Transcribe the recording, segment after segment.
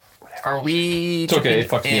Are we It's okay, it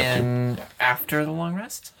fucks me up in after the long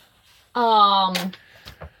rest?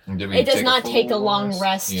 It does not take a long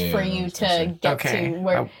rest for you to get to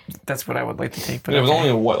where... That's what I would like to take. But it was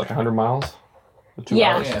only, what, like 100 miles? 2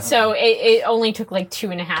 hours? Yeah, so it only took like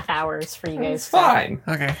 2.5 hours for you guys. It's fine.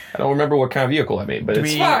 Okay. I don't remember what kind of vehicle I made, but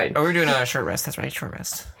it's fine. Oh, we're doing a short rest. That's right, short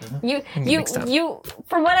rest. You,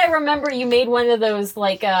 from what I remember, you made one of those,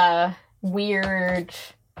 like, weird,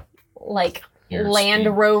 like... Land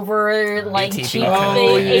Rover, like, ATV cheap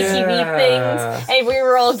ATV things, and we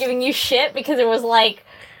were all giving you shit because it was like,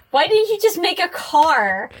 why didn't you just make a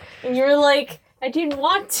car? And you were like, I didn't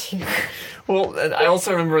want to. Well, I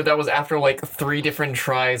also remember that was after, like, 3 different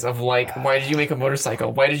tries of, like, why did you make a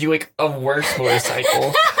motorcycle? Why did you make a worse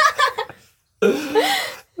motorcycle?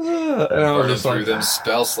 Burn through them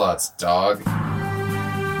spell slots, dog.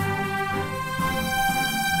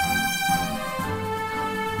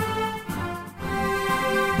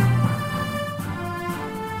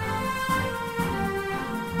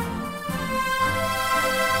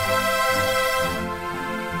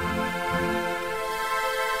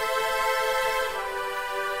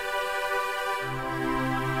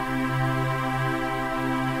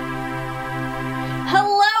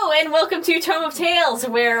 And welcome to Tome of Tales,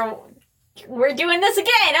 where we're doing this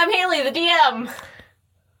again. I'm Haley, the DM.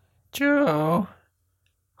 Joe.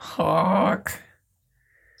 Hawk.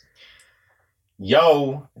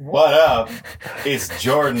 Yo, what up? It's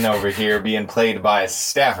Jordan over here being played by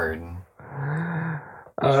Stafford.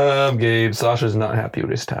 Gabe. Sasha's not happy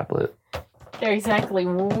with his tablet. There's exactly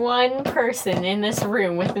one person in this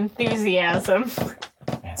room with enthusiasm.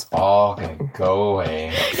 It's all gonna go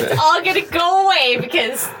away. It's all gonna go away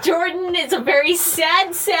because Jordan is a very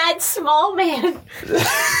sad, small man.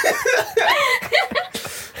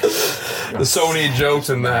 There's so many jokes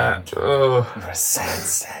in that. You're a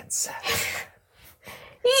sad.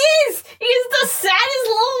 He is! He is the saddest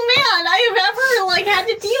little man I have ever, had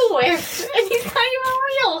to deal with. And he's not even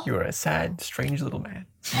real. You are a sad, strange little man.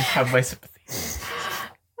 You have my sympathies.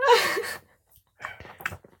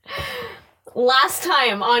 Last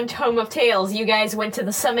time on Tome of Tales, you guys went to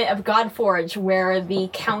the summit of Godforge, where the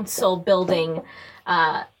council building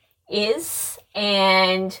is,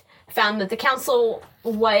 and found that the council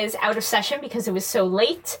was out of session because it was so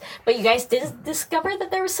late, but you guys did discover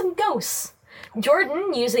that there were some ghosts.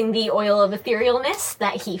 Jordan, using the oil of etherealness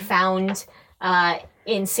that he found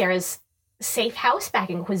in Sarah's safe house back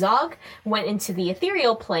in Quizog, went into the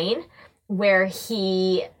ethereal plane, where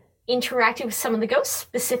he interacted with some of the ghosts,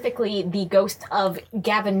 specifically the ghost of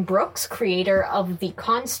Gavin Brooks, creator of the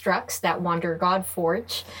constructs that wander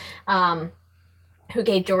Godforge, who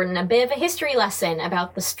gave Jordan a bit of a history lesson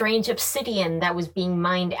about the strange obsidian that was being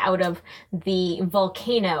mined out of the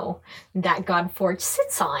volcano that Godforge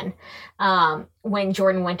sits on. When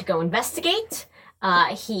Jordan went to go investigate,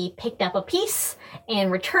 he picked up a piece and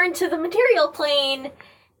returned to the material plane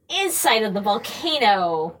inside of the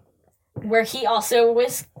volcano, where he also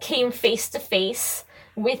came face to face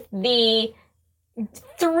with the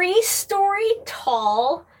 3-story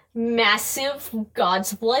tall, massive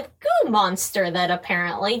God's Blood goo monster that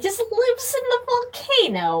apparently just lives in the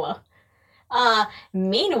volcano.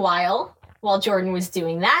 Meanwhile, while Jordan was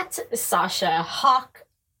doing that, Sasha, Hawk,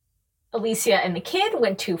 Alicia, and the kid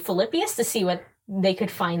went to Philippius to see what they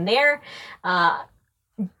could find there.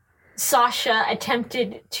 Sasha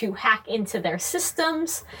attempted to hack into their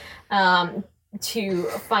systems to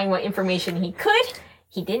find what information he could.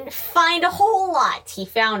 He didn't find a whole lot. He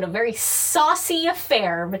found a very saucy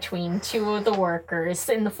affair between 2 of the workers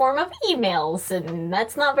in the form of emails, and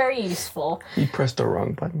that's not very useful. He pressed the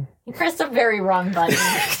wrong button. He pressed a very wrong button.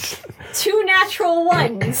 2 natural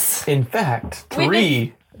ones. In fact,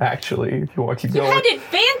 3, actually, if you want to keep going. You had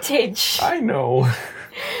advantage. I know.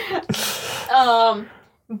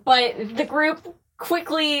 But the group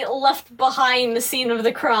quickly left behind the scene of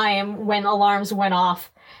the crime when alarms went off,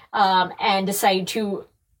 and decided to...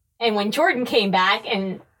 And when Jordan came back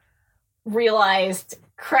and realized,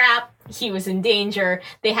 crap, he was in danger,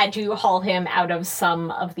 they had to haul him out of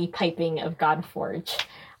some of the piping of Godforge.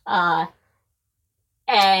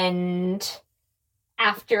 And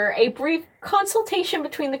after a brief consultation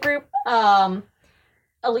between the group,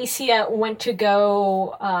 Alicia went to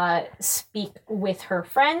go speak with her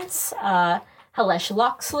friends, Halesh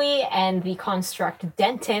Loxley and the construct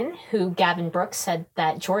Denton, who Gavin Brooks said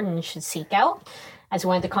that Jordan should seek out as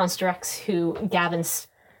one of the constructs who Gavin's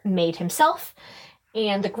made himself.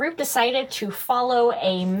 And the group decided to follow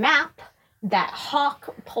a map that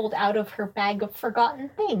Hawk pulled out of her bag of forgotten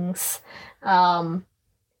things.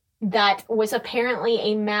 That was apparently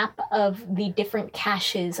a map of the different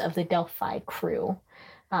caches of the Delphi crew.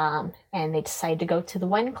 And they decide to go to the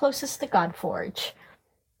one closest to Godforge.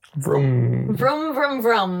 Vroom. Vroom, vroom,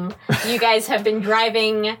 vroom. You guys have been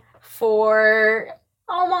driving for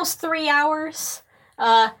almost 3 hours.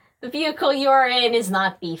 The vehicle you're in is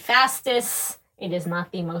not the fastest. It is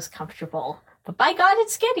not the most comfortable. But by God,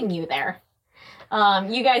 it's getting you there.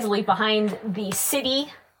 You guys leave behind the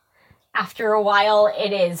city. After a while,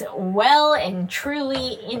 it is well and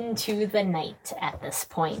truly into the night at this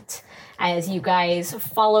point, as you guys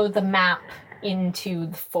follow the map into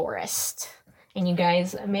the forest. And you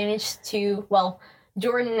guys managed to, well,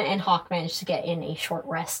 Jordan and Hawk managed to get in a short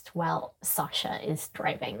rest while Sasha is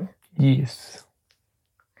driving. Yes.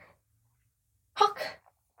 Hawk,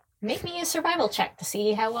 make me a survival check to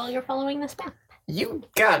see how well you're following this map. You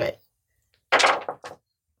got it.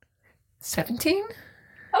 17?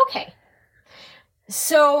 Okay.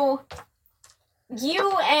 So,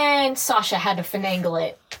 you and Sasha had to finagle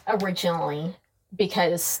it originally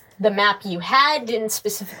because the map you had didn't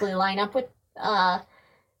specifically line up with how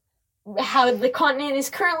the continent is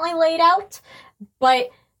currently laid out, but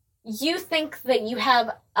you think that you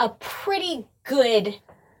have a pretty good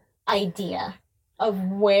idea of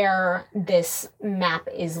where this map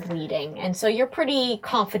is leading. And so you're pretty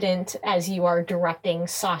confident as you are directing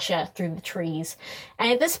Sasha through the trees.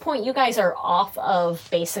 And at this point, you guys are off of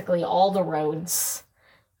basically all the roads,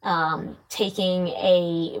 taking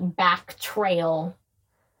a back trail.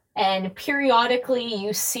 And periodically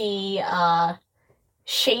you see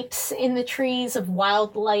shapes in the trees of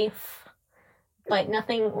wildlife, but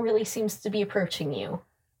nothing really seems to be approaching you.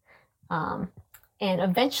 And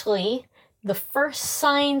eventually, the first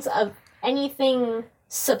signs of anything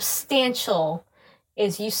substantial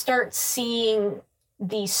is you start seeing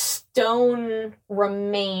the stone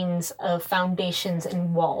remains of foundations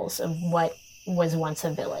and walls of what was once a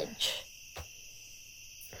village.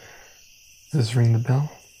 Does this ring the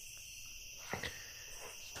bell?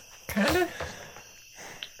 Kinda.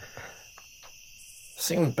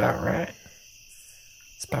 Seems about right.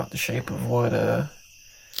 It's about the shape of what the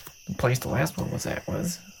place the last one was at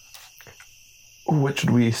was. What should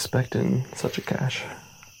we expect in such a cache?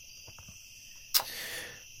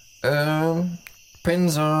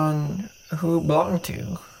 Depends on who it belonged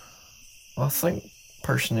to. Well, I think the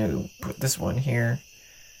person who put this one here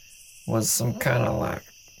was some kind of like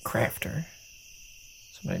crafter.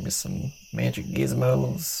 So maybe some magic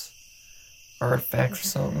gizmos, artifacts or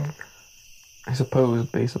something. I suppose,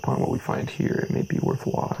 based upon what we find here, it may be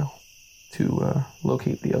worthwhile to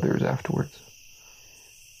locate the others afterwards.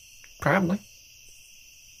 Probably.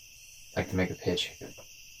 Like to make a pitch.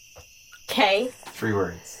 Okay. 3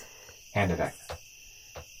 words. Hand it back.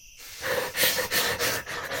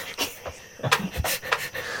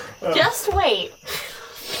 Just wait.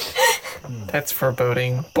 That's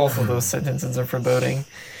foreboding. Both of those sentences are foreboding.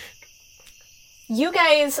 You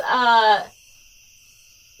guys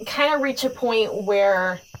kind of reach a point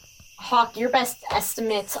where, Hawk, your best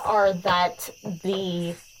estimates are that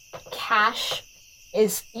the cache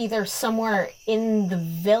is either somewhere in the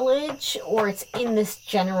village or it's in this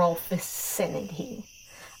general vicinity.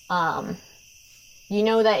 You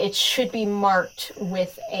know that it should be marked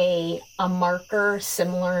with a marker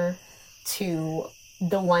similar to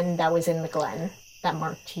the one that was in the glen that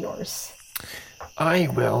marked yours. I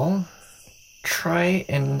will try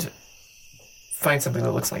and find something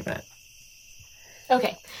that looks like that.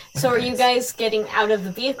 Okay, so are you guys getting out of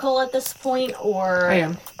the vehicle at this point, or...? I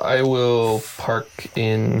am. I will park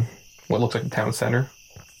in what looks like the town center.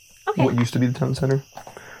 Okay. What used to be the town center.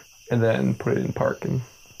 And then put it in park and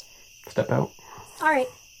step out. Alright.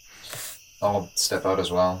 I'll step out as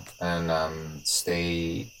well and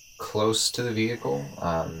stay close to the vehicle,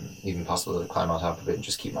 even possibly climb on top of it and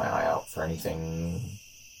just keep my eye out for anything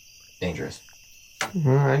dangerous.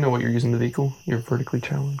 I know what you're using the vehicle. You're vertically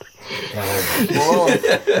challenged. Whoa.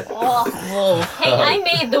 Hey, I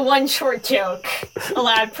made the one short joke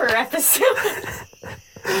allowed per episode.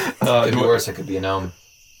 Could be worse, it could be a gnome.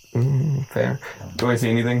 Fair. Do I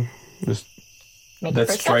see anything? Just Make a that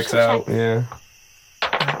perception strikes check. out, yeah.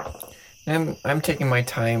 I'm taking my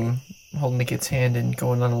time, holding the kid's hand and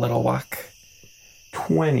going on a little walk.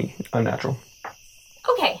 20. Unnatural.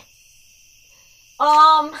 Okay.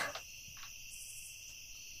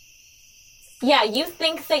 Yeah, you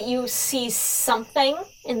think that you see something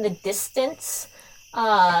in the distance.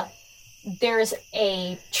 There's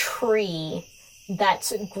a tree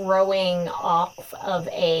that's growing off of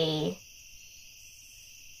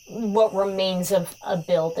what remains of a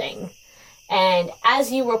building. And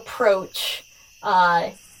as you approach,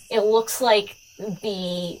 it looks like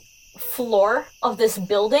the floor of this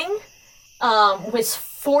building was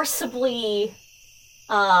forcibly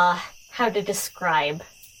how to describe,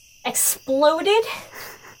 exploded.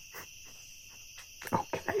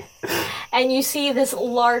 Okay. And you see this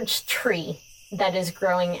large tree that is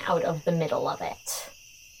growing out of the middle of it.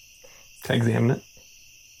 Can I examine it?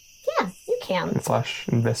 Yeah, you can. /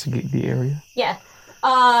 investigate the area? Yeah.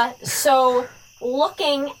 So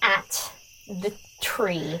looking at the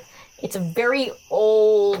tree, it's a very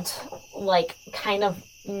old, like, kind of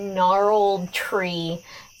gnarled tree,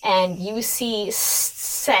 and you see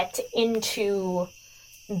set into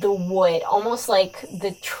the wood, almost like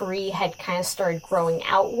the tree had kind of started growing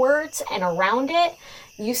outwards, and around it,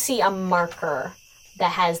 you see a marker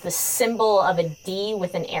that has the symbol of a D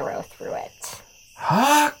with an arrow through it.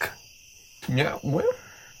 Hawk! Yeah, well,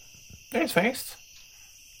 there's fast.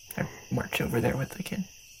 I march over there with the kid.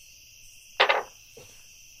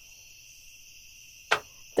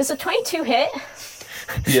 Does a 22 hit?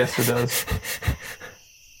 Yes, it does.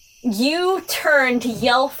 You turn to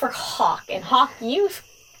yell for Hawk, and Hawk, you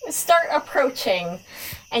start approaching,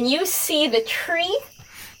 and you see the tree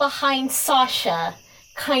behind Sasha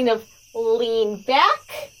kind of lean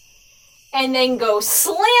back and then go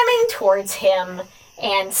slamming towards him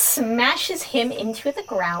and smashes him into the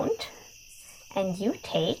ground. And you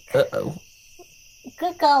take... Uh-oh.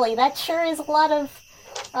 Good golly, that sure is a lot of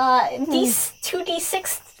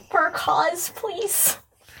 2d6 per cause, please.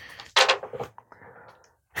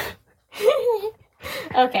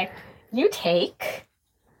 Okay, you take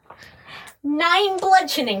 9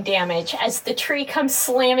 bludgeoning damage as the tree comes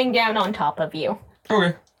slamming down on top of you.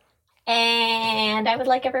 Okay. And I would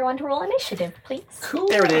like everyone to roll initiative, please. Cool.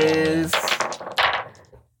 There it is.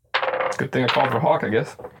 Good thing I called for Hawk, I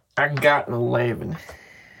guess. I got an 11.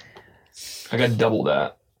 I got double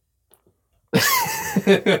that.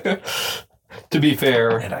 To be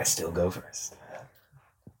fair, And I still go first.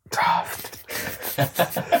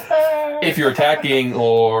 if you're attacking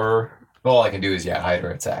or... All I can do is, hide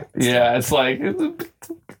or attack. Yeah, it's like...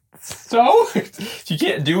 So? You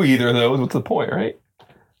can't do either of those. What's the point, right?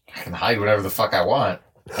 I can hide whatever the fuck I want.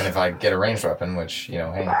 And if I get a ranged weapon, which, hey,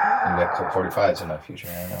 you got Colt 45s in my future.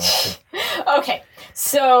 I don't know what to... Okay,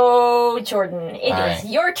 so Jordan, it All is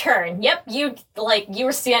right. your turn. Yep, you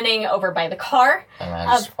were standing over by the car. And I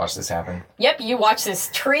just watch this happen. Yep, you watch this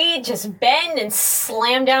tree just bend and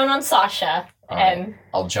slam down on Sasha. All And right.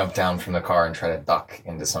 I'll jump down from the car and try to duck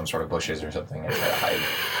into some sort of bushes or something and try to hide.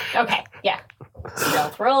 okay, yeah.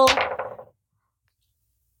 Stealth roll.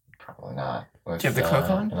 Probably not. With, Do you have the cloak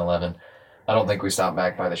on? An 11. I don't think we stopped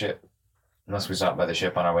back by the ship. Unless we stopped by the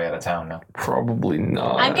ship on our way out of town, no. Probably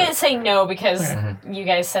not. I'm gonna say no because Mhm. you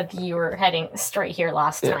guys said that you were heading straight here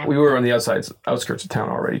last Yeah, time. we were on the outskirts of town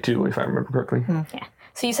already, too, if I remember correctly.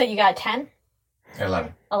 So you said you got 10?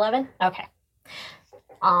 11. 11? Okay.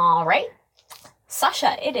 All right.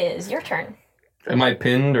 Sasha, it is your turn. Am I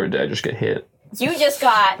pinned, or did I just get hit? You just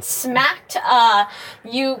got smacked.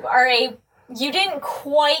 You didn't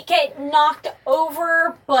quite get knocked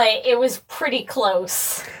over, but it was pretty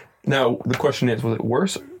close. Now, the question is, was it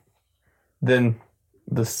worse than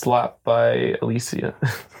the slap by Alicia?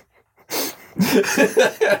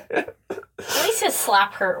 At least his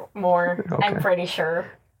slap hurt more, I'm Okay. pretty sure.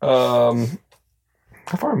 How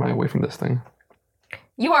far am I away from this thing?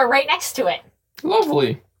 You are right next to it.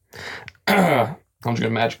 Lovely. I'm just gonna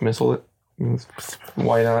magic missile it.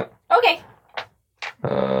 Why not? Okay.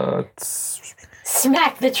 It's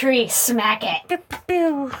Smack the tree. Smack it.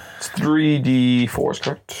 3d4s,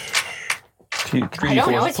 correct? I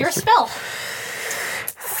don't know. It's your spell.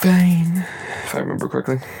 Fine. If I remember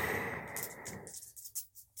correctly.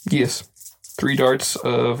 Yes. 3 darts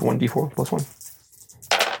of 1d4 plus 1.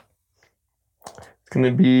 It's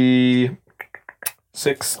gonna be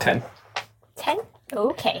 6, 10. 10?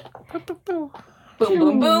 Okay. Boom,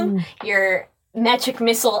 boom, boom. Your magic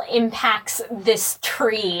missile impacts this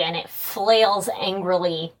tree and it flails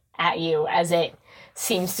angrily at you as it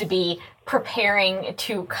seems to be preparing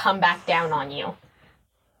to come back down on you.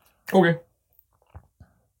 Okay.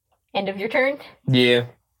 End of your turn? Yeah,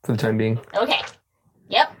 for the time being. Okay.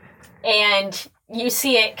 Yep. And you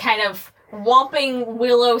see it kind of whomping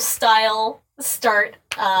willow style start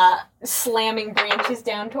slamming branches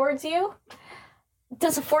down towards you.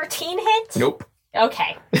 Does a 14 hit? Nope.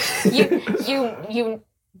 Okay. You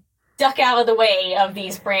duck out of the way of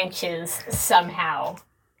these branches somehow.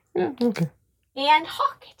 Yeah, okay. And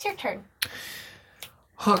Hawk, it's your turn.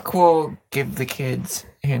 Huck will give the kids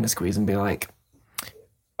a hand to squeeze and be like,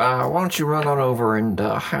 why don't you run on over and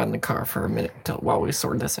hide in the car for a minute while we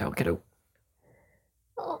sort this out, kiddo?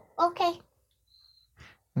 Oh, okay.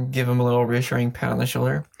 Give him a little reassuring pat on the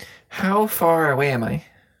shoulder. How far away am I?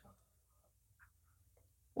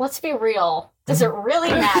 Let's be real. Does it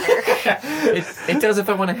really matter? It does if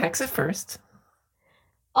I want to hex it first,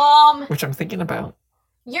 which I'm thinking about.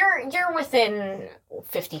 You're within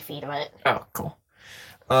 50 feet of it. Oh, cool.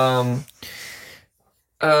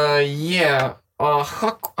 Yeah.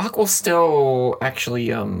 Huck will still actually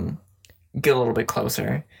get a little bit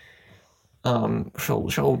closer.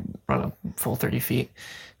 She'll run a full 30 feet.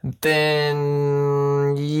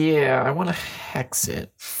 Then yeah, I want to hex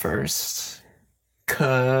it first,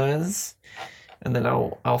 and then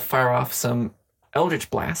I'll fire off some Eldritch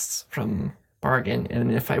Blasts from Bargain,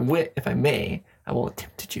 and if I may, I will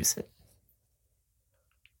attempt to juice it.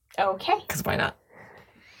 Okay. Because why not?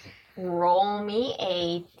 Roll me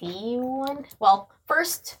a d1. Well,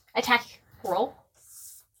 first attack roll.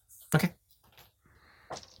 Okay.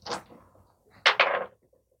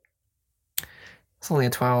 It's only a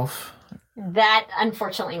 12. That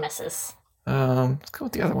unfortunately misses. Let's go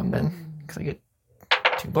with the other one then, because I get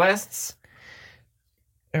 2 blasts.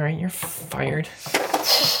 All right, you're fired.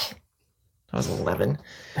 That was 11.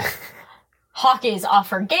 Hawk is off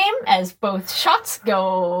her game as both shots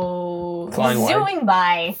go Flying wide. zooming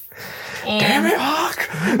by. And Damn it,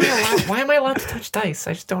 Hawk! Why am I allowed to touch dice?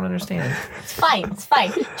 I just don't understand. It's fine. It's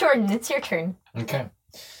fine. Jordan, it's your turn. Okay.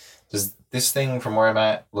 Does this thing from where I'm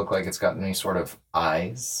at look like it's got any sort of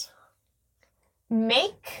eyes?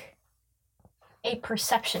 Make a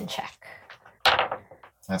perception check.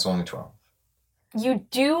 That's only 12. You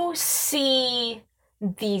do see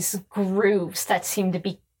these grooves that seem to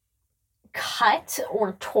be cut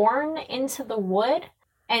or torn into the wood,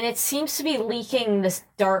 and it seems to be leaking this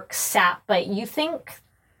dark sap, but you think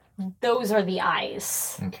those are the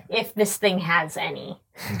eyes, Okay. if this thing has any.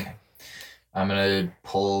 Okay. I'm gonna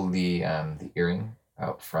pull the earring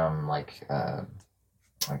out from like the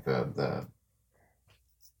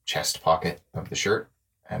chest pocket of the shirt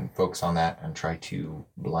and focus on that and try to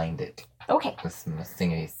blind it Okay. with the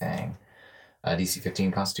thingy thing. DC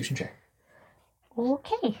 15 Constitution check.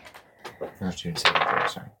 Okay. Constitution saving throw,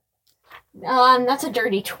 sorry. That's a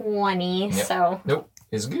dirty 20, Yep. so... Nope.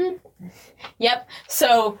 Is good. Yep.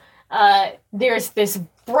 So, there's this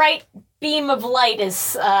bright beam of light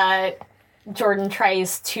as Jordan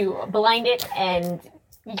tries to blind it, and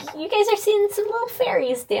you guys are seeing some little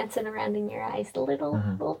fairies dancing around in your eyes, the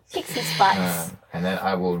little pixie spots. And then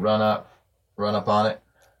I will run up on it.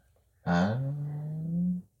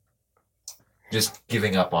 Just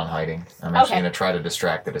giving up on hiding. I'm actually Okay. going to try to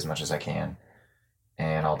distract it as much as I can.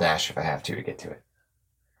 And I'll dash if I have to get to it.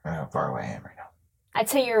 I don't know how far away I am right now. I'd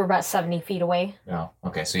say you're about 70 feet away. Oh,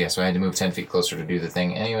 okay. So I had to move 10 feet closer to do the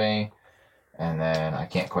thing anyway. And then I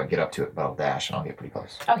can't quite get up to it, but I'll dash and I'll get pretty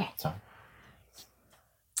close. Okay. So.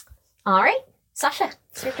 All right. Sasha,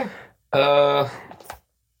 it's your turn.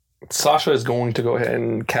 Sasha is going to go ahead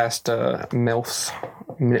and cast Melf's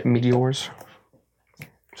Meteors.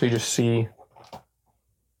 So you just see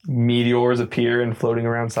meteors appear and floating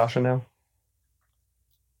around Sasha now.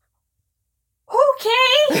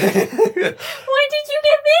 Okay. When did you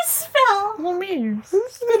get this spell? Well, me.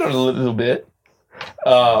 It's been a little bit.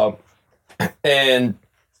 And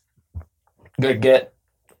gonna get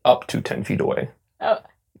up to 10 feet away. Oh.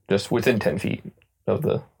 Just within 10 feet of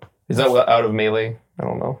the... Is that out of melee? I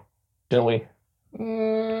don't know. Generally.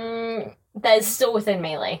 That is still within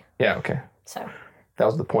melee. Yeah, okay. So That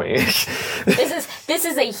was the point. this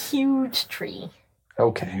is a huge tree.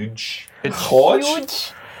 Okay. Huge. It's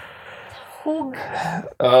huge. Huge.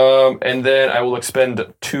 And then I will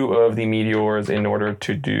expend 2 of the meteors in order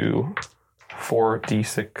to do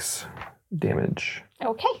 4d6 damage.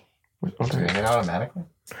 Okay. Do they hit automatically?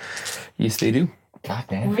 Yes, they do. God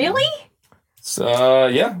damn. Really? So,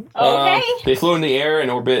 yeah. Okay. They float in the air and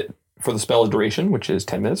orbit for the spell's duration, which is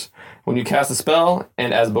 10 minutes. When you cast a spell,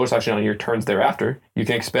 and as a bonus action on your turns thereafter, you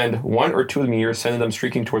can expend 1 or 2 of the meteors, sending them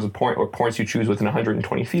streaking towards a point or points you choose within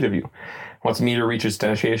 120 feet of you. Once a meteor reaches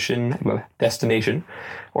destination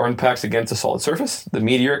or impacts against a solid surface, the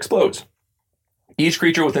meteor explodes. Each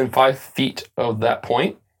creature within 5 feet of that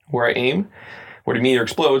point, where I aim, where the meteor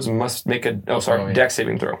explodes, must make a dex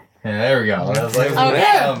saving throw. Yeah, there we go. I was like,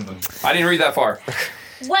 Okay. I didn't read that far.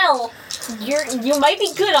 Well, you might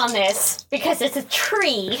be good on this because it's a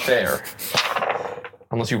tree. Fair.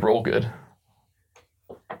 Unless you roll good.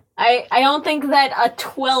 I don't think that a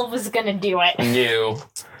 12 is gonna do it. No.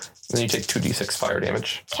 Then you take 2d6 fire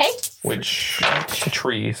damage, Okay. which it's a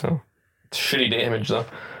tree, so it's shitty damage though.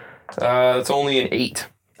 It's only an 8.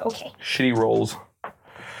 Okay. Shitty rolls.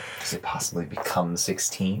 Does it possibly become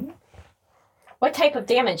 16? What type of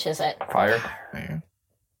damage is it? Fire.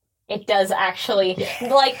 It does actually,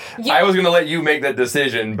 like, I was going to let you make that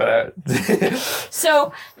decision, but...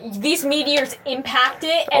 so these meteors impact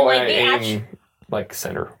it, and like they aim, actually... like,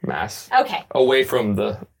 center mass. Okay. Away from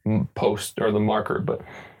the post or the marker, but...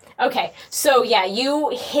 Okay, so yeah, you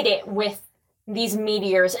hit it with these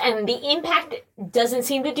meteors, and the impact doesn't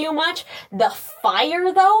seem to do much. The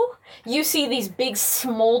fire, though, you see these big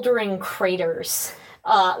smoldering craters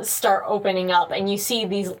start opening up, and you see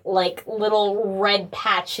these like little red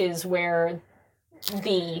patches where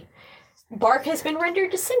the bark has been rendered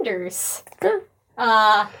to cinders.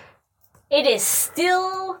 It is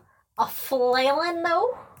still a flailing,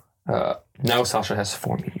 though. Now Sasha has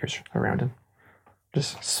 4 meteors around him.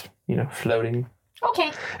 Just, floating.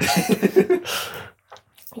 Okay.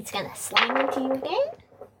 He's gonna slam into you again.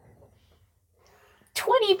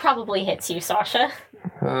 20 probably hits you, Sasha.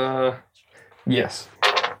 Yes.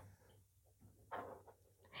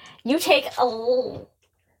 You take You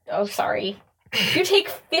take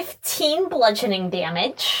 15 bludgeoning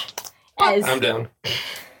damage. As I'm down.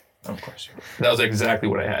 Of course. That was exactly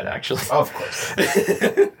what I had, actually. Of course.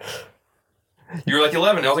 You were like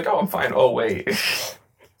 11. I was like, oh, I'm fine. Oh, wait.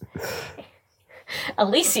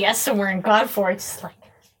 Alicia, somewhere in Godforge, is like,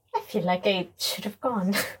 I feel like I should have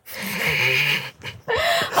gone.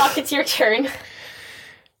 Hawk, it's your turn.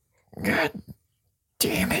 God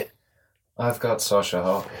damn it. I've got Sasha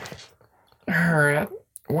Hawk. Alright,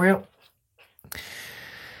 well...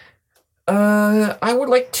 I would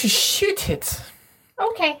like to shoot it,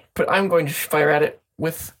 Okay. but I'm going to fire at it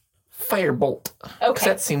with Firebolt. Because Okay.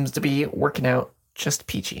 that seems to be working out just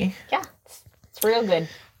peachy. Yeah, it's real good.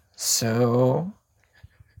 So...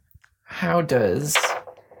 How does...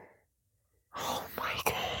 Oh my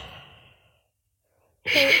god.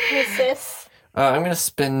 Who's this? I'm going to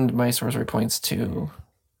spend my sorcery points to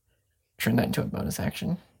turn that into a bonus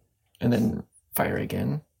action. And then fire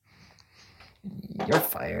again. You're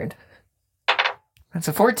fired. That's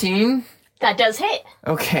a 14. That does hit.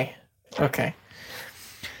 Okay.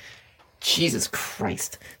 Jesus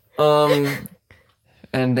Christ. And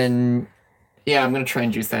then... Yeah, I'm going to try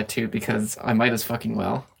and juice that too, because I might as fucking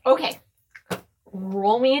well. Okay.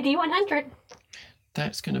 Roll me a D100.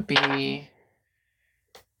 That's going to be...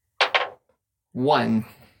 1.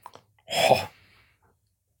 Oh.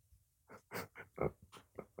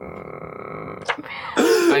 I'm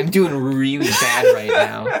doing really bad right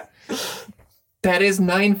now. That is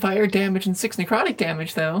 9 fire damage and 6 necrotic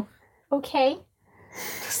damage, though. Okay.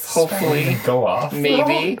 Hopefully. Go off.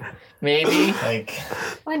 Maybe. Like,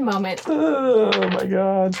 One moment. Oh, my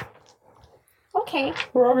God. Okay.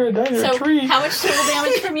 We're all going to die in a So, tree. how much total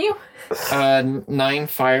damage from you? 9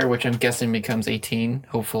 fire, which I'm guessing becomes 18,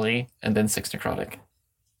 hopefully, and then 6 necrotic.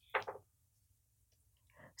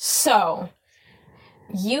 So,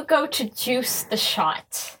 you go to juice the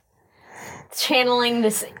shot, channeling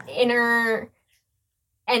this inner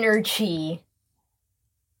energy,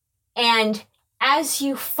 and as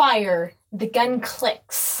you fire, the gun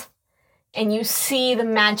clicks, and you see the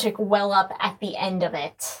magic well up at the end of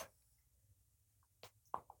it.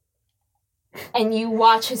 And you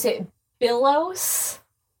watch as it billows,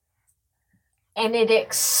 and it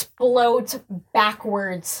explodes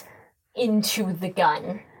backwards into the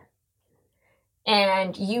gun.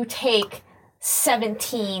 And you take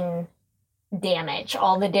 17 damage.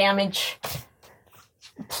 All the damage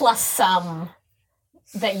plus some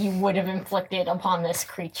that you would have inflicted upon this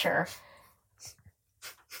creature.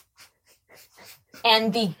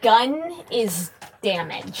 And the gun is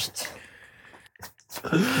damaged.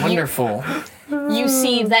 Wonderful. You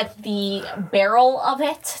see that the barrel of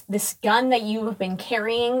it, this gun that you have been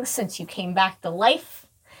carrying since you came back to life,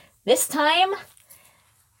 this time,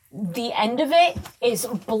 the end of it is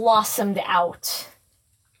blossomed out.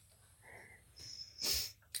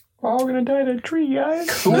 We're all going to die in a tree, guys.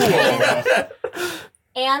 Cool.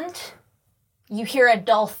 And you hear a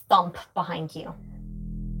dull thump behind you.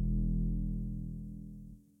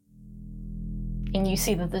 And you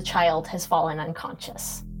see that the child has fallen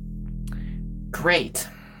unconscious. Great.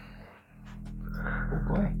 oh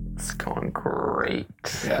boy. It's going great.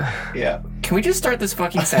 Yeah. Can we just start this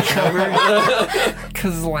fucking session over?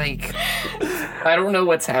 Because, I don't know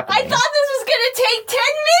what's happening. I thought this was gonna take 10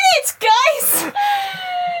 minutes, guys!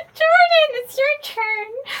 Jordan, it's your turn.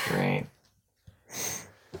 Great.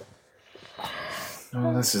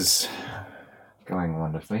 Oh, this is going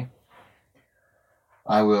wonderfully.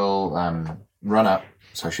 I will run up,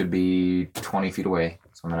 so I should be 20 feet away.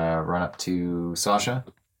 So I'm gonna run up to Sasha.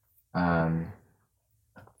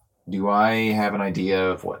 Do I have an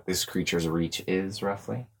idea of what this creature's reach is,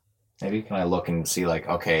 roughly? Maybe can I look and see,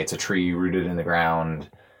 okay, it's a tree rooted in the ground,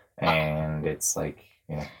 and it's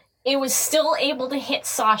it was still able to hit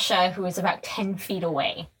Sasha, who is about 10 feet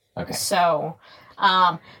away. Okay. So,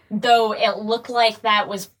 though it looked like that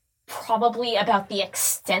was probably about the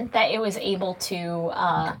extent that it was able to...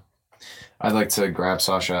 I'd like to grab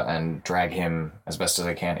Sasha and drag him as best as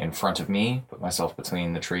I can in front of me, put myself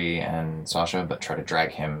between the tree and Sasha, but try to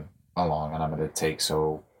drag him along. And I'm going to take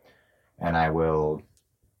and I will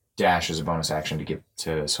dash as a bonus action to get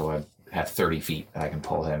to, so I have 30 feet and I can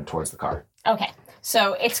pull him towards the car. Okay,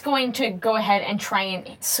 so it's going to go ahead and try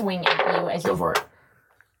and swing at you as Go you... for it.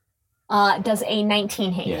 Does a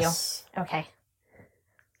 19 hit Yes. you? Okay.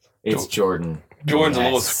 It's Jordan. Jordan's a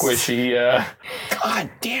little Yes. squishy. God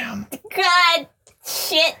damn. God,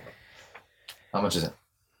 shit. How much is it?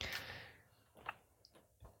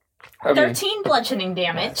 I mean, 13 bludgeoning That's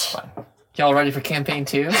damage. fine. Y'all ready for campaign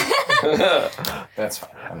 2? That's fine.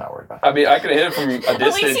 I'm not worried about it. I mean, I could hit it from a distance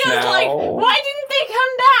Alicia's now. like, why didn't they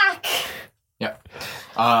come back? Yep.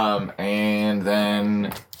 And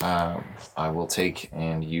then I will take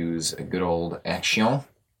and use a good old action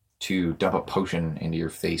to dump a potion into your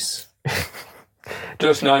face.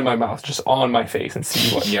 Just not in my mouth, just on my face and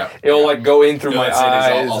see what. Yeah. It'll like go in through No, my that's it,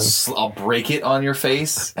 eyes. is I'll break it on your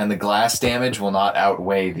face, and the glass damage will not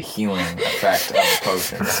outweigh the healing effect of the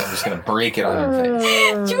potion. So I'm just going to break it on your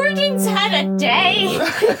face. Jordan's had a day.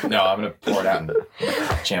 No, I'm going to pour it out and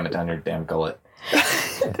jam it down your damn gullet.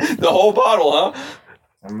 The whole bottle, huh?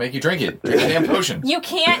 I'm going to make you drink it. Drink the damn potion. You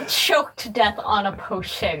can't choke to death on a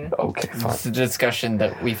potion. Okay, fine. It's a discussion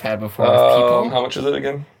that we've had before with people. How much is it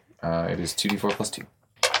again? It is 2d4 plus 2.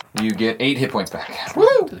 You get 8 hit points back.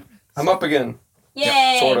 Woo! I'm up again.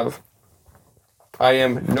 Yay! Sort of. I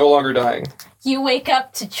am no longer dying. You wake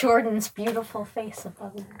up to Jordan's beautiful face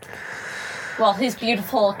above you. Well, his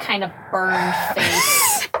beautiful kind of burned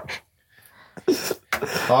face.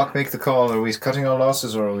 Hawk, make the call. Are we cutting our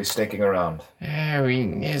losses or are we sticking around? Yeah,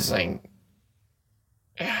 it's like...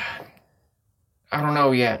 I don't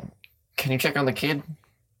know yet. Can you check on the kid?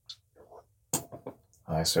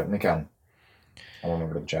 I certainly can. I'll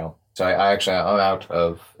remember the child. So I'm out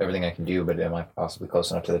of everything I can do, but am I possibly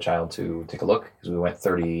close enough to the child to take a look? Because we went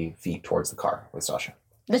 30 feet towards the car with Sasha.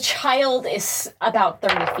 The child is about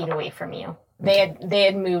 30 feet away from you. They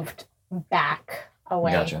had moved back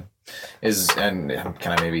away. Gotcha. And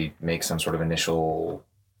can I maybe make some sort of initial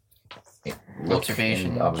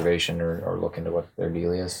observation or look into what their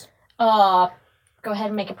deal is? Go ahead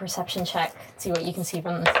and make a perception check. See what you can see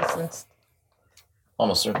from the distance.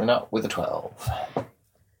 Almost certainly not with a 12.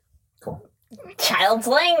 Cool. Child's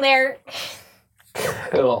laying there.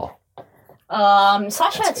 Cool.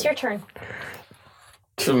 Sasha, it's your turn.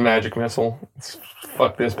 It's a magic missile.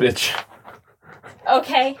 Fuck this bitch.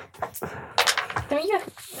 Okay. Don't you?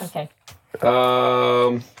 Okay.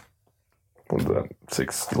 What's that?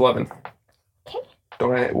 6, 11. Okay.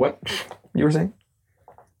 Don't I? What? You were saying?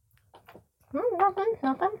 Nothing.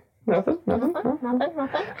 Nothing. No,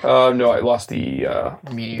 I lost the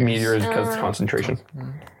meteors because of concentration.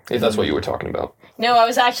 If that's what you were talking about. No, I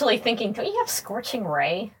was actually thinking, don't you have Scorching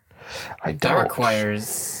Ray? I That don't.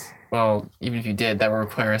 requires... Well, even if you did, that would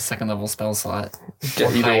require a second level spell slot. Yeah,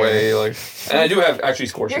 either way, like, and I do have actually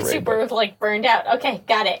Scorching You're Ray. super, burned out. Okay,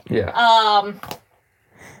 got it. Yeah.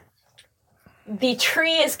 The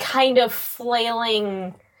tree is kind of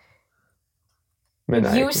flailing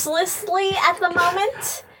Midnight. uselessly at the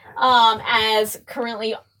moment, as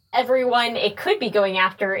currently everyone it could be going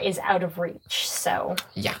after is out of reach. So,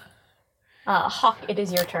 Yeah. Hawk, it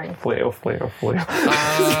is your turn. Flail.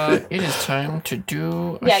 It is time to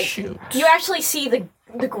do a Yeah, shoot. You actually see the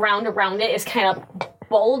ground around it is kind of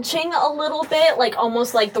bulging a little bit, like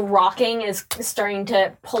almost like the rocking is starting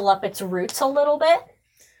to pull up its roots a little bit.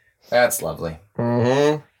 That's lovely.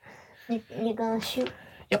 Mm-hmm. You gonna shoot?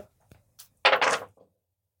 Yep.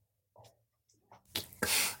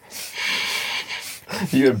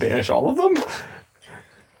 You gonna banish all of them?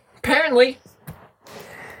 Apparently.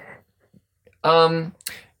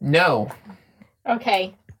 No.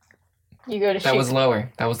 Okay. You go to shoot. That was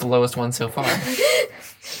lower. That was the lowest one so far.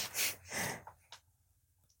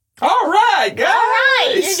 All right, guys.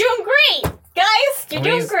 Alright, you're doing great! Guys, you're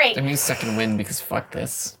doing great. That means second win because fuck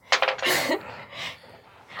this.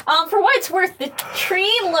 For what it's worth, the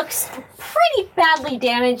tree looks pretty badly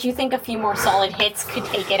damaged. You think a few more solid hits could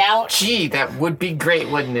take it out. Gee, that would be great,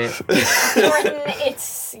 wouldn't it? Jordan,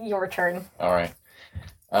 it's your turn. All right.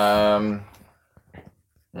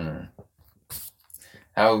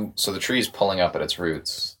 So the tree's pulling up at its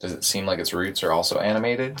roots. Does it seem like its roots are also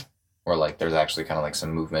animated? Or like there's actually kind of like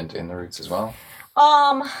some movement in the roots as well?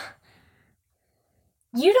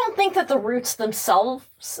 You don't think that the roots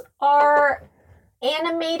themselves are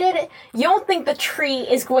animated. You don't think the tree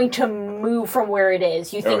is going to move from where it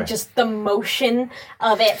is. You think Okay. just the motion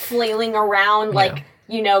of it flailing around, like,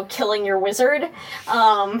 you know, killing your wizard, Pick it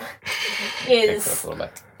up is... a little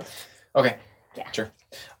bit. Okay. Yeah. Sure.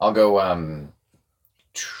 I'll go. I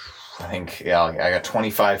think I got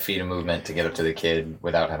 25 feet of movement to get up to the kid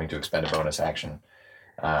without having to expend a bonus action,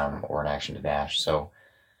 or an action to dash. So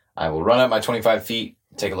I will run up my 25 feet,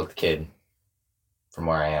 take a look at the kid from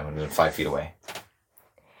where I am, and 5 feet away.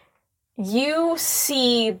 You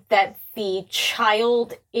see that the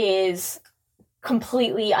child is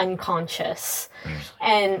completely unconscious.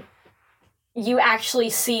 And you actually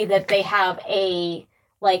see that they have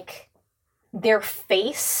their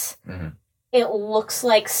face. Mhm. It looks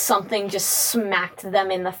like something just smacked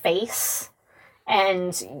them in the face.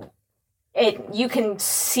 And you can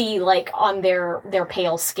see, like, on their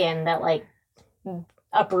pale skin that, like,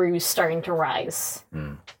 a bruise starting to rise.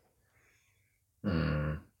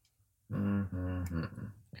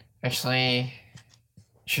 Actually,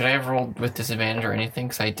 should I have rolled with disadvantage or anything?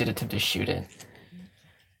 Because I did attempt to shoot it.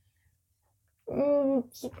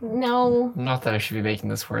 No. Not that I should be making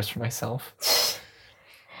this worse for myself.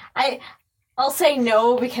 I'll say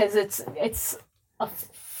no because it's a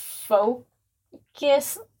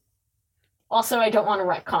focus. Also, I don't want to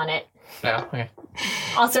retcon it. No, okay.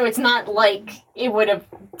 Also, it's not like it would have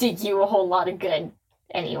did you a whole lot of good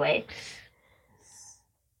anyway.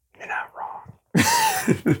 You're not wrong.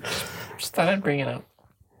 Just thought I'd bring it up.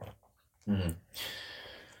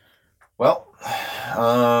 Well,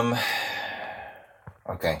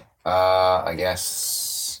 okay. I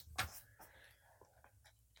guess.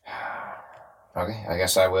 Okay, I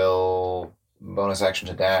guess I will bonus action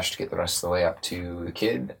to dash to get the rest of the way up to the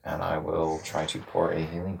kid, and I will try to pour a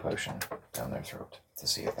healing potion down their throat to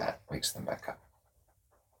see if that wakes them back up.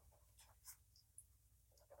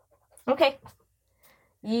 Okay.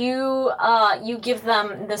 You give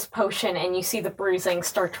them this potion and you see the bruising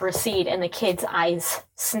start to recede and the kid's eyes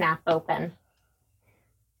snap open.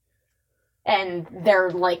 And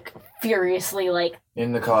they're like furiously like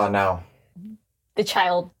In the car now. the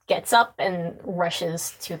child gets up and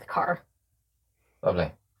rushes to the car.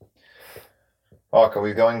 Lovely. Hawk, are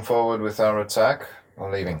we going forward with our attack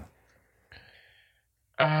or leaving?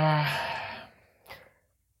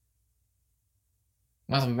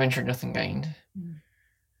 Nothing ventured, nothing gained.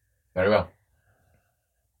 Very well.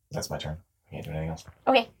 That's my turn. I can't do anything else.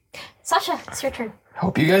 Okay. Sasha, it's your turn.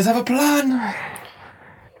 Hope you guys have a plan.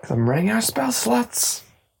 Because I'm running out of spell slots.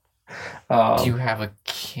 Do you have a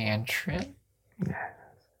cantrip?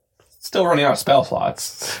 Still running out of spell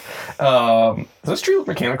slots. Does this tree look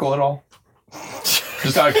mechanical at all?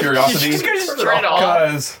 Just out of curiosity. Just turn it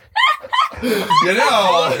off. Because, you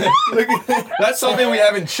know, that's something we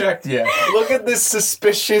haven't checked yet. Look at this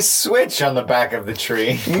suspicious switch on the back of the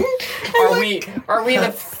tree. Are we in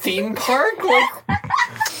a theme park? Like,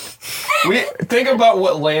 We think about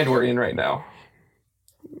what land we're in right now.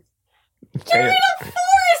 You're in a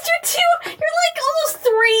forest! You're like almost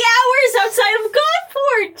 3 hours outside of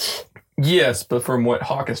Godforge! Yes, but from what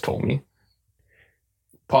Hawk has told me,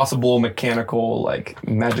 possible mechanical, like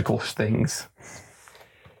magical things.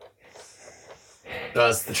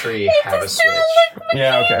 Does the tree have a switch?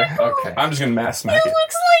 Yeah, okay. Okay. I'm just gonna mass smack It it.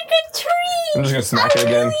 looks like a tree! I'm just gonna smack it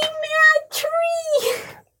again. Really mad tree!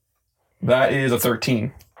 That is a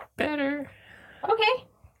 13. better. Okay.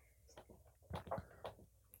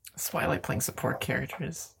 That's why I like playing support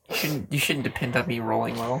characters. You shouldn't depend on me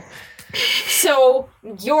rolling well. So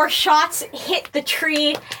your shots hit the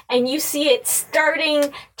tree and you see it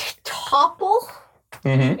starting to topple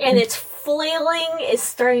Mm-hmm. and its flailing is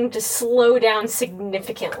starting to slow down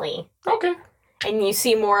significantly. Okay. And you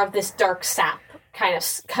see more of this dark sap kind of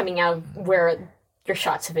coming out of where your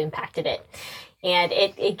shots have impacted it. And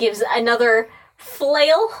it gives another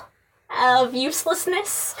flail of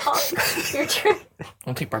uselessness. Hawk, your turn.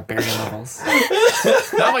 I'll take barbarian levels.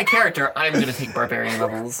 Not my character. I'm gonna take barbarian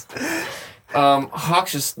levels. Hawk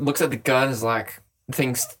just looks at the gun, is like,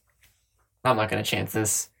 thinks, I'm not gonna chance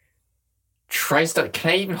this. Tries to.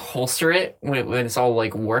 Can I even holster it when it's all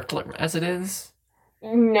like worked as it is?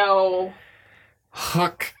 No.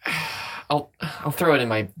 Hawk, I'll throw it in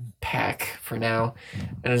my pack for now,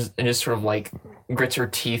 and just sort of like grits her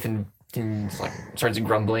teeth and like starts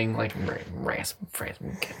grumbling like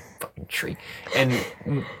fucking tree, and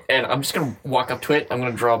I'm just gonna walk up to it. I'm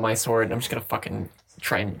gonna draw my sword. And I'm just gonna fucking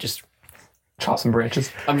try and just Chop some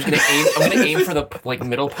branches. I'm just gonna aim. I'm gonna aim for the like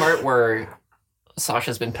middle part where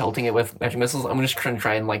Sasha's been pelting it with magic missiles. I'm just gonna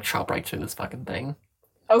try and like chop right through this fucking thing.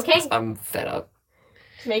 Okay. I'm fed up.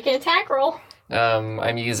 Make an attack roll.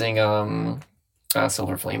 I'm using a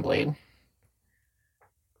silver flame blade.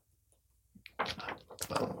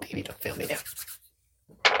 Oh, baby, don't fail me now.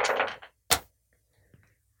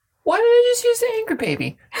 Why did I just use the anchor,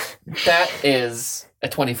 baby? That is a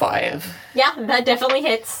 25. Yeah, that definitely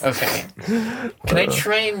hits. Okay. Can I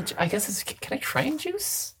try and... I guess it's... Can I try and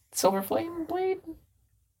juice Silver Flame Blade?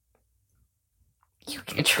 You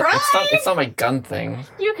can Try! It's not my gun thing.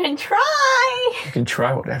 You can try! You can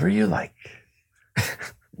try whatever you like.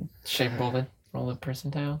 Should I roll the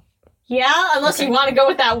percentile? Yeah, unless you want to go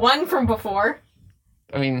with that one from before.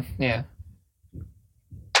 I mean, yeah.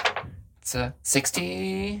 It's a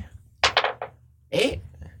 68.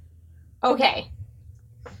 Okay.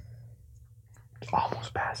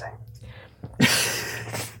 Almost passing.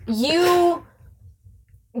 You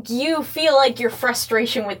feel like your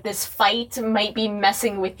frustration with this fight might be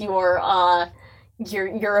messing with your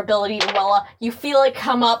ability to well up. You feel it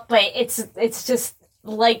come up, but it's just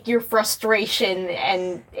like your frustration,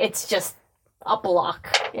 and it's just a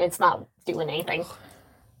block. It's not doing anything.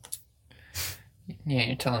 Yeah,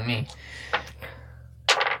 you're telling me.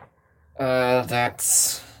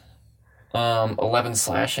 That's 11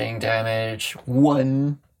 slashing damage,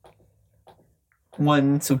 1,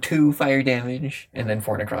 so 2 fire damage, and then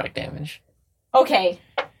 4 necrotic damage. Okay.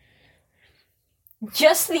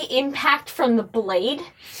 Just the impact from the blade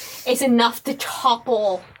is enough to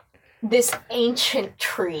topple this ancient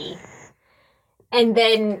tree. And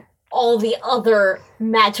then all the other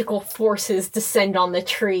magical forces descend on the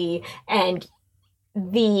tree, and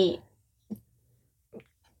the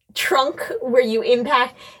trunk where you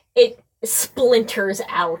impact, it splinters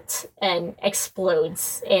out and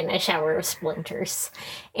explodes in a shower of splinters.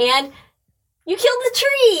 And you killed the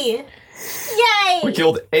tree! Yay! We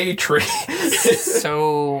killed a tree.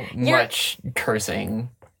 So much cursing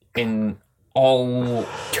in all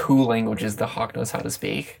 2 languages the Hawk knows how to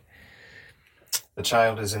speak. The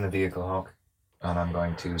child is in the vehicle, Hawk, and I'm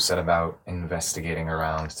going to set about investigating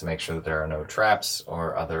around to make sure that there are no traps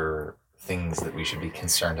or other things that we should be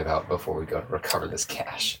concerned about before we go to recover this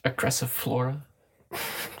cash. Aggressive flora.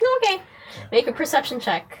 Okay. Make a perception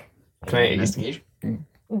check. Can I? Investigation?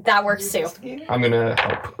 That works too. I'm gonna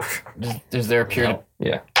help. Does there appear to...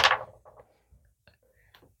 Yeah.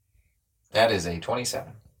 That is a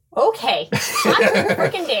 27. Okay.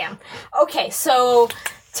 Freaking damn. Okay, so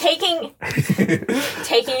taking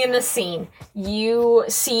in the scene, you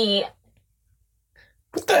see.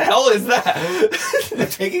 What the hell is that? They're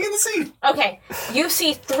taking in the scene. Okay, you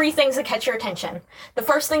see 3 things that catch your attention. The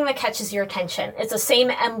first thing that catches your attention is the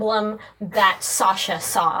same emblem that Sasha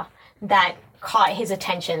saw that caught his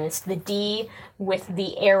attention. It's the D with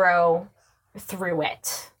the arrow through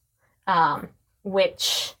it,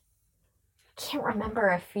 which I can't remember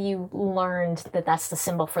if you learned that that's the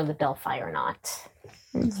symbol for the Belfry or not.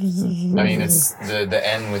 I mean, it's the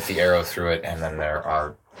N with the arrow through it, and then there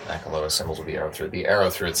are Akaloa symbols with the arrow through it. The arrow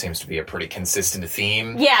through it seems to be a pretty consistent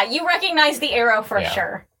theme. Yeah, you recognize the arrow for Yeah.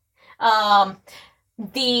 sure.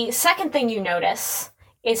 The second thing you notice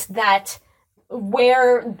is that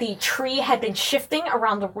where the tree had been shifting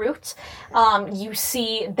around the root, you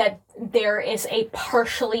see that there is a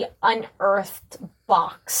partially unearthed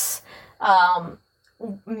box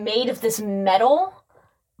made of this metal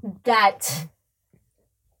that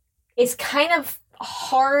is kind of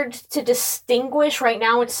hard to distinguish. Right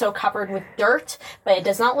now it's so covered with dirt, but it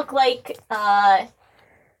does not look like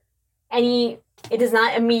it does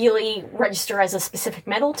not immediately register as a specific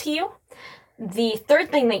metal to you. The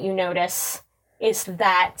third thing that you notice is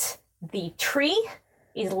that the tree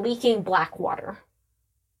is leaking black water.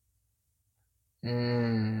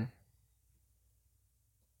 Mm.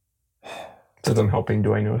 Since I'm helping,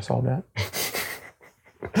 do I notice all that?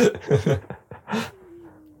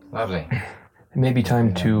 Lovely. It may be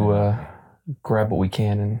time to grab what we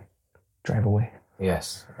can and drive away.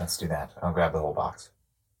 Yes, let's do that. I'll grab the whole box.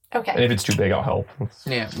 And Okay. if it's too big, I'll help.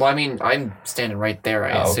 Yeah, well, I mean, I'm standing right there,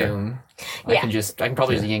 I Oh, okay. assume. Yeah. I can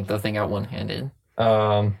probably just yank the thing out one-handed.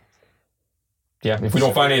 Yeah, if we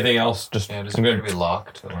don't find anything else, just Yeah, does I'm it good. appear to be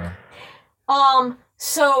locked? Or...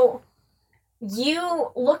 So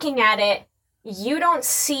you looking at it, you don't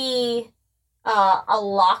see a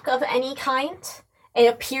lock of any kind. It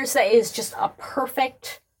appears that it is just a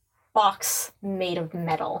perfect box made of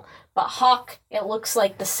metal. But Hawk, it looks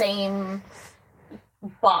like the same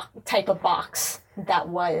type of box that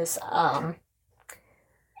was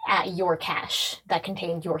at your cache that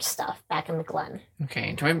contained your stuff back in the Glen.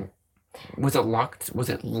 Okay, was it locked? Was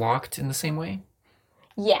it locked in the same way?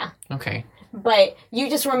 Yeah, Okay. but you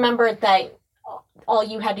just remembered that all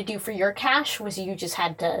you had to do for your cache was you just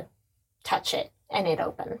had to touch it and it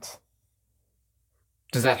opened.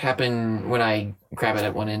 Does that happen when I grab it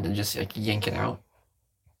at one end and just like yank it out?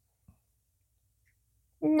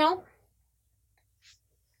 No.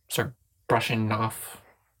 Start brushing off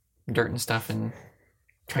dirt and stuff and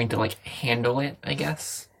trying to, like, handle it, I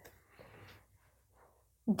guess.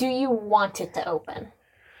 Do you want it to open?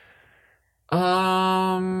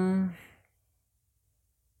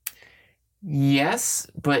 Yes,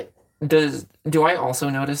 but do I also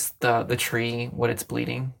notice the tree, what it's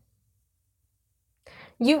bleeding?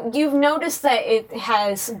 You've noticed that it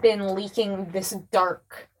has been leaking this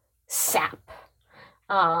dark sap.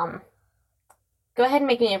 Go ahead and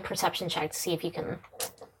make me a perception check to see if you can.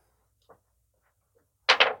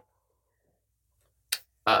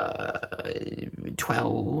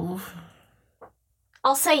 12.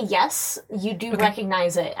 I'll say yes. You do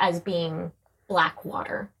recognize it as being black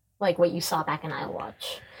water, like what you saw back in Isle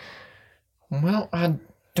Watch. Well, I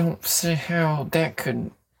don't see how that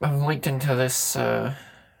could have linked into this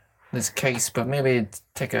this case, but maybe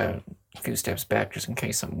take a few steps back just in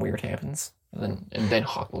case something weird happens. And then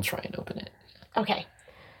Hawk will try and open it. Okay.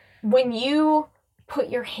 When you put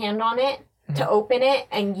your hand on it to open it,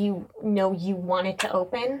 and you know you want it to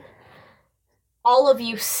open, all of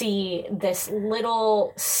you see this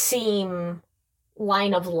little seam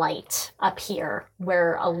line of light up here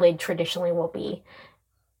where a lid traditionally will be.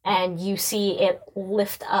 And you see it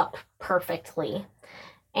lift up perfectly.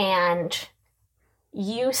 And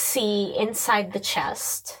you see inside the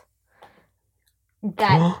chest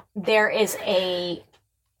that there is a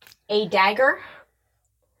dagger,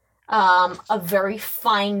 a very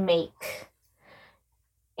fine make,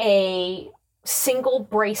 a single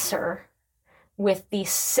bracer with the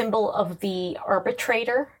symbol of the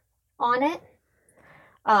arbitrator on it,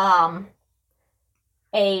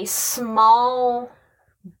 a small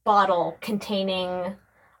bottle containing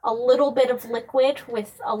a little bit of liquid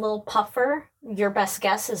with a little puffer. Your best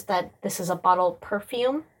guess is that this is a bottle of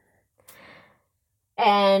perfume.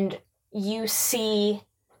 And you see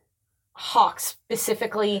Hawk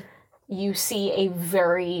specifically, you see a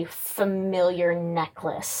very familiar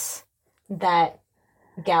necklace that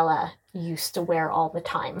Gala used to wear all the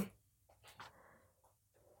time.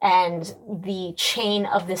 And the chain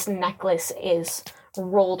of this necklace is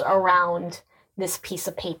rolled around this piece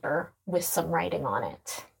of paper with some writing on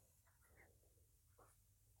it.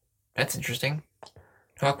 That's interesting.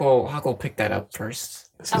 Hawk will pick that up first.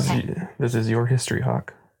 This is your history,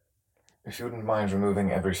 Hawk. If you wouldn't mind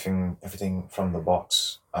removing everything from the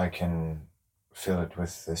box, I can fill it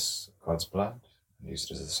with this god's blood and use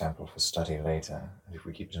it as a sample for study later. And if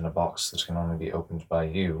we keep it in a box that can only be opened by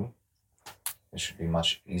you, it should be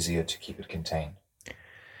much easier to keep it contained.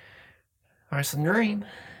 Arsene Green.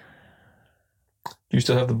 Do you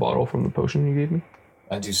still have the bottle from the potion you gave me?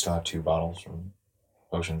 I do still have 2 bottles from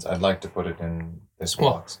potions. I'd like to put it in this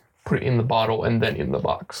Well, box. Put it in the bottle and then in the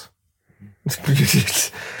box.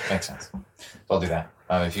 Makes sense. So I'll do that.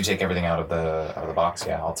 If you take everything out of the box,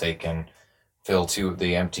 yeah, I'll take and fill 2 of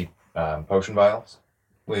the empty potion vials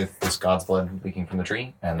with this god's blood leaking from the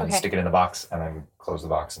tree, and then stick it in the box, and then close the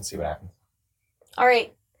box and see what happens. All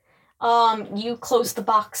right. You close the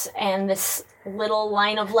box, and this little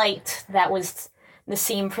line of light that was the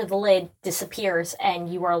seam for the lid disappears,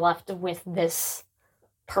 and you are left with this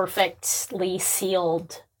perfectly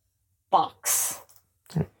sealed box.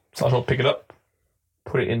 So I'll pick it up,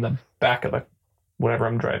 put it in the back of the whatever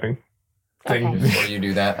I'm driving thing. Okay. Before you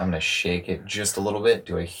do that, I'm going to shake it just a little bit.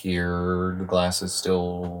 Do I hear the glasses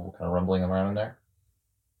still kind of rumbling around in there?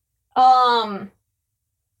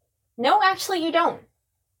 No, actually you don't.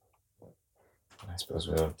 I suppose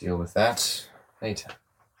we'll deal with that later.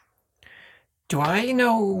 Do I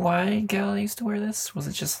know why Gal used to wear this? Was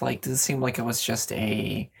it just like, does it seem like it was just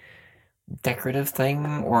a decorative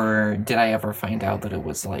thing, or did I ever find out that it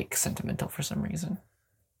was like sentimental for some reason?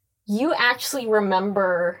 You actually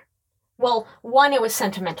remember, well, one, it was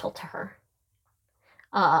sentimental to her.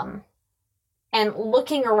 And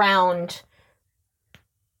looking around,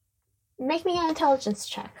 make me an intelligence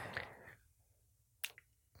check.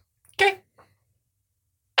 Okay.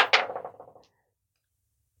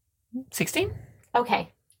 16?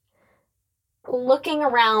 Okay. Looking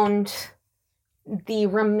around the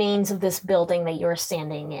remains of this building that you're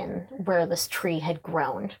standing in, where this tree had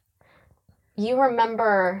grown, you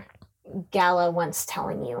remember Gala once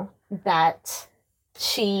telling you that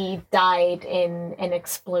she died in an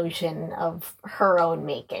explosion of her own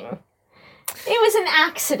making. It was an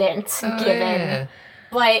accident, given,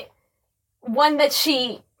 but one that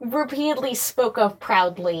she repeatedly spoke of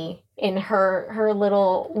proudly in her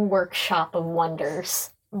little workshop of wonders.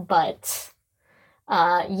 But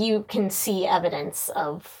you can see evidence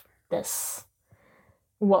of this,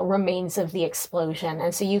 what remains of the explosion,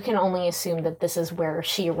 and so you can only assume that this is where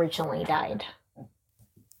she originally died.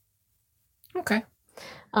 Okay.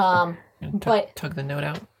 Um, And But- tug the note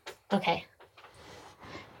out. okay.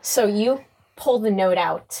 So you pull the note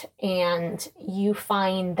out and you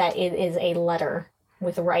find that it is a letter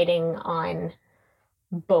with writing on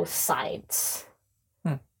both sides.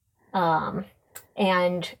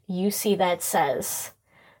 And you see that it says,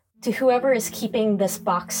 "To whoever is keeping this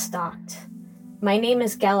box stocked, my name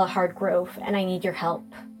is Gala Hardgrove and I need your help.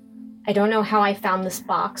 I don't know how I found this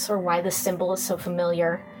box or why this symbol is so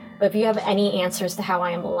familiar, but if you have any answers to how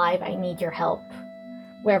I am alive, I need your help.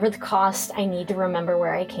 Whatever the cost, I need to remember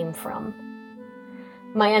where I came from.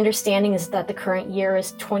 My understanding is that the current year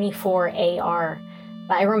is 24 AR,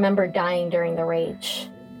 but I remember dying during the rage.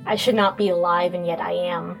 I should not be alive, and yet I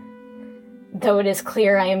am. Though it is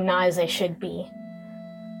clear I am not as I should be.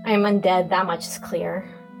 I am undead, that much is clear.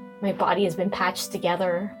 My body has been patched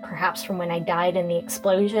together, perhaps from when I died in the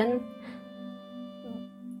explosion.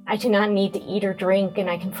 I do not need to eat or drink, and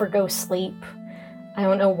I can forgo sleep. I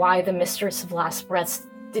don't know why the Mistress of Last Breaths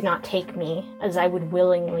did not take me, as I would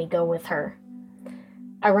willingly go with her.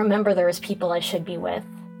 I remember there is people I should be with.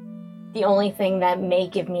 The only thing that may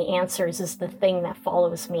give me answers is the thing that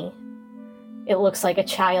follows me. It looks like a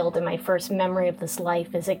child, and my first memory of this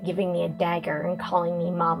life is it giving me a dagger and calling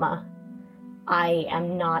me Mama. I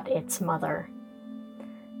am not its mother.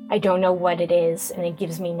 I don't know what it is, and it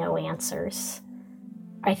gives me no answers.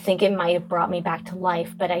 I think it might have brought me back to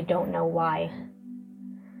life, but I don't know why.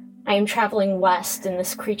 I am traveling west, and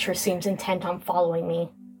this creature seems intent on following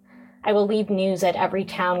me. I will leave news at every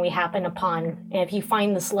town we happen upon, and if you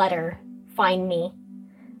find this letter, find me.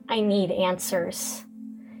 I need answers.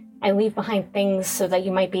 I leave behind things so that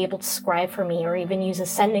you might be able to scribe for me or even use a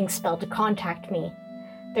sending spell to contact me.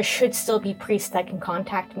 There should still be priests that can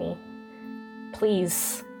contact me.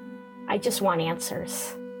 Please, I just want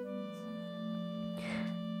answers."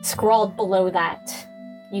 Scrawled below that,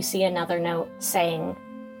 you see another note saying,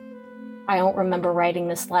 "I don't remember writing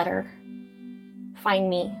this letter. Find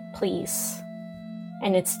me, please."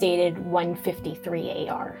 And it's dated 153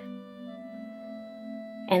 AR.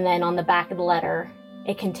 And then on the back of the letter,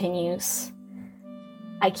 it continues,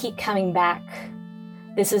 "I keep coming back.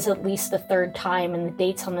 This is at least the third time, and the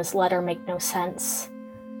dates on this letter make no sense.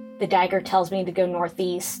 The dagger tells me to go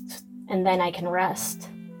northeast, and then I can rest.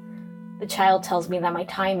 The child tells me that my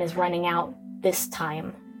time is running out this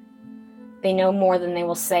time. They know more than they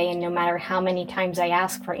will say, and no matter how many times I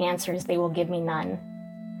ask for answers, they will give me none.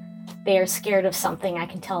 They are scared of something, I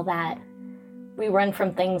can tell that. We run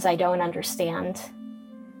from things I don't understand.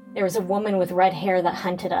 There was a woman with red hair that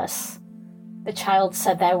hunted us. The child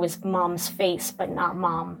said that it was Mom's face, but not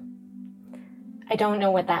Mom. I don't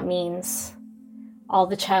know what that means. All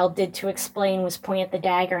the child did to explain was point at the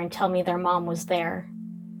dagger and tell me their mom was there.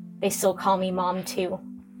 They still call me Mom, too.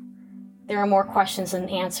 There are more questions than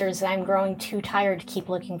answers, and I'm growing too tired to keep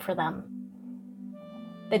looking for them.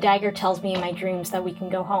 The dagger tells me in my dreams that we can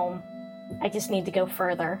go home. I just need to go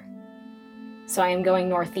further. So I am going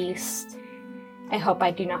northeast. I hope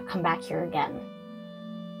I do not come back here again."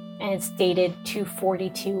 And it's dated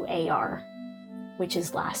 242 AR, which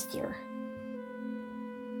is last year.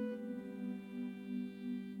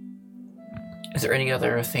 Is there any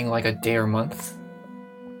other thing like a day or month?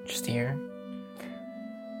 Just a year?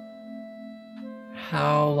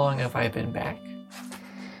 How long have I been back?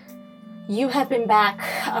 You have been back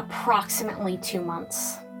approximately 2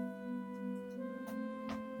 months.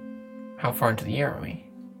 How far into the year are we?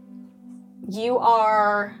 You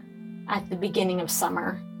are at the beginning of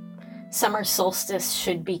summer. Summer solstice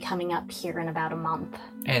should be coming up here in about a month.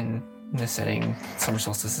 And in the setting, summer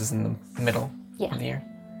solstice is in the middle Yeah. of the year.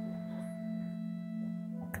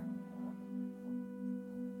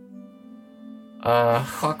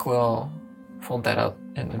 Huck will fold that up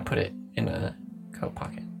and then put it in a coat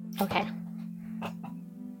pocket. Okay.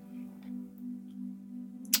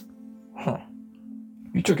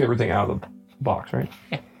 You took everything out of the box, right?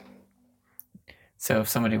 So if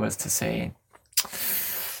somebody was to say,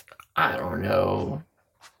 I don't know,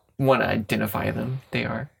 want to identify them, they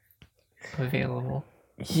are available.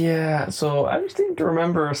 Yeah, so I just seem to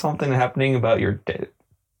remember something happening about your,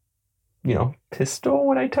 pistol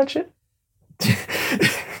when I touch it.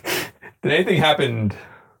 Did anything happen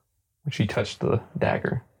when she touched the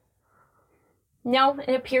dagger? No,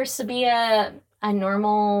 it appears to be a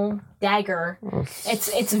normal dagger.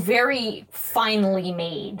 It's very finely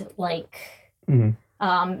made, like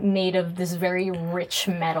made of this very rich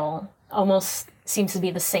metal. Almost seems to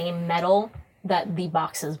be the same metal that the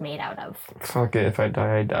box is made out of. Fuck it, if I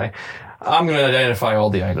die, I die. I'm gonna identify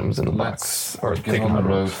all the items in the box. Or Get take on them the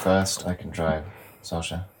out. road first. I can drive.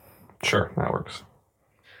 Sasha. Sure, that works.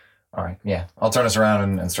 All right. Yeah. I'll turn us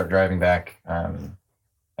around and start driving back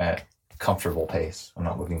at comfortable pace. I'm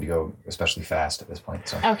not looking to go especially fast at this point.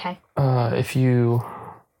 So. Okay. If you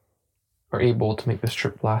are able to make this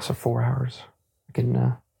trip last for 4 hours, I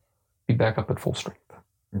can be back up at full strength.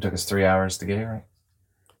 It took us 3 hours to get here, right?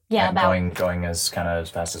 Yeah, And about. going as kind of as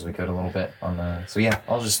fast as we could a little bit on the. So yeah,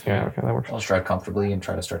 Yeah, okay, that works. I'll just drive comfortably and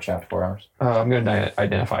try to stretch out to 4 hours. I'm going to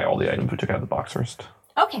identify all the items we took out of the box first.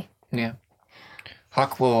 Okay. Yeah.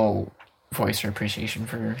 Hawk will voice her appreciation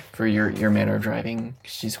for your manner of driving.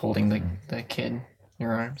 She's holding the kid in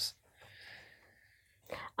her arms.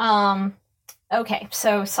 Okay,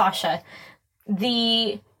 so Sasha,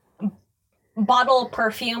 the bottle of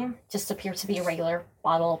perfume just appears to be a regular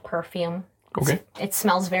bottle of perfume. Okay. It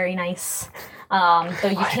smells very nice. Though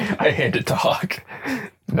you can. I hand it to Hawk.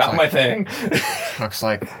 Not my thing. Hawk's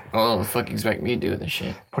like, oh, the fuck you expect me to do with this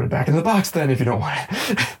shit? Put it back in the box then if you don't want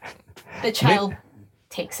it. The child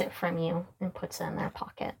takes it from you and puts it in their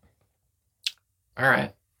pocket. All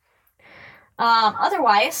right.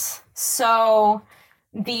 Otherwise, so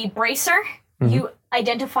the bracer you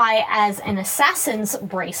identify as an assassin's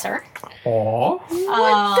bracer. Aw.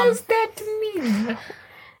 What does that mean?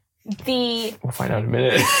 We'll find out in a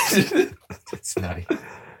minute. It's nutty.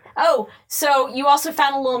 Oh, so you also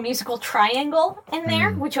found a little musical triangle in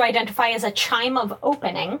there, which you identify as a chime of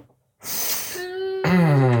opening.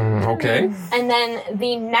 Okay. And then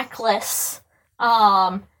the necklace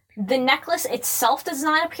itself does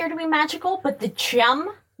not appear to be magical, but the gem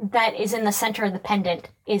that is in the center of the pendant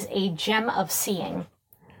is a gem of seeing.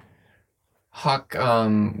 Hawk,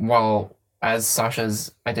 while as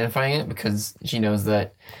Sasha's identifying it, because she knows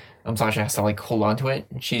that Sasha has to like hold on to it,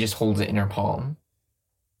 she just holds it in her palm.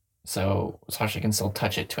 So Sasha can still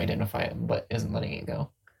touch it to identify it, but isn't letting it go.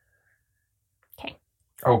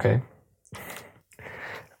 Okay.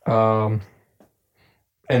 And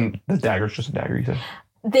the dagger's just a dagger, you said?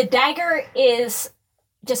 The dagger is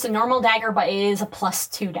just a normal dagger, but it is a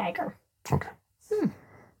 +2 dagger. Okay.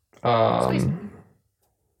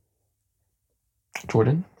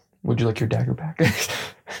 Jordan, would you like your dagger back?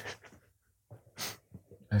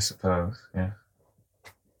 I suppose, yeah.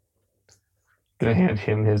 Gonna hand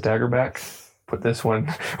him his dagger back. Put this one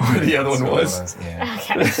where the other one So was. Yeah.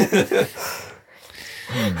 Okay.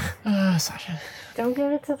 Sasha. Don't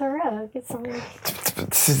give it to the rogue. It's something.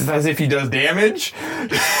 As if he does damage.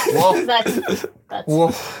 Whoa. That's Whoa.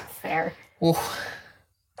 fair. Whoa.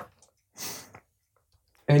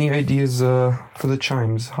 Any ideas for the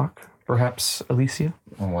chimes, Hawk? Perhaps Alicia?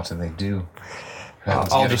 Well, what do they do? I'll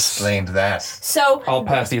I've just- explained that. So I'll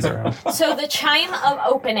pass these around. So the chime of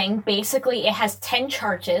opening, basically it has 10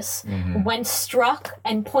 charges. When struck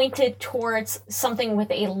and pointed towards something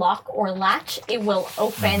with a lock or latch, it will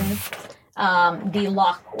open the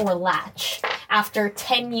lock or latch. After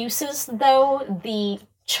 10 uses, though, the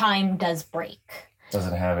chime does break. Does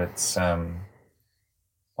it have its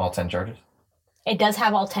all 10 charges? It does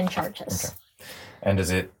have all 10 charges. Okay. And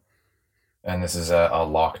does it? And this is a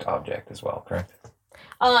locked object as well, correct?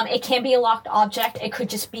 It can be a locked object. It could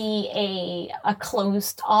just be a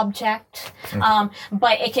closed object.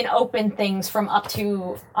 But it can open things from up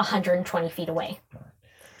to 120 feet away.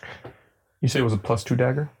 You said it was a +2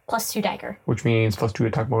 dagger? +2 dagger. Which means +2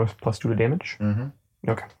 attack bonus, +2 to damage? Mm-hmm.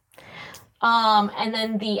 Okay. And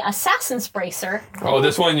then the assassin's bracer. Oh,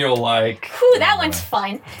 this one you'll like. Whew, that one's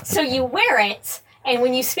fun. So you wear it, and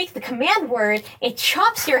when you speak the command word, it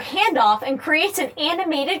chops your hand off and creates an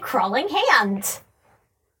animated crawling hand.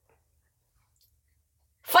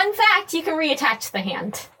 Fun fact, you can reattach the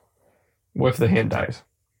hand. What if the hand dies?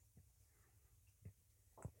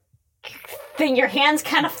 Then your hand's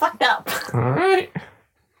kind of fucked up. Alright.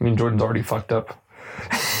 I mean, Jordan's already fucked up.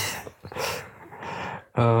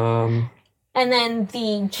 And then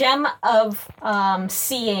the gem of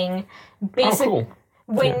seeing, basically, Oh, cool.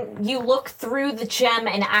 when you look through the gem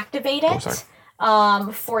and activate it,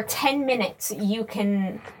 for 10 minutes you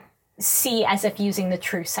can see as if using the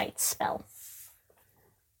True Sight spell.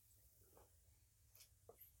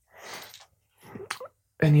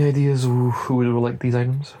 Any ideas who would like these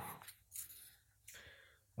items?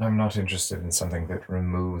 I'm not interested in something that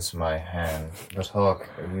removes my hand. But Hawk,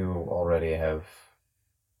 you already have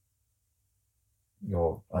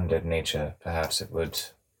your undead nature. Perhaps it would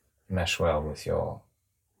mesh well with your...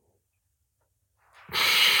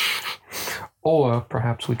 Or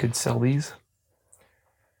perhaps we could sell these.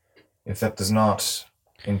 If that does not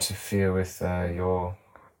interfere with your...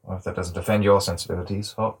 Or if that doesn't offend your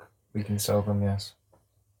sensibilities, Hawk, we can sell them, yes.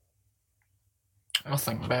 I'll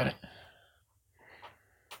think about it.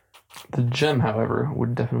 The gem, however,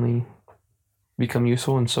 would definitely become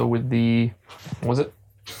useful, and so would the... What was it?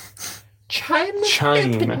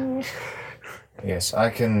 Chime. Yes, I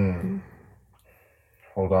can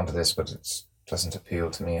hold on to this, but it doesn't appeal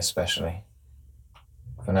to me especially.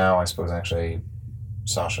 For now, I suppose actually,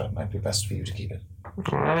 Sasha, it might be best for you to keep it.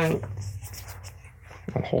 Alright.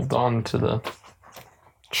 I'll hold on to the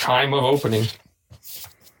chime of opening.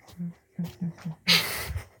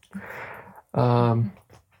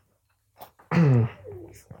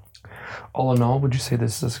 All in all, would you say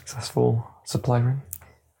this is a successful supply run?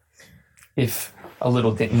 If a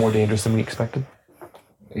little more dangerous than we expected?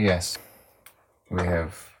 Yes, we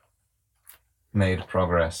have made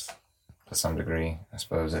progress to some degree. I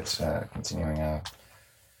suppose it's continuing our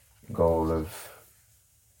goal of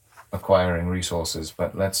acquiring resources,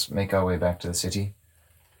 but let's make our way back to the city.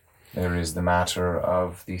 There is the matter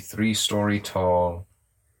of the 3-story tall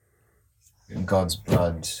God's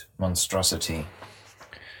blood monstrosity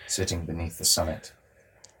sitting beneath the summit.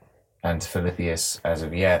 And Philippius, as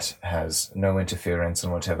of yet, has no interference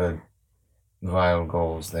in whatever vile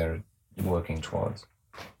goals they're working towards.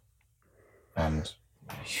 And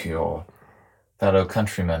your fellow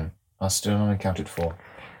countrymen are still unaccounted for.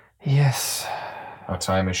 Yes. Our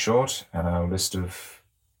time is short, and our list of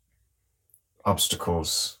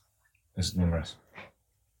obstacles is numerous.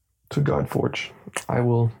 To Godforge, I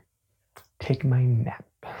will take my nap.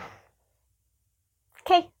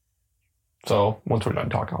 Okay. So, once we're done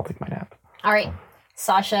talking, I'll take my nap. All right.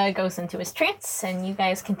 Sasha goes into his trance, and you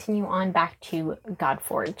guys continue on back to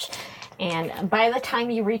Godforge. And by the time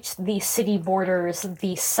you reach the city borders,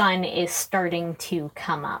 the sun is starting to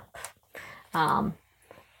come up.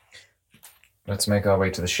 Let's make our way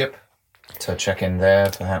to the ship to check in there.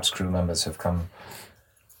 Perhaps crew members have come,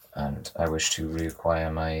 and I wish to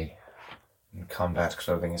reacquire my combat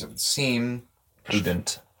clothing, as it would seem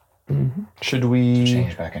prudent Should to we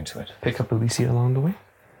change back into it. pick up Alicia along the way?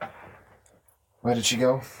 Where did she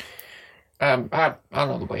go? I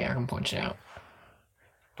know the way. I can point you out.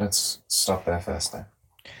 Let's stop there first, then.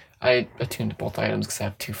 I attuned both items because I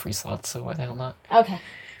have 2 free slots, so why the hell not? Okay.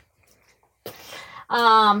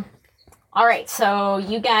 All right, so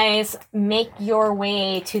you guys make your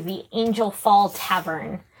way to the Angel Fall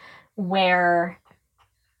Tavern, where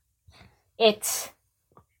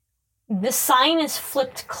the sign is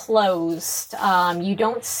flipped closed. You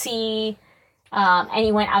don't see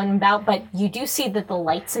anyone out and about, but you do see that the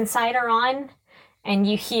lights inside are on, and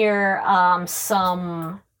you hear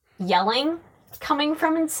some yelling coming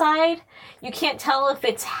from inside. You can't tell if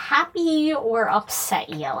it's happy or upset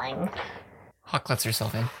yelling. Hawk lets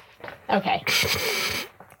herself in. Okay.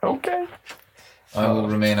 Okay. I will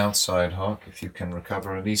remain outside, Hawk. If you can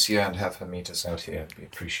recover Alicia and have her meet us out here, it'd be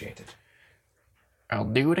appreciated. I'll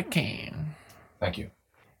do what I can. Thank you.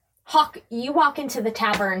 Hawk, you walk into the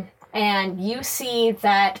tavern and you see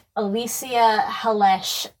that Alicia,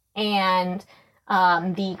 Halesh, and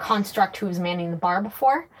the construct who was manning the bar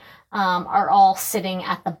before are all sitting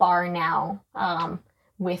at the bar now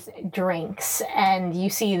with drinks. And you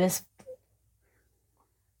see this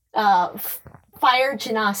Fire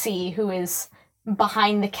Genasi, who is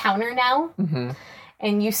behind the counter now. Mm-hmm.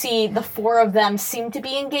 And you see the 4 of them seem to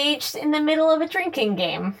be engaged in the middle of a drinking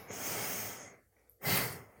game.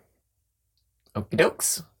 Okie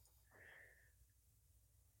dokes.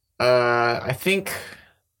 I think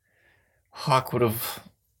Hawk would have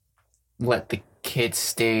let the kids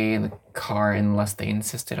stay in the car unless they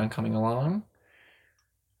insisted on coming along.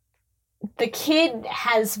 The kid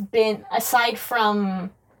has been, aside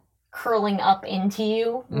from curling up into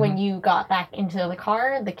you when you got back into the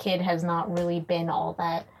car, the kid has not really been all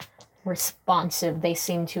that responsive. They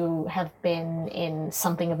seem to have been in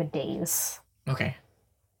something of a daze. Okay.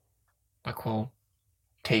 Buck will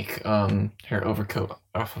take her overcoat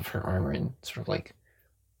off of her armor and sort of like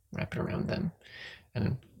wrap it around them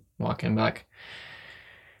and walk in back.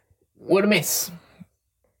 What a miss.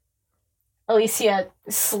 Alicia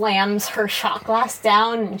slams her shot glass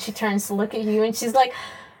down and she turns to look at you and she's like,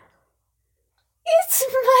 "It's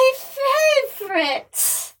my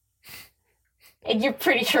favorite!" And you're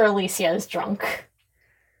pretty sure Alicia is drunk.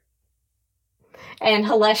 And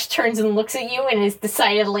Halesh turns and looks at you and is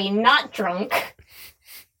decidedly not drunk.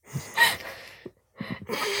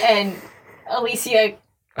 And Alicia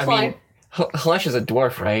Halesh is a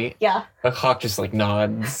dwarf, right? yeah, A Hawk just like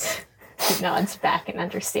nods. nods back in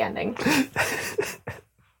understanding.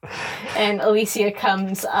 And Alicia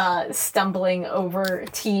comes stumbling over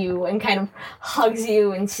to you and kind of hugs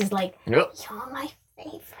you, and she's like, Yep. "You're my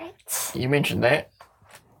favorite." You mentioned that.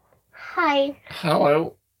 Hi.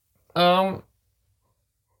 Hello. Why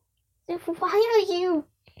are you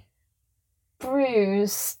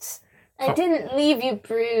bruised? I didn't leave you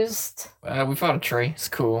bruised. We found a tree. It's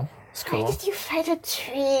cool. It's Why cool. did you fight a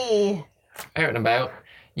tree? Out and about.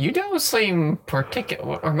 You don't seem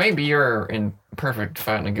particular, or maybe you're in perfect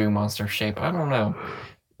fighting a goo monster shape. I don't know.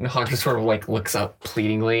 And Hawk just sort of like looks up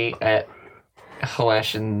pleadingly at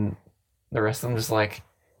Halesh and the rest of them, just like,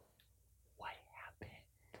 what happened?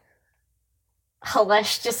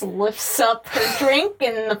 Halesh just lifts up her drink,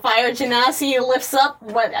 and the Fire Genasi lifts up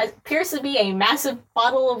what appears to be a massive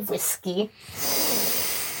bottle of whiskey.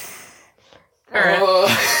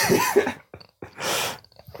 Alright.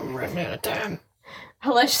 I'm running out of time.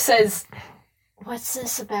 Halesh says, "What's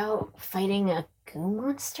this about fighting a goo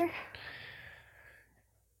monster?"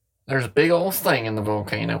 There's a big old thing in the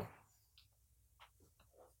volcano.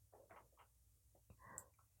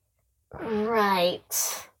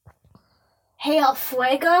 Right. Hey, El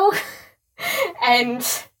Fuego? And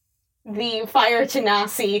the Fire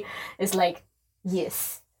Genasi is like,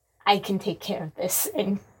 yes, I can take care of this.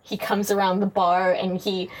 And he comes around the bar and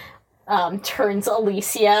he turns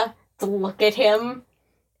Alicia to look at him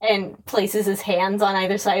and places his hands on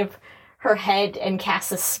either side of her head and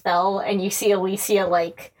casts a spell. And you see Alicia,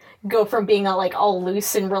 like, go from being all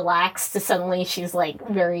loose and relaxed to suddenly she's, like,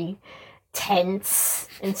 very tense.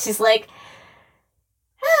 And she's like,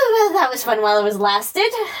 "Oh, well, that was fun while it was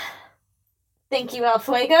lasted. Thank you, El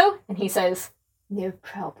Fuego." And he says, "No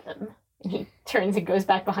problem." And he turns and goes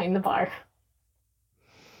back behind the bar.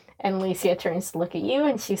 And Alicia turns to look at you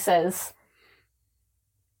and she says,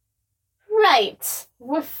 "Right,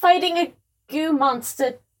 we're fighting a goo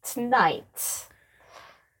monster tonight."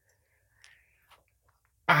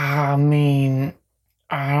 I mean,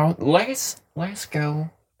 let's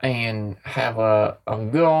go and have a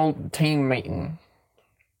good old team meeting.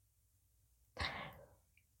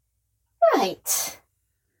 Right.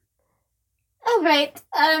 All right.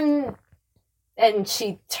 And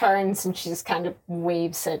she turns and she just kind of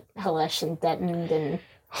waves at Halesh and Denton and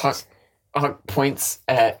Huck points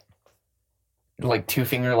at, like, two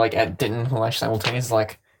finger, like, at Denton and Halesh simultaneously,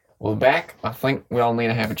 like, well, back, I think we all need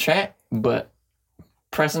to have a chat, but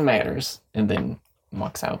pressing matters, and then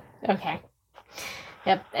walks out. okay.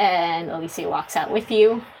 Yep. And Alicia walks out with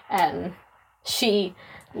you. She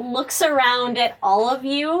looks around at all of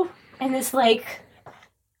you and is like,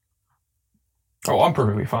 Oh, I'm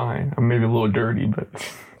perfectly fine. I'm maybe a little dirty, but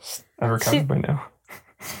I've recovered by now.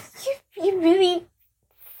 You really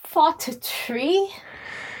fought a tree?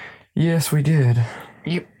 Yes, we did.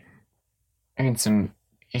 Yep. I had some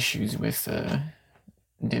issues with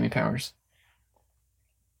Demi Powers.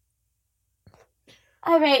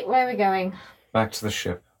 All right, where are we going? Back to the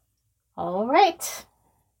ship. All right.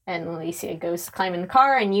 And Alicia goes to climb in the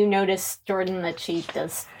car, and you notice, Jordan, that she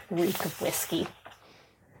does reek of whiskey.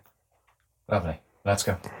 Lovely. Let's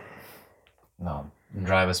go. No,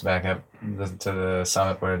 drive us back up to the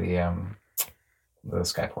summit where the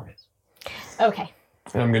skyport is. Okay.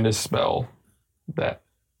 And I'm going to dispel that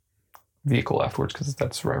vehicle afterwards because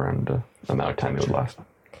that's right around the amount of time it would last.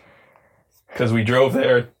 Because we drove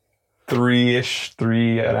there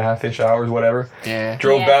 3.5-ish hours, whatever. Yeah.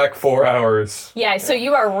 Drove Yeah. back 4 hours. Yeah, so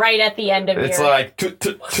you are right at the end of It's your... like Swear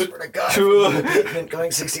to God, if you've been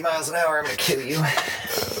going 60 miles an hour, I'm gonna kill you.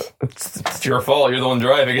 it's your fault. You're the one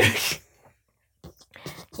driving it.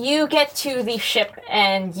 You get to the ship,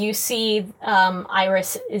 and you see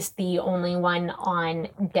Iris is the only one on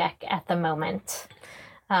deck at the moment.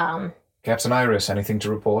 Captain Iris, anything to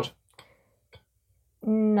report?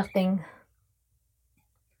 Nothing.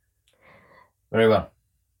 Very well.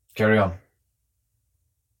 Carry on.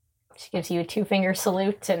 She gives you a 2-finger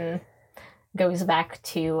salute and goes back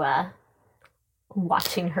to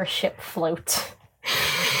watching her ship float.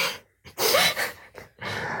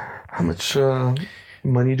 How much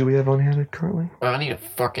money do we have on hand currently? Well, I need a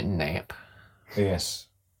fucking nap. Yes.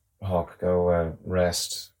 Hawk, go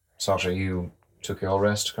rest. Sasha, you took your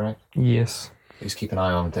rest, correct? Yes. Please keep an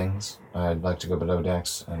eye on things. I'd like to go below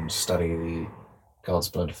decks and study the God's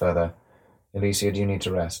blood further. Alicia, do you need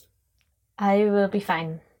to rest? I will be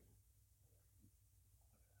fine.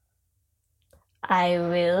 I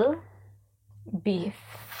will be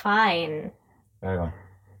fine. Very well.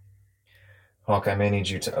 Hawk, I may need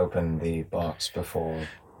you to open the box before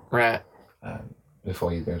Right. you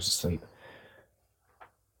go to sleep.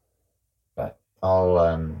 But I'll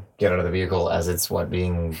get out of the vehicle as it's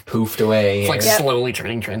being poofed away. It's like here. slowly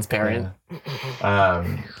turning transparent.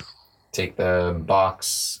 Take the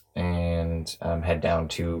box and head down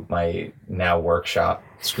to my now workshop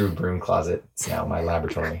screw broom closet. It's now my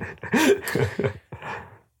laboratory.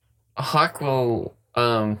 Hawk will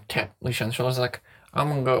tap Alicia on the shoulders like, I'm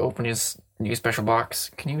gonna go open his new special box.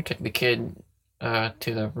 Can you take the kid to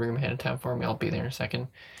the room ahead of time for me? I'll be there in a second.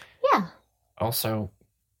 Yeah. Also,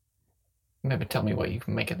 maybe tell me what you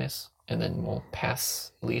can make of this, and then we'll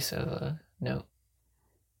pass Lisa the note.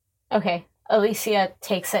 Okay. Alicia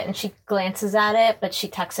takes it and she glances at it, but she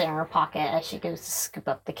tucks it in her pocket as she goes to scoop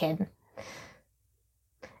up the kid.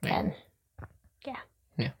 And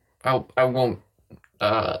I won't.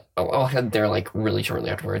 I'll head there like really shortly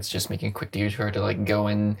afterwards, just making a quick detour to like go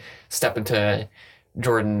and step into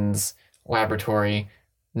Jordan's laboratory,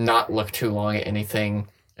 not look too long at anything,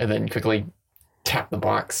 and then quickly tap the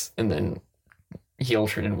box, and then he'll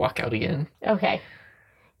turn and walk out again. okay.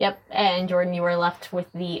 Yep. And Jordan, you were left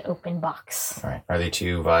with the open box. All right. Are the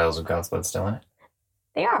 2 vials of God's blood still in it?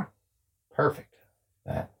 They are. Perfect.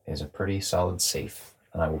 That is a pretty solid safe.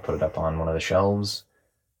 And I will put it up on one of the shelves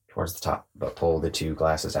towards the top, but pull the 2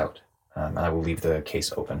 glasses out. And I will leave the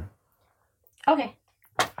case open. Okay.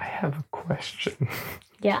 I have a question.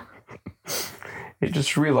 Yeah. I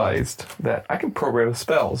just realized that I can program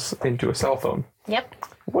spells into a cell phone. Yep.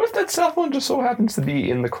 What if that cell phone just so happens to be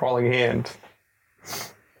in the crawling hand?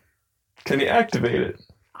 Can you activate it?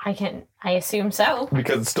 I assume so.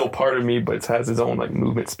 Because it's still part of me, but it has its own like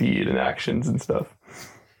movement speed and actions and stuff.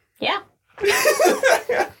 Yeah.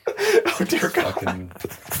 Oh dear God. Fucking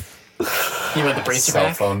You want the brace your cell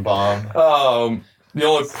back? phone bomb. The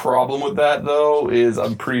only problem with that though is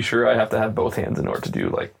I'm pretty sure I have to have both hands in order to do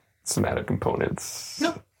like somatic components.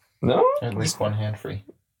 No? At least one hand free.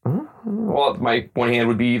 Well, my one hand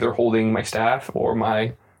would be either holding my staff or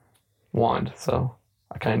my wand, so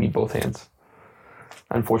I kind of need both hands.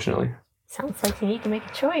 Unfortunately. Sounds like you need to make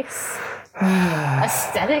a choice.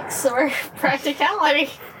 Aesthetics or practicality?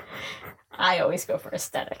 I always go for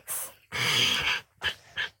aesthetics.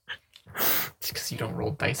 It's because you don't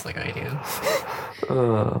roll dice like I do.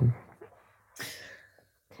 All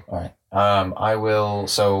right. I will.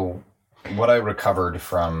 So, what I recovered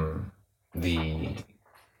from the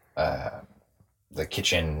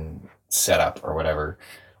kitchen setup or whatever,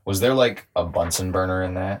 was there like a Bunsen burner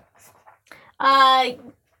in that?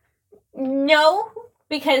 No,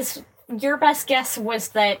 because your best guess was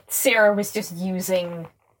that Sarah was just using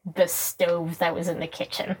the stove that was in the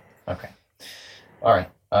kitchen. Okay. All right.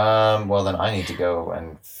 Well, then I need to go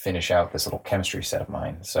and finish out this little chemistry set of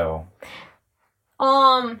mine. So,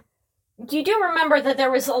 you do remember that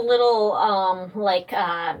there was a little,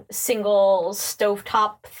 single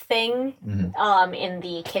stovetop thing, in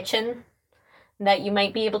the kitchen that you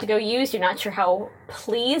might be able to go use. You're not sure how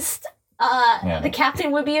pleased, the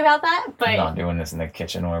captain would be about that, but... I'm not doing this in the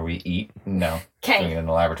kitchen where we eat. No. Doing Okay. it in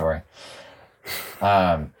the laboratory.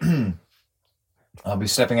 I'll be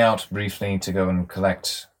stepping out briefly to go and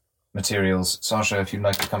collect materials. Sasha, if you'd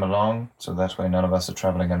like to come along, so that way none of us are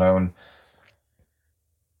traveling alone.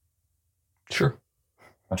 Sure.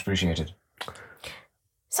 Much appreciated.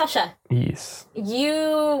 Sasha, Yes.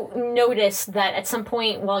 you noticed that at some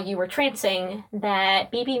point while you were trancing that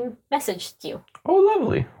BB messaged you. Oh,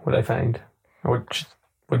 lovely. What'd I find? Or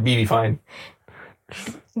what'd BB find?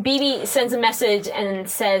 BB sends a message and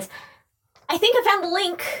says, I think I found the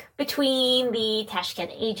link between the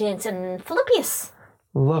Tashkent agents and Philippius.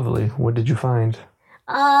 Lovely. What did you find?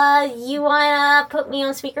 You wanna put me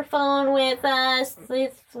on speakerphone with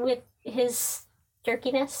his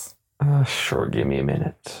jerkiness? Sure. Give me a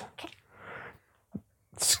minute. Okay.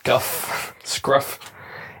 Scruff.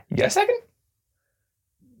 Yes, I can.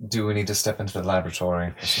 Do we need to step into the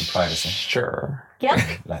laboratory for some privacy? Sure. Yep.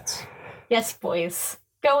 Let's. Yes, boys.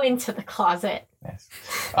 Go into the closet. Yes.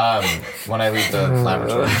 When I leave the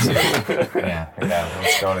laboratory, too. Yeah,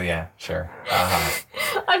 let's go to, sure.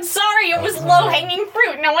 I'm sorry, it was low-hanging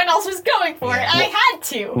fruit. No one else was going for it. I had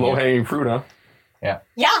to. Low hanging fruit, huh? Yeah.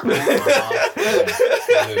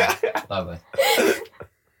 Lovely.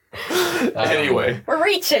 Anyway. We're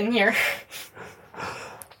reaching here.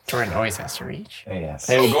 Jordan always has to reach. Yes.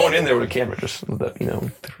 Hey, we're going in there with a camera, just so that, you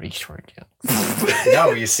know. To reach toward you.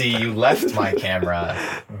 No, you see, you left my camera.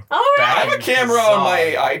 All I right. have a camera on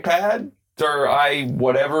my iPad, or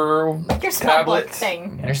whatever Your spell tablet. book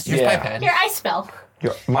thing. Here's Yeah. my pad. Your I spell.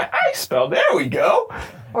 My I spell, there we go.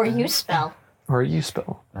 Or you spell. Or you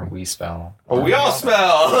spell. Or we spell. Or we all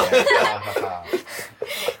spell.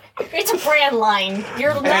 It's a brand line.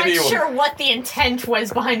 You're not Anyway. sure what the intent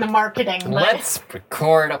was behind the marketing. But Let's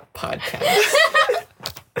record a podcast.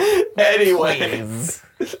 Anyway. Please.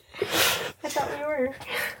 I thought we were.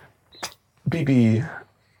 BB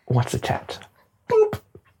wants to chat. Boop.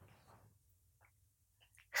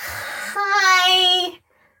 Hi.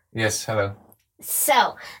 Yes, hello.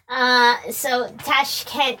 So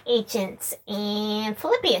Tashkent agents and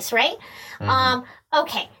Philippius, right?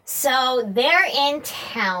 Okay, so they're in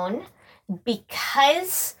town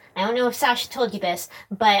because I don't know if Sasha told you this,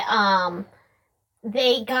 but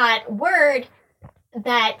they got word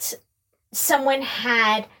that someone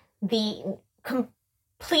had the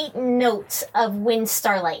complete notes of Wind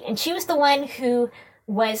Starlight, and she was the one who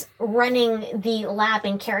was running the lab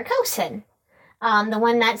in Karakosin, the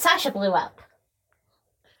one that Sasha blew up.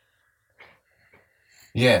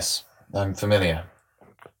 Yes, I'm familiar.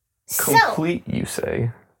 Complete, you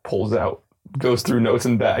say. Pulls out. Goes through notes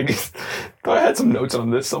and bag. Thought I had some notes on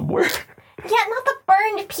this somewhere. Yeah, not the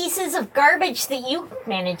burned pieces of garbage that you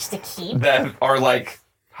managed to keep. That are like,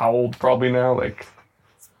 how old probably now?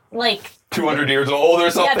 Like 200 years old or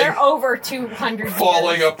something? Yeah, they're over 200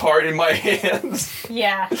 falling years. apart in my hands.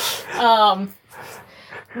 Yeah.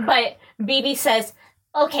 But BB says,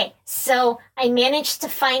 okay, so I managed to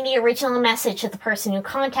find the original message of the person who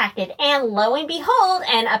contacted, and lo and behold,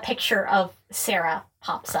 and a picture of Sarah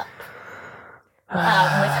pops up with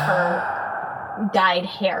her dyed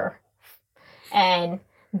hair. And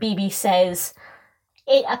BB says,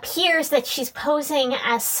 it appears that she's posing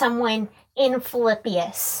as someone in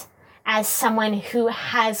Philippius, as someone who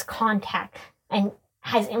has contact and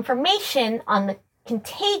has information on the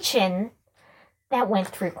contagion that went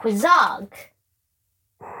through Quizog.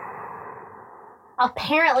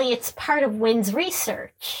 Apparently it's part of Wynn's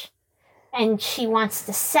research, and she wants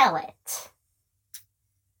to sell it.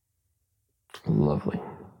 Lovely.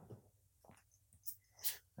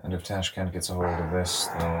 And if Tashkent gets a hold of this,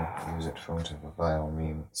 they'll use it for whatever vile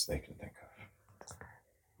means they can think of.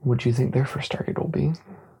 What do you think their first target will be?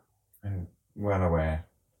 I'm well aware.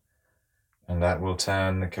 And that will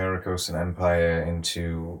turn the Karakosan Empire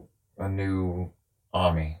into a new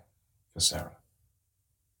army for Sarah.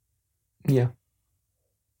 Yeah.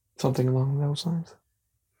 Something along those lines.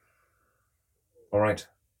 All right.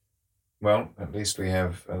 Well, at least we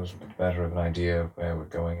have a little bit better of an idea of where we're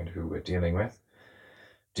going and who we're dealing with.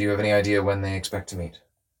 Do you have any idea when they expect to meet?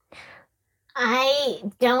 I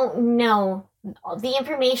don't know. The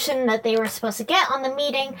information that they were supposed to get on the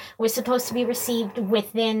meeting was supposed to be received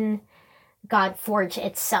within Godforge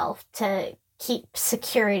itself to keep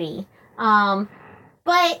security.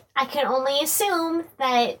 But I can only assume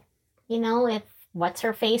that, if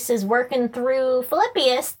What's-Her-Face is working through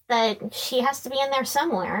Philippius, that she has to be in there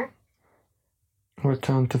somewhere.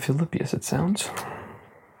 Return to Philippius, it sounds.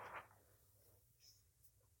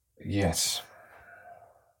 Yes.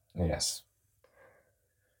 Yes.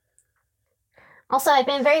 Also, I've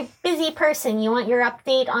been a very busy person. You want your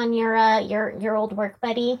update on your old work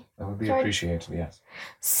buddy? That would be George? appreciated, yes.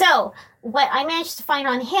 So, what I managed to find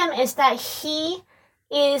on him is that he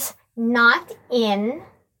is not in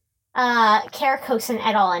Karakosin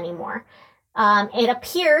at all anymore. It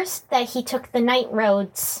appears that he took the night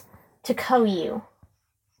roads to Koyu.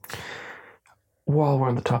 While we're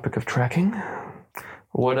on the topic of tracking,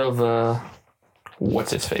 what of,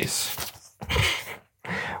 what's-his-face?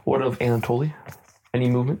 What of Anatoly? Any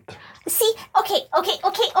movement? See, okay,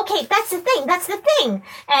 that's the thing.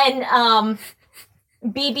 And,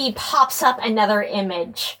 BB pops up another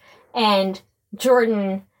image, and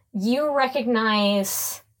Jordan, you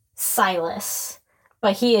recognize Silas,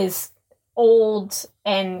 but he is old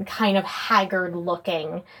and kind of haggard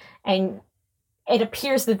looking, and it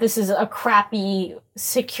appears that this is a crappy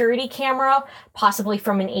security camera, possibly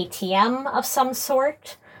from an ATM of some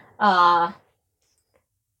sort.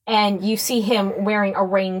 And you see him wearing a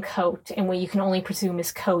raincoat in what you can only presume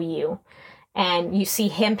is Koyu. And you see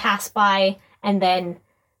him pass by, and then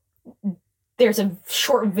there's a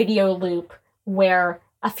short video loop where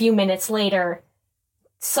a few minutes later,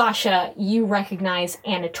 Sasha, you recognize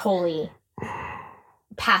Anatoly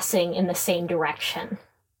passing in the same direction.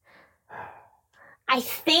 I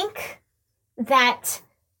think that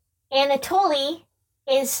Anatoly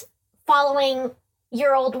is following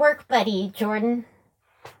your old work buddy, Jordan.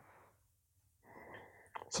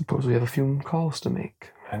 Suppose we have a few calls to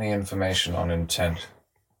make. Any information on intent?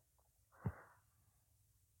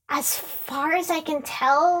 As far as I can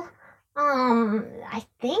tell, I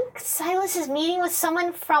think Silas is meeting with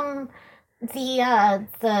someone from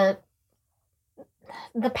the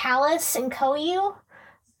palace in Koyu,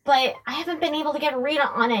 but I haven't been able to get a read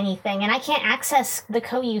on anything, and I can't access the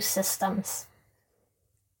Koyu systems.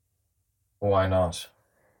 Why not?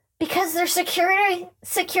 Because their security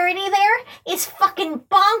there is fucking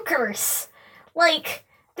bonkers. Like,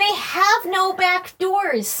 they have no back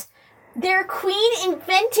doors. Their queen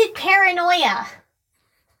invented paranoia.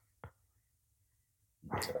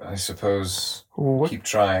 I suppose What keep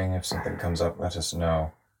trying. If something comes up, let us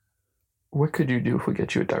know. What could you do if we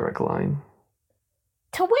get you a direct line?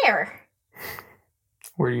 To where?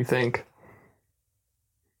 Where do you think?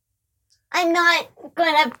 I'm not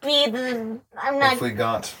gonna be I'm not... If we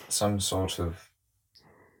got some sort of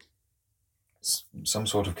some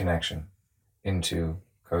sort of connection into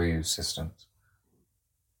Koyu's systems.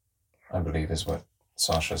 I believe is what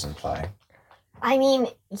Sasha's implying. I mean,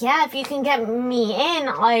 yeah, if you can get me in,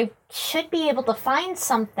 I should be able to find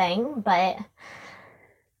something, but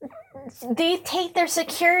they take their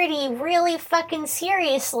security really fucking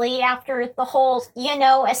seriously after the whole,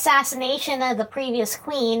 assassination of the previous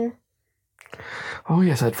queen. Oh,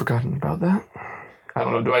 yes, I'd forgotten about that. I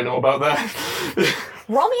don't know, do I know about that?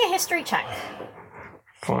 Roll me a history check.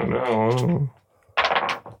 Find out.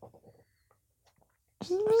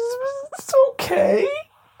 It's okay.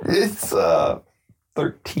 It's,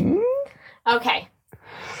 13? Okay.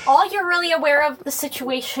 All you're really aware of the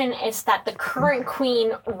situation is that the current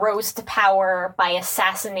queen rose to power by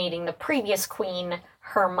assassinating the previous queen,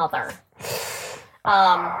 her mother.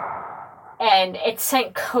 And it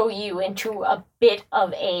sent Koyu into a bit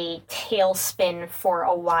of a tailspin for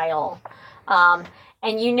a while.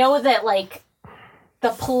 And you know that,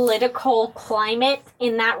 the political climate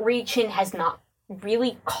in that region has not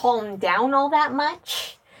really calmed down all that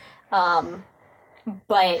much.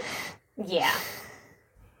 But, yeah.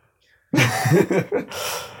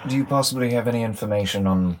 Do you possibly have any information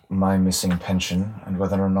on my missing pension and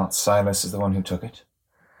whether or not Silas is the one who took it?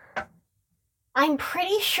 I'm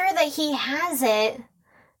pretty sure that he has it.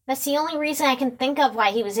 That's the only reason I can think of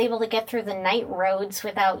why he was able to get through the night roads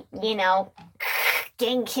without,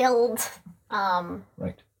 getting killed.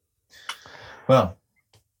 Right. Well,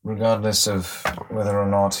 regardless of whether or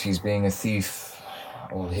not he's being a thief,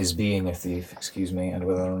 or his being a thief, and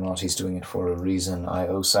whether or not he's doing it for a reason, I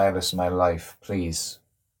owe Silas my life. Please,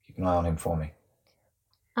 keep an eye on him for me.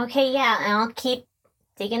 Okay, yeah, and I'll keep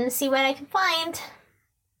digging to see what I can find.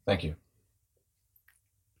 Thank you.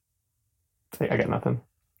 I got nothing.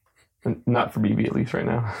 Not for BB, at least right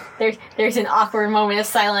now. There's an awkward moment of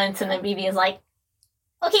silence, and then BB is like,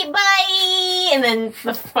 okay, bye! And then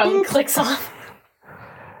the phone clicks off.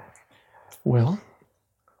 Well,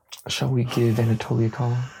 shall we give Anatoly a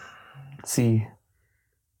call? See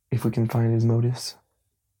if we can find his motives?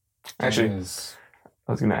 Actually, I was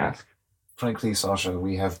going to ask. Frankly, Sasha,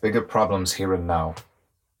 we have bigger problems here and now.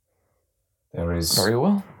 There is... Very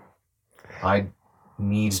well. I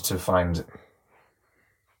need to find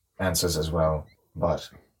answers as well, but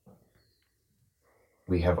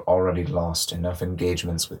we have already lost enough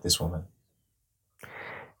engagements with this woman.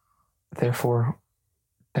 Therefore,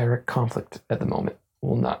 direct conflict at the moment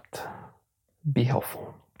will not be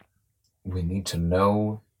helpful. We need to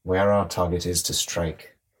know where our target is to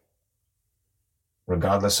strike.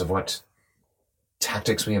 Regardless of what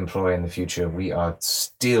tactics we employ in the future, we are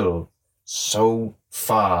still so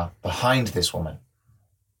far behind this woman.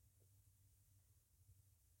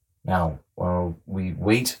 Now, while we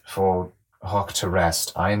wait for Hawk to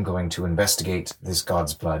rest, I am going to investigate this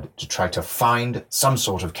god's blood to try to find some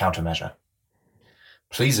sort of countermeasure.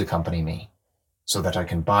 Please accompany me so that I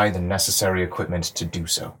can buy the necessary equipment to do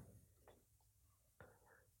so.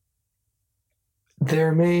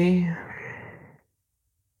 There may...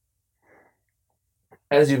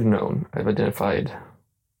 As you've known, I've identified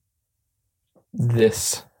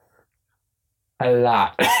this a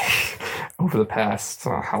lot over the past...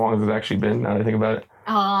 how long has it actually been, now that I think about it?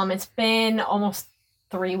 It's been almost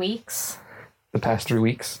 3 weeks. The past 3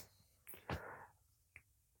 weeks?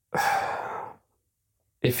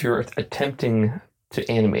 If you're attempting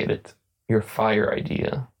to animate it, your fire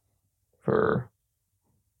idea for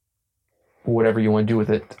whatever you want to do with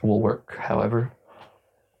it will work. However,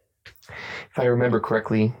 if I remember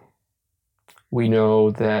correctly, we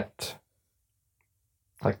know that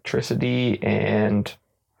electricity and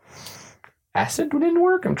acid didn't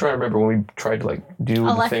work. I'm trying to remember when we tried to do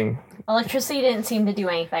the thing. Electricity didn't seem to do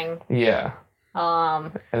anything. Yeah.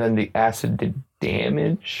 And then the acid did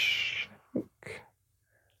damage.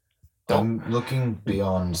 I'm looking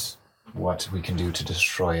beyond what we can do to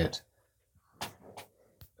destroy it.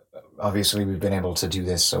 Obviously, we've been able to do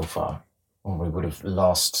this so far, or we would have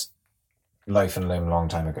lost life and limb a long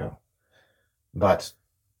time ago. But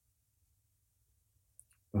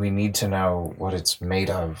we need to know what it's made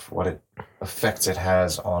of, what effects it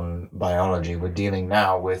has on biology. We're dealing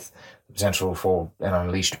now with the potential for an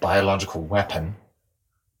unleashed biological weapon.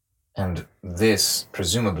 And this,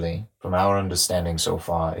 presumably, from our understanding so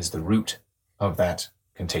far, is the root of that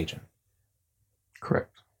contagion.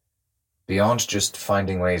 Correct. Beyond just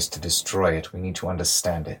finding ways to destroy it, we need to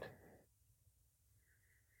understand it.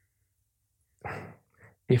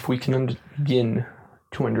 If we can begin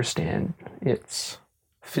to understand its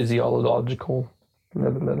physiological...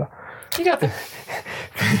 Blah, blah, blah. You got the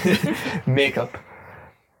makeup.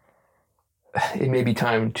 It may be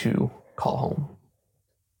time to call home.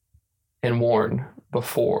 and warn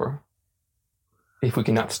before if we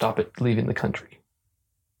cannot stop it leaving the country.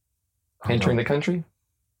 Entering the country?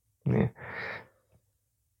 Yeah.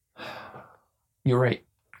 You're right.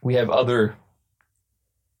 We have other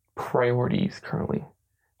priorities currently.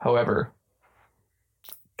 However,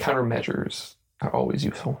 countermeasures are always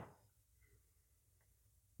useful.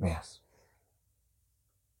 Yes.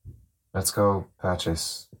 Let's go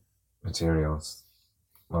purchase materials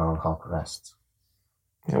while Hawk rests.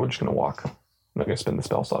 Yeah, we're just gonna walk. I'm not gonna spend the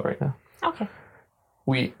spell slot right now. Okay.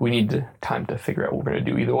 We need time to figure out what we're gonna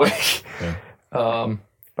do either way. Yeah. But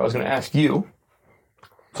I was gonna ask you.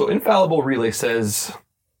 So Infallible Relay says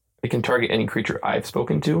it can target any creature I've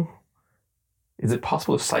spoken to. Is it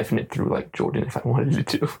possible to siphon it through like Jordan if I wanted it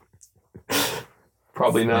to?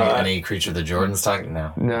 Probably not. Any creature that Jordan's talking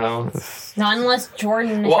now. No. Not unless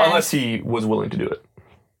Jordan Well, has... unless he was willing to do it.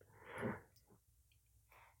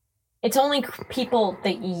 It's only people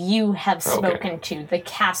that you have Okay. spoken to, the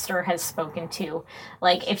caster has spoken to.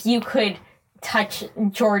 Like, if you could touch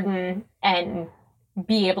Jordan and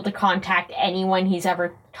be able to contact anyone he's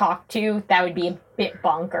ever talked to, that would be a bit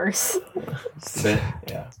bonkers.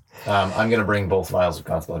 Yeah. I'm going to bring both vials of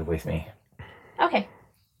God's Blood with me, Okay.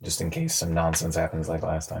 just in case some nonsense happens like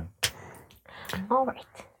last time. All right.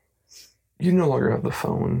 You no longer have the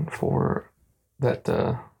phone for that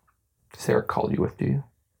Sarah called you with, do you?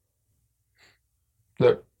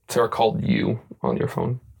 That Sarah called you on your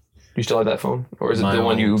phone. Do you still have that phone? Or is it My the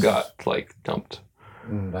one you old- got, like, dumped?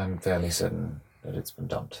 I'm fairly certain that it's been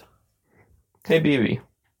dumped. Hey, BB.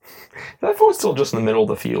 That phone's still just in the middle of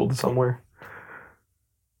the field somewhere.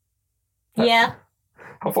 Yeah.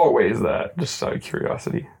 How far away is that? Just out of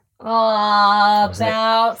curiosity.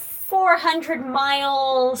 About 400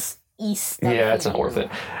 miles east of Yeah, it's not you. worth it.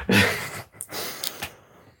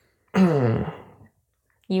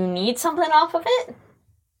 You need something off of it?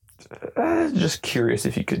 Just curious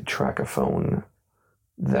if you could track a phone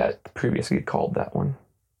that previously called that one.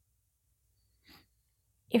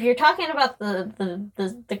 If you're talking about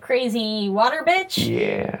the crazy water bitch,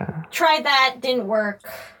 Yeah. tried that, didn't work.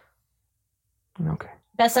 Okay.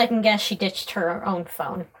 Best I can guess, she ditched her own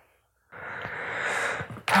phone.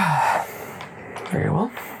 Very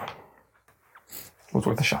well. It was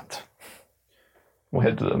worth a shot. We'll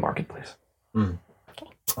head to the marketplace. And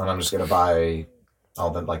I'm just going to buy all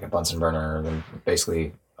the, like a Bunsen burner, and then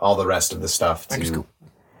basically all the rest of the stuff to,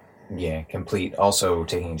 complete. Also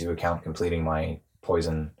taking into account completing my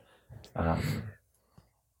poison,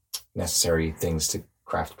 necessary things to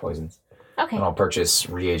craft poisons. Okay. And I'll purchase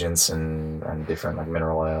reagents and different like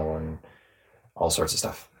mineral oil and all sorts of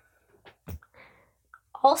stuff.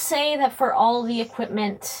 I'll say that for all the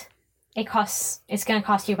equipment, it's going to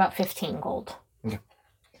cost you about 15 gold.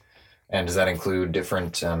 And does that include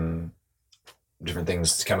different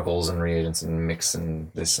things, chemicals and reagents and mix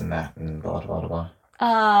and this and that and blah blah blah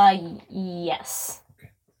blah? Yes.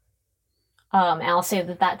 And I'll say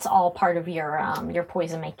that that's all part of your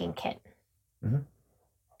poison making kit.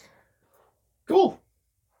 Cool.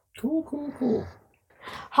 Cool.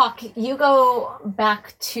 Hawk, you go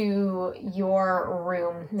back to your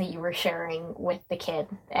room that you were sharing with the kid,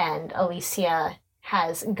 and Alicia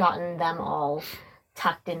has gotten them all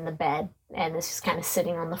tucked in the bed and is just kind of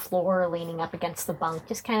sitting on the floor, leaning up against the bunk,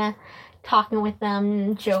 just kind of talking with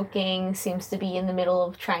them, joking, seems to be in the middle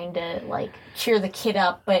of trying to, like, cheer the kid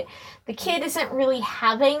up, but the kid isn't really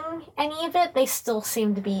having any of it. They still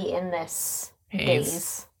seem to be in this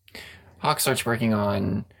daze. Hawk starts working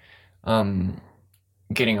on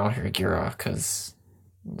getting all her gear off because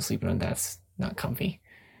sleeping on that's not comfy.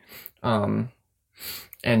 And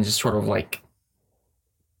just sort of like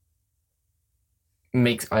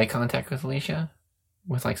makes eye contact with Alicia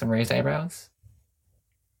with like some raised eyebrows.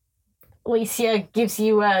 Alicia gives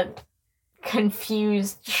you a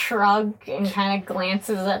confused shrug and kind of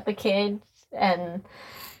glances at the kid, and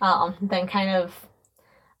then kind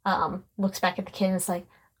of looks back at the kid and is like,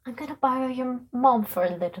 I'm gonna borrow your mom for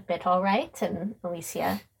a little bit, alright? And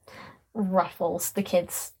Alicia ruffles the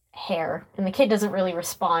kid's hair, and the kid doesn't really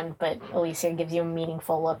respond, but Alicia gives you a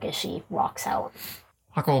meaningful look as she walks out.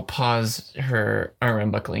 Hawk will pause her arm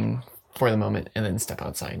unbuckling for the moment and then step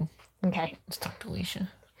outside. Okay. Let's talk to Alicia.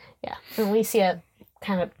 Yeah. And Alicia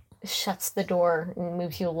kind of shuts the door and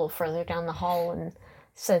moves you a little further down the hall and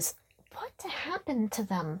says, what happened to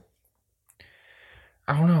them?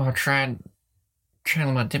 I don't know, I tried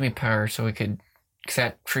channeling my demi power so we could, because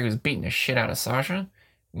that tree was beating the shit out of Sasha,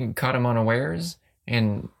 and caught him unawares,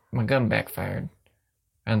 and my gun backfired.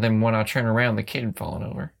 And then when I turned around, the kid had fallen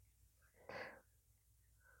over.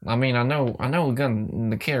 I mean, I know the gun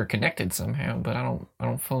and the kid are connected somehow, but I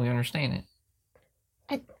don't fully understand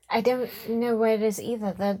it. I don't know where it is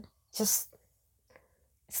either. They're just...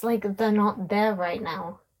 It's like they're not there right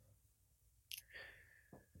now.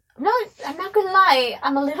 I'm not gonna lie,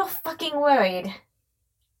 I'm a little fucking worried.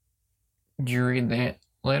 Did you read that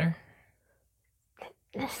letter?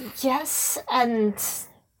 Yes, and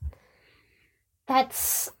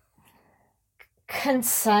that's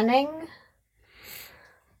concerning.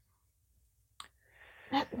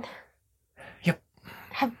 Yep.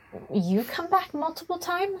 Have you come back multiple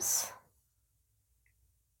times?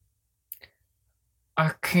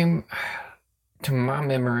 I came to my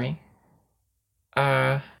memory.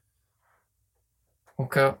 I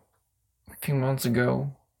woke up a few months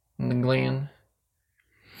ago in the Glen.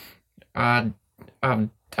 I've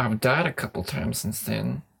died a couple times since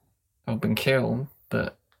then. I've been killed,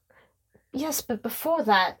 but Yes, but before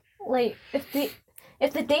that, like,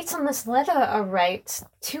 if the dates on this letter are right,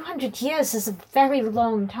 200 years is a very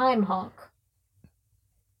long time, Hawk.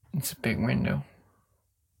 it's a big window.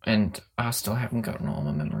 And I still haven't gotten all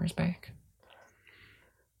my memories back.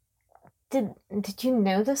 Did you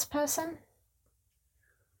know this person?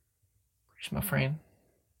 She's my friend.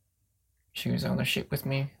 She was on the ship with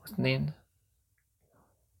me with Nin.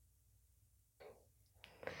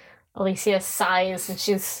 Alicia sighs, and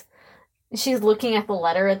she's looking at the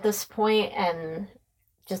letter at this point and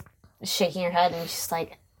just shaking her head, and she's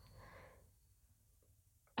like,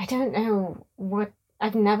 I don't know what...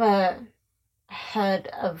 I've never heard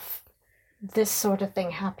of this sort of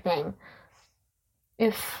thing happening.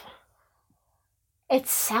 If... It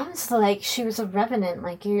sounds like she was a revenant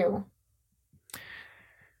like you.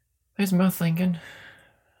 That's my thinking.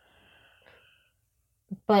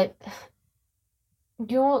 But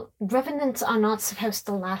your revenants are not supposed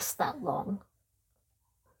to last that long.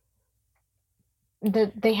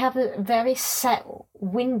 They have a very set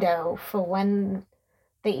window for when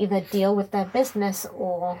they either deal with their business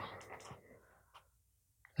or...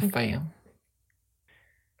 The fail.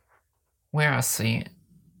 Where I see it,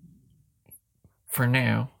 for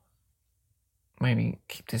now, maybe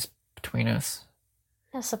keep this between us.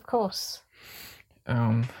 Yes, of course.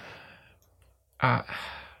 I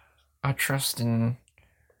trust in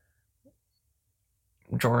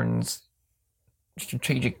Jordan's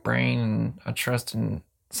strategic brain, and I trust in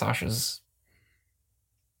Sasha's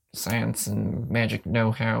science and magic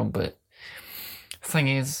know-how, but the thing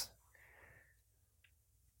is,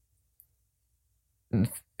 if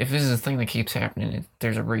this is a thing that keeps happening,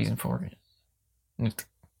 there's a reason for it. And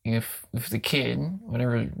if the kid,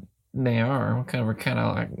 whatever they are, whatever kind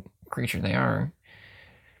of like creature they are,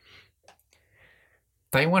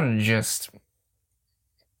 they wanted to just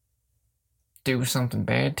do something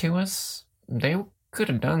bad to us, they could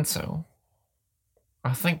have done so.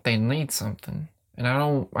 I think they need something. And I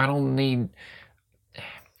don't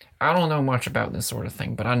know much about this sort of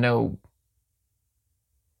thing, but I know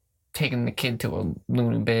taking the kid to a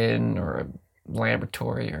loony bin or a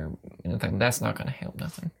laboratory or anything, that's not going to help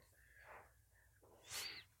nothing.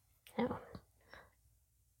 No.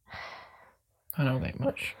 I know that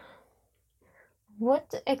much.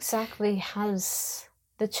 What exactly has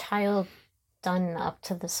the child done up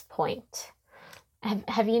to this point?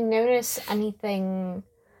 Have you noticed anything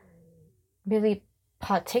really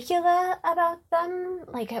particular about them?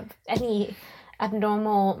 Like, have any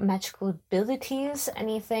abnormal magical abilities?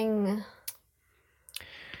 Anything?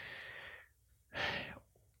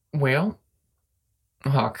 Well,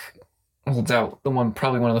 Hawk holds out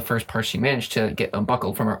probably one of the first parts she managed to get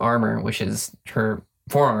unbuckled from her armor, which is her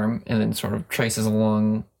forearm, and then sort of traces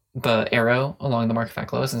along the arrow along the mark of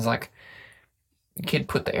Aklos, and is like, kid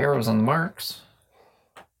put the arrows on the marks.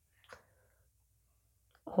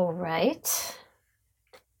 All right.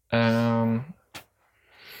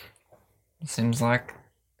 Seems like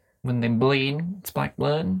when they bleed, it's black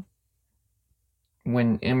blood.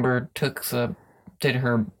 When Ember did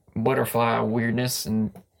her butterfly weirdness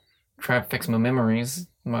and tried to fix my memories,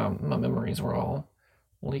 my memories were all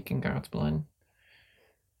leaking God's blood.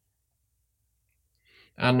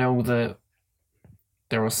 I know that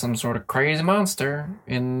there was some sort of crazy monster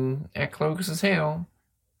in Aklos' hell.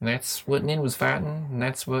 And that's what Nin was fighting, and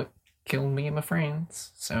that's what killed me and my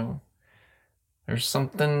friends. So there's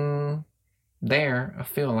something there, I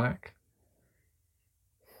feel like.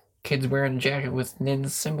 Kid's wearing a jacket with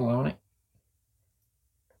Nin's symbol on it.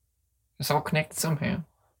 It's all connected somehow.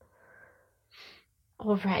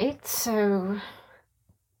 All right, so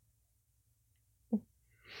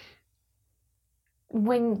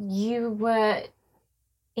when you were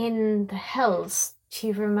in the Hells, do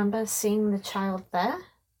you remember seeing the child there?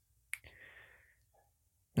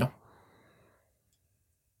 No.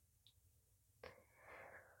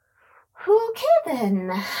 Okay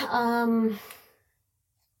then.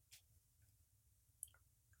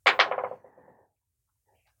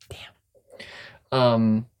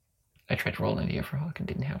 I tried to roll an idea for Hawk and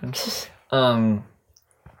didn't happen.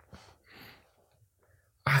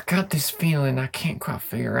 I got this feeling I can't quite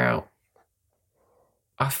figure out.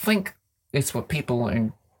 I think it's what people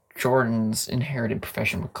in Jordan's inherited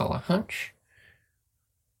profession would call a hunch.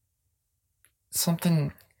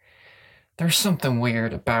 There's something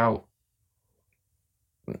weird about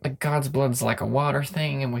the God's blood's like a water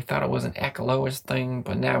thing, and we thought it was an Akaloas thing,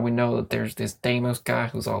 but now we know that there's this Deimos guy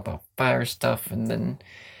who's all about fire stuff, and then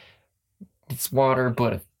it's water,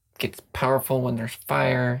 but it gets powerful when there's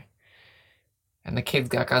fire. And the kid's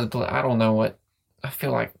got God's blood. I don't know what. I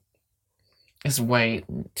feel like it's way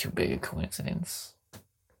too big a coincidence.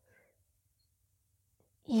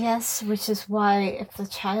 Yes, which is why if the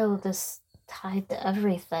child is tied to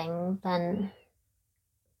everything, then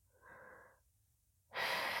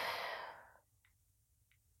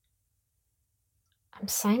I'm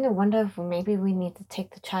starting to wonder if maybe we need to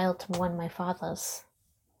take the child to one of my father's.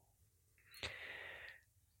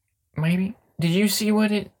 Maybe. Did you see what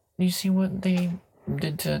they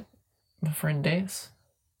did to my friend Deus?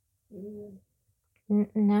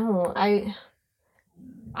 No, I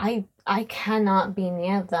cannot be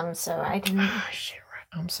near them, so I didn't. Ah, shit,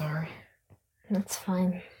 right. I'm sorry. That's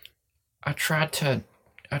fine. I tried to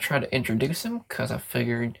introduce him because I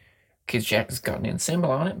figured Kid Jack has got an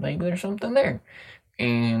symbol on it. Maybe there's something there.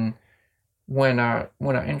 And when I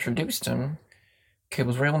introduced him, Kid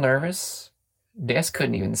was real nervous. Des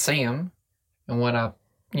couldn't even see him. And when I,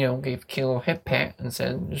 gave Kid a little head pat and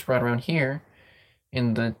said, just right around here,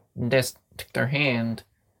 and the Des took their hand,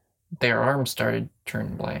 their arms started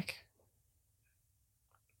turning black.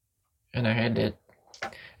 And I had to,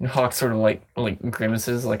 and Hawk sort of like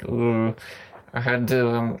grimaces, like, ooh. I had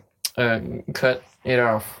to cut it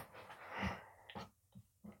off.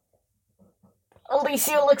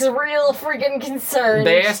 Alicia looks real freaking concerned.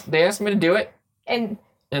 They asked me to do it, And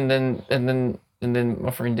then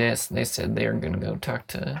my friend they said they were gonna go talk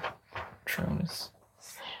to Tronus.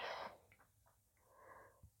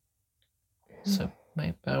 So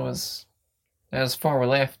maybe that was far we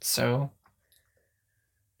left. So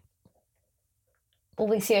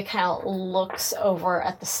Alicia kind of looks over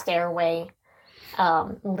at the stairway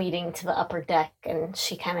leading to the upper deck, and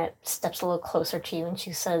she kind of steps a little closer to you, and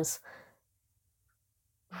she says,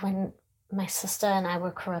 when my sister and I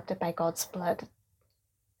were corrupted by God's blood,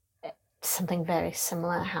 something very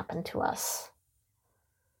similar happened to us.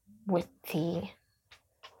 With the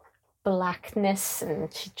blackness,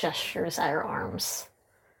 and she gestures at her arms.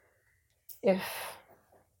 If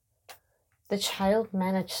the child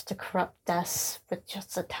managed to corrupt us with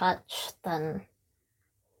just a touch, then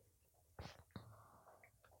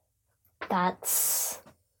that's...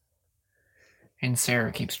 And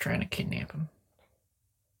Sarah keeps trying to kidnap him.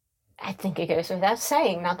 I think it goes without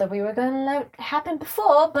saying, not that we were going to let it happen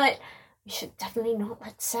before, but we should definitely not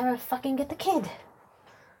let Sarah fucking get the kid.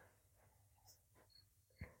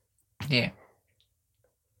 Yeah.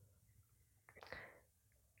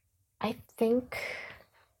 I think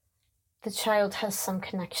the child has some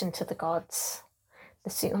connection to the gods.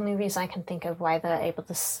 That's the only reason I can think of why they're able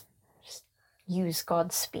to use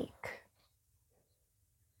God speak.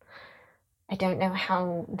 I don't know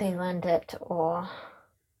how they learned it or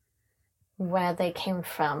where they came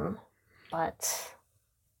from, but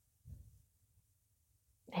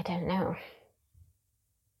I don't know.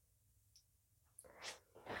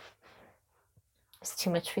 There's too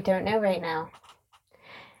much we don't know right now.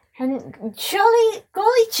 And surely,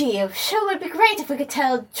 golly gee, it sure would be great if we could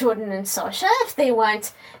tell Jordan and Sasha if they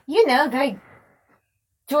weren't, very...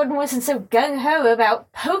 Jordan wasn't so gung-ho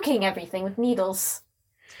about poking everything with needles.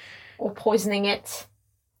 Or poisoning it.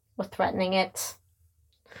 Or threatening it.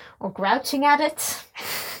 Or grouching at it.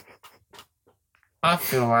 I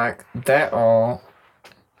feel like that all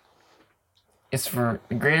is for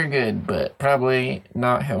the greater good, but probably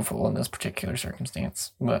not helpful in this particular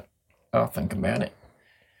circumstance. But I'll think about it.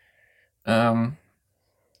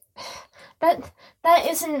 That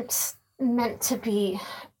isn't meant to be...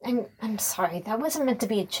 I'm sorry, that wasn't meant to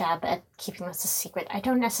be a jab at keeping this a secret. I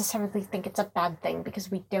don't necessarily think it's a bad thing because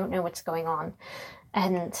we don't know what's going on.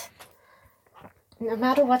 And no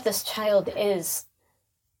matter what this child is,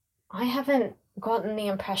 I haven't gotten the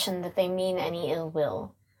impression that they mean any ill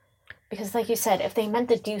will. Because like you said, if they meant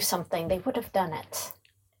to do something, they would have done it.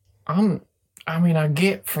 I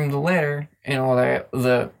get from the letter and all that,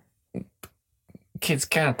 the kid's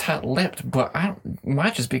kind of tight-lipped, but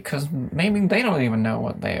might just because maybe they don't even know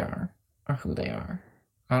what they are or who they are.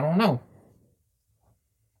 I don't know.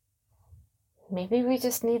 Maybe we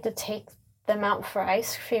just need to take them out for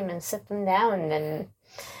ice cream and sit them down and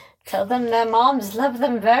tell them their moms love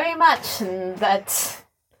them very much and that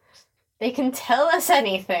they can tell us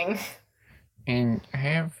anything. And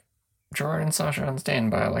have Jordan and Sasha on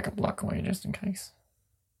standby like a block away just in case.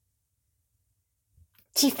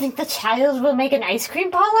 Do you think the child will make an ice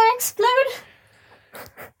cream parlor explode?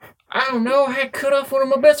 I don't know. I cut off one of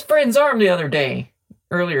my best friend's arm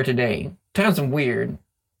earlier today. Times I'm weird.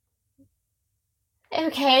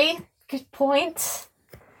 Okay, good point.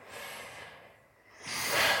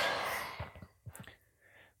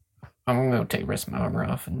 I'm gonna go take the rest of my armor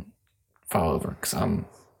off and fall over because I'm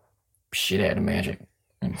shit out of magic.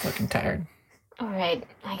 I'm fucking tired. Alright,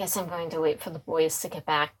 I guess I'm going to wait for the boys to get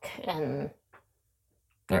back and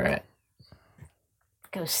Alright,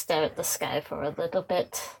 go stare at the sky for a little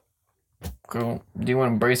bit. cool. Do you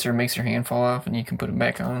want to brace her, makes her hand fall off, and you can put it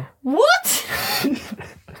back on? What? And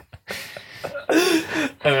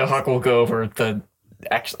then Hawk will go over to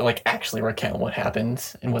actually recount what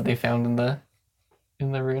happened and what they found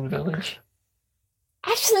in the ruined village.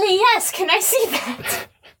 Actually, yes, can I see that?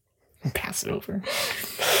 Pass it over.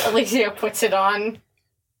 Alicia puts it on.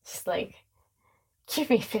 She's like, give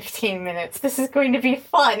me 15 minutes. This is going to be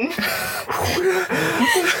fun.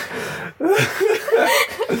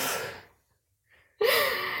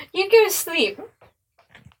 You go sleep.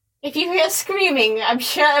 If you hear screaming, I'm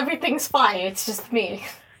sure everything's fine. It's just me.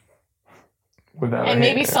 Without And a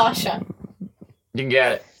maybe hand. Sasha. You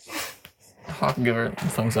get it. Hawk will give her a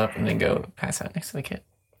thumbs up and then go pass out next to the kid.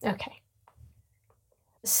 Okay.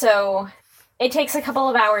 So, it takes a couple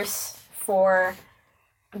of hours for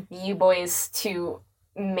you boys to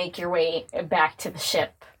make your way back to the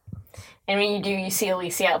ship. And when you do, you see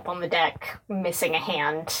Alicia up on the deck, missing a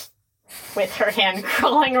hand, with her hand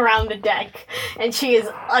crawling around the deck. And she is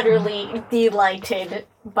utterly delighted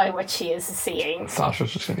by what she is seeing.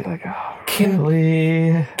 Sasha's just gonna be like, oh, Can-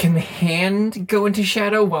 Kelly. Can the hand go into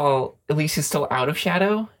shadow while Alicia's still out of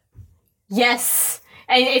shadow? Yes!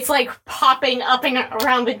 And it's like popping up and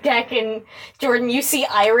around the deck, and Jordan, you see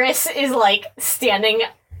Iris is like standing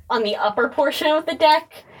on the upper portion of the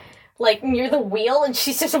deck, like near the wheel, and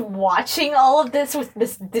she's just watching all of this with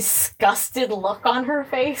this disgusted look on her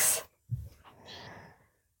face.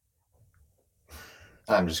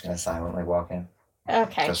 I'm just gonna silently walk in.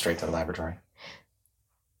 Okay. Go straight to the laboratory.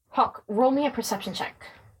 Hawk, roll me a perception check.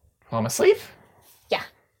 While I'm asleep?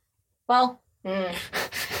 Well,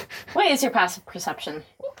 what is your passive perception?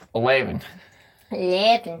 11.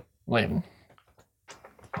 11. 11.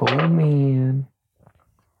 Oh, man.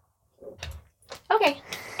 Okay.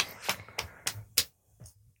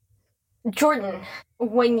 Jordan,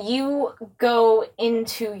 when you go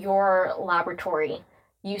into your laboratory,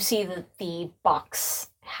 you see that the box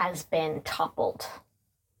has been toppled.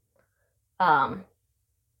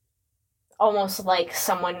 Almost like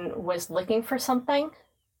someone was looking for something.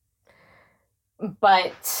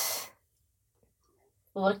 But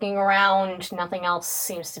looking around, nothing else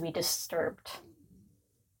seems to be disturbed.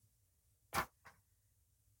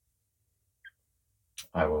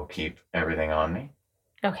 I will keep everything on me.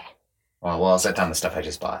 Okay. Well, I'll set down the stuff I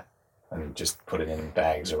just bought and just put it in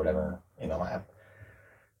bags or whatever in the lab.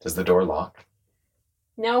 Does the door lock?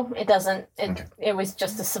 No, it doesn't. Okay. It was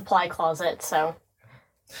just a supply closet, so...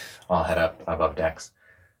 I'll head up above decks.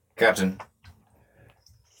 Captain,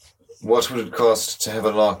 what would it cost to have a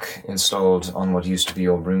lock installed on what used to be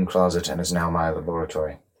your broom closet and is now my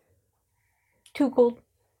laboratory? 2 gold.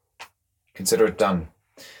 Consider it done.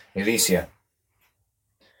 Alicia,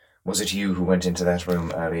 was it you who went into that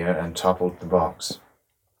room earlier and toppled the box?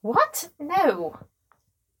 What? No.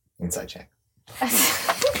 Inside check.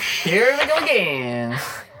 Here we go again.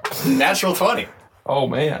 Natural 20. Oh,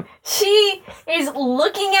 man. She is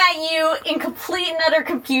looking at you in complete and utter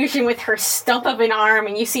confusion with her stump of an arm,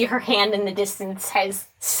 and you see her hand in the distance has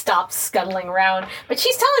stopped scuttling around. But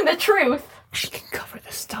she's telling the truth. She can cover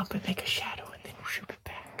the stump and make a shadow and then shoot it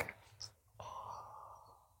back.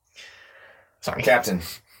 Sorry. Captain,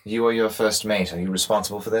 you are your first mate. Are you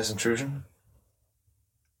responsible for this intrusion?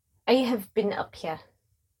 I have been up here,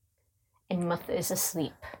 and Muth is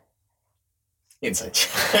asleep. Inside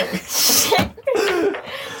check.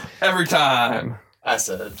 Every time. That's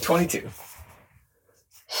a 22.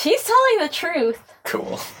 She's telling the truth.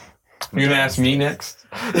 Cool. You gonna ask me next?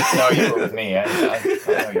 No, you were with me. I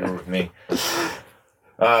know you were with me.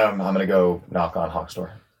 I'm gonna go knock on Hawk's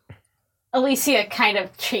door. Alicia kind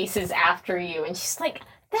of chases after you, and she's like,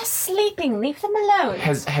 they're sleeping, leave them alone.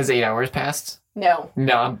 Has 8 hours passed? No.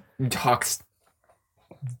 No, Hawk's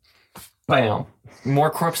Bam. more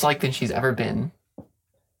corpse-like than she's ever been.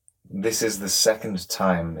 This is the second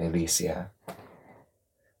time, Alicia,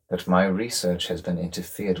 that my research has been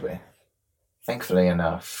interfered with. Thankfully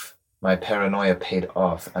enough, my paranoia paid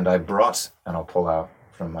off, and I brought, and I'll pull out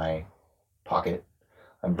from my pocket,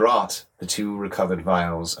 I brought the 2 recovered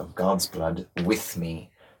vials of God's blood with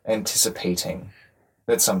me, anticipating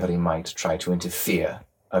that somebody might try to interfere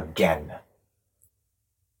again.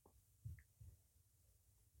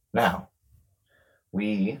 Now,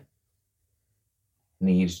 we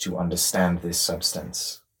need to understand this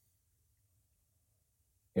substance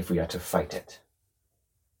if we are to fight it.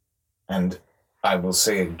 And I will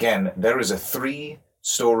say again, there is a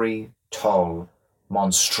 3-story tall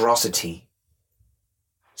monstrosity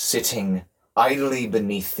sitting idly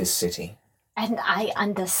beneath this city. And I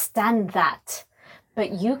understand that.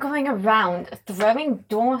 But you going around, throwing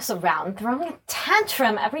doors around, throwing a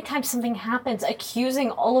tantrum every time something happens, accusing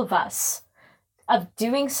all of us of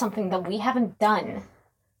doing something that we haven't done.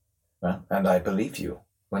 Well, and I believe you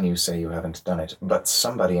when you say you haven't done it, but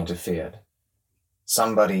somebody interfered.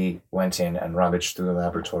 Somebody went in and rummaged through the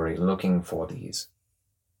laboratory looking for these.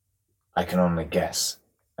 I can only guess,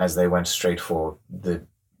 as they went straight for the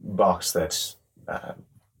box that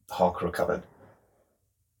Hawk recovered.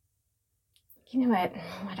 You know what?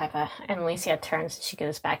 Whatever. And Alicia turns. She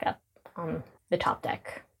goes back up on the top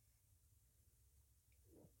deck.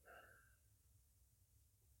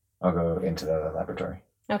 I'll go into the laboratory.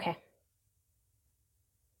 Okay.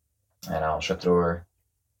 And I'll shut the door,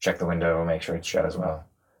 check the window, make sure it's shut as well.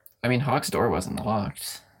 I mean, Hawk's door wasn't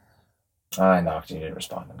locked. I knocked and you didn't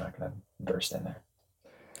respond. I'm not going to burst in there.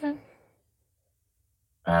 Okay.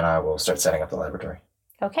 And I will start setting up the laboratory.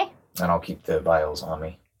 Okay. And I'll keep the vials on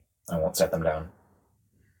me. I won't set them down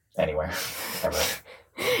anywhere. Ever.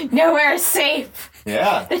 Nowhere is safe.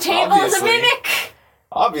 Yeah. The table is a mimic.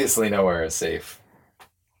 Obviously nowhere is safe.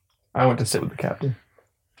 I went to sit with the captain.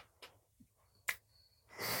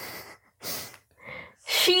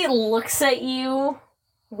 She looks at you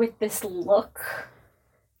with this look.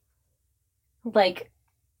 Like,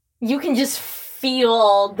 you can just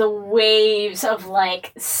feel the waves of,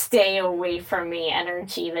 like, stay away from me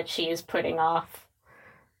energy that she is putting off.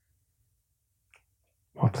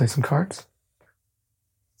 Want to play some cards?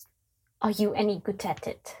 Are you any good at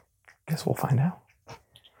it? Guess we'll find out.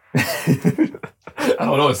 I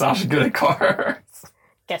don't know. Is Sasha good at cards?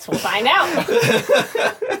 Guess we'll find out.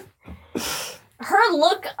 Her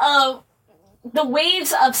look of the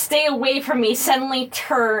waves of stay away from me suddenly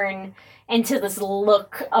turn into this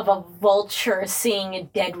look of a vulture seeing a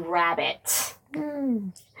dead rabbit.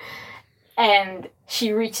 And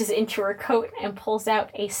she reaches into her coat and pulls out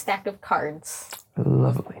a stack of cards.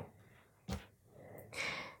 Lovely.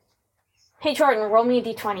 Hey Jordan, roll me a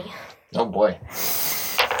d20. Oh boy.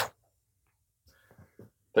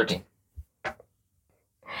 13.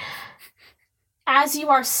 As you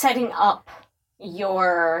are setting up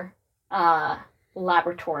your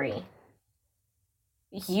laboratory,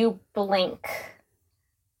 you blink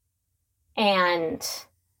and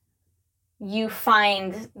you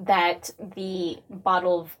find that the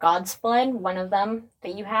bottle of God's blood, one of them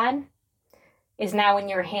that you had, is now in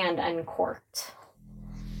your hand uncorked.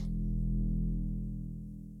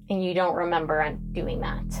 And you don't remember doing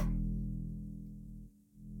that.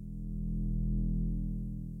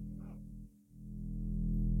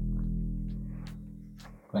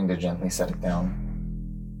 Going to gently set it down.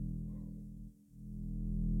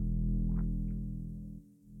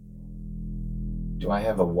 Do I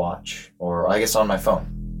have a watch? Or I guess on my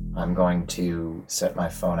phone. I'm going to set my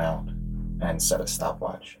phone out and set a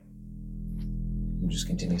stopwatch. And just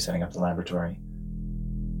continue setting up the laboratory.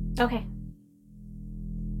 Okay.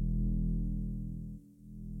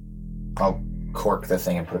 I'll cork the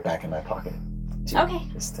thing and put it back in my pocket. Too, Okay.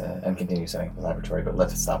 Just and continue setting up the laboratory, but let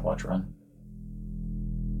the stopwatch run.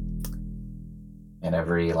 And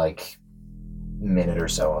every, minute or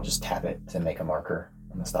so, I'll just tap it to make a marker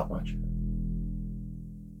on the stopwatch.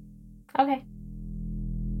 Okay.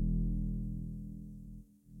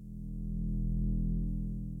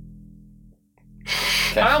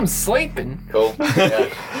 Okay. I'm sleeping. Cool.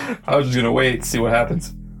 Yeah. I was just gonna wait, see what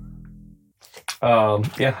happens.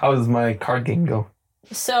 Yeah, how does my card game go?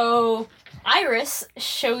 So, Iris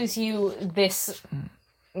shows you this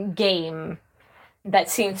game that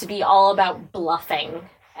seems to be all about bluffing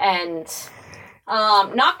and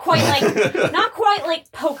not quite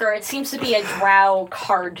like poker. It seems to be a drow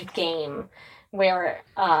card game where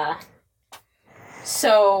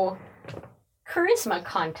charisma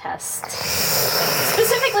contest,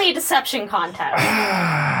 specifically a deception contest.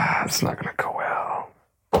 It's not gonna go well.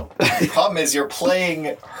 The problem is you're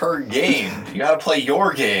playing her game. You gotta play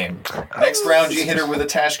your game. Next round you hit her with a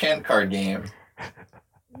Tashkent card game.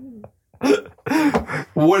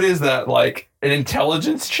 What is that, like an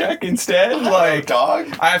intelligence check instead? Like, Dog?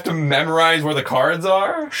 I have to memorize where the cards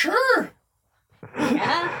are? Sure.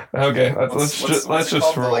 Yeah. Okay, let's What's just it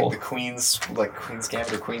called? roll. The Queen's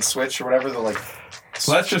Gambit or Queen's Switch or whatever.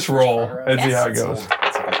 Let's just roll and see how it Yes. goes.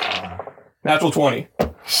 Natural 20.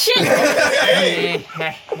 Shit!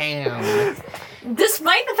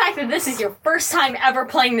 Despite the fact that this is your first time ever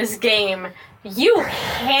playing this game, you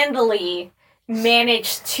handily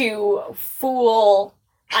managed to fool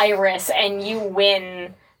Iris and you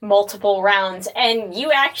win multiple rounds. And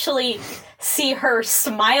you actually see her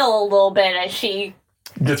smile a little bit as she,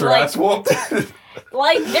 Gets her Like- ass whooped.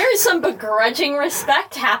 like, there's some begrudging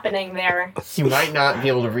respect happening there. You might not be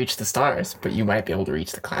able to reach the stars, but you might be able to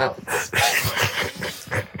reach the clouds.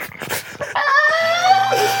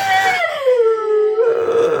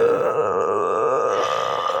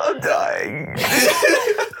 I'm dying.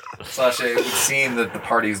 Sasha, it would seem that the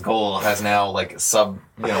party's goal has now like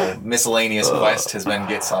miscellaneous quest has been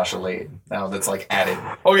get Sasha laid. Now that's like added.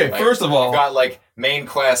 Okay, Like, first of all, you've got like main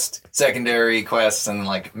quest, secondary quests, and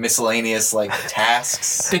like miscellaneous like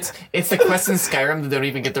tasks. It's the quests in Skyrim that don't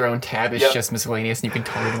even get their own tab. It's Yep. just miscellaneous, and you can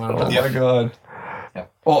totally learn oh them. my god.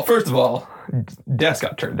 Yep. Well, first of all, Des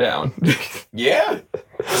got turned down. Yeah.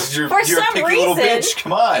 You're For a some picky little reason- bitch.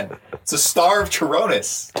 Come on. It's a star of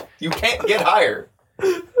Chironis. You can't get higher.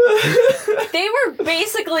 They were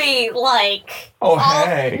basically like, Oh,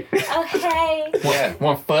 hey. okay. Yeah.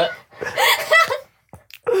 1 foot.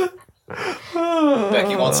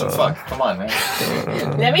 Becky wants some fuck. Come on,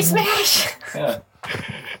 man. Let me smash. Yeah.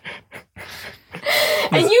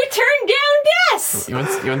 And you turned down Des. You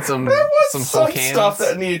want some There was some some whole cans? stuff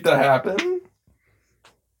that needed to happen.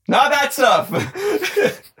 Not that stuff.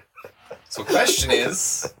 So question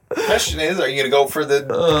is, are you gonna go for the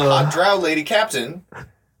hot drow lady captain,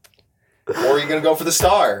 or are you gonna go for the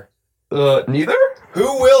star? Neither?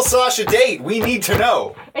 Who will Sasha date? We need to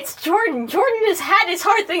know. It's Jordan. Jordan has had his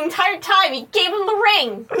heart the entire time. He gave him the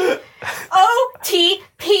ring.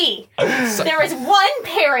 OTP. There is one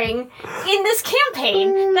pairing in this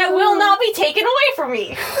campaign that will not be taken away from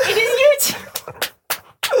me. It is you two.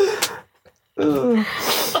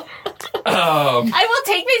 I will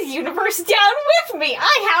take this universe down with me.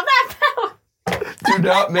 I have that power. Do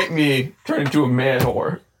not make me turn into a man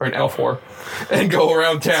whore or an elf whore and go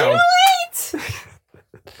around town.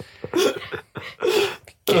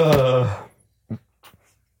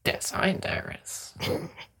 Design Iris.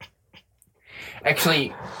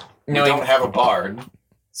 Actually, We knowing don't have a bard,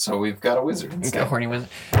 so we've got a wizard a instead. horny wizard.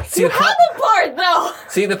 See You the, have a bard, though.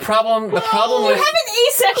 the problem. The problem You with have an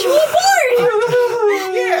asexual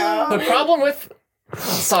bard. Yeah. the problem with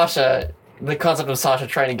Sasha, the concept of Sasha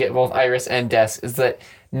trying to get both Iris and Des is that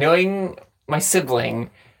knowing my sibling,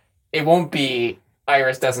 it won't be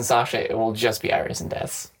Iris, Des, and Sasha. It will just be Iris and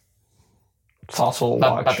Des. It's also a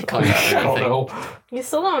About watch. the color of I don't everything. know. You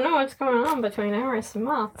still don't know what's going on between Iris and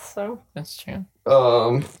Moth, so. That's true.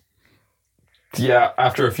 Yeah,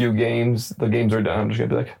 after a few games, the games are done. I'm just gonna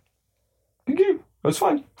be like, good game. It was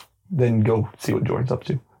fun. Then go see what Jordan's up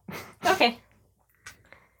to. Okay.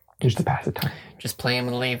 Just to pass the time. Just play him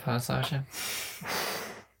and leave, huh, Sasha?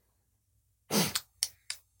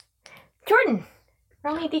 Jordan,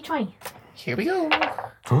 roll me a d20. Here we go.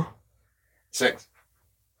 6.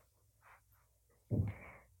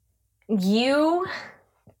 You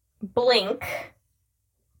blink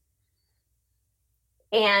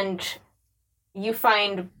and you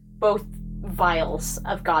find both vials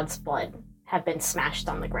of God's blood have been smashed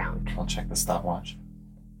on the ground. I'll check the stopwatch.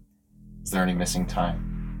 Is there any missing time?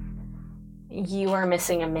 You are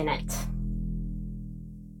missing a minute.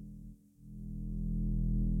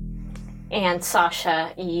 And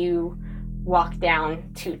Sasha, you walk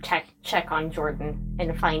down to check on Jordan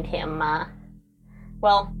and find him,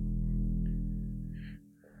 well,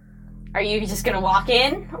 are you just gonna walk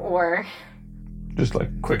in, or? Just like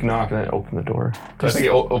quick knock and then open the door. 'Cause I think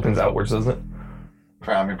it opens outwards, doesn't it?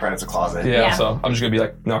 I mean, it's a closet. Yeah, so I'm just gonna be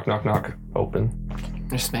like, knock, knock, knock, open.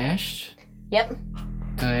 They're smashed. Yep.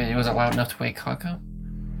 It wasn't loud enough to wake Huck up.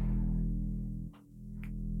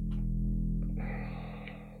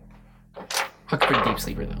 Huck's a pretty deep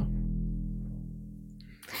sleeper, though.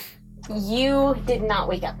 You did not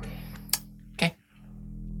wake up. Okay.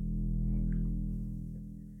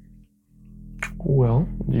 Well,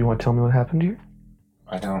 do you want to tell me what happened here?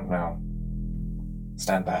 I don't know.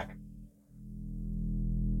 Stand back.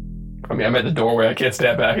 I mean, I'm at the doorway. I can't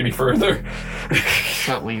stand back any further.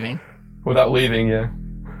 Not leaving. Without leaving, yeah.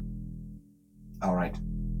 All right.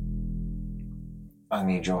 I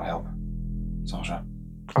need your help, Sasha.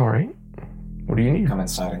 All right. What do you need? Come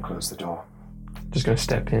inside and close the door. Just gonna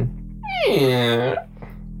step in. Yeah.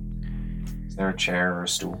 Is there a chair or a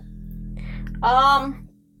stool?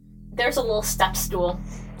 There's a little step stool,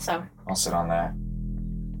 so. I'll sit on that.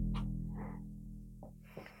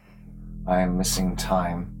 I am missing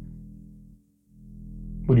time.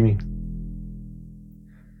 What do you mean?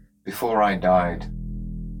 Before I died,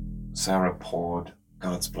 Sarah poured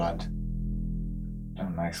God's blood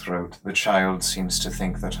down my throat. The child seems to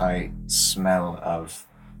think that I smell of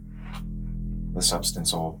the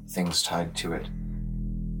substance or things tied to it.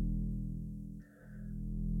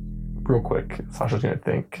 Real quick, Sasha's gonna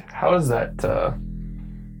think. How does that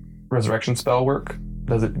resurrection spell work?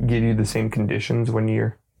 Does it give you the same conditions when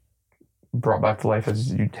you're brought back to life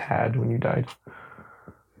as you had when you died?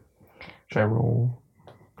 Should I roll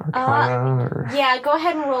Arcana or Yeah, go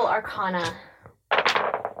ahead and roll Arcana.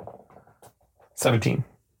 17?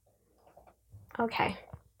 Okay.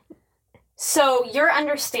 So, your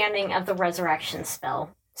understanding of the resurrection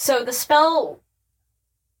spell. So, the spell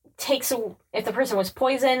takes if the person was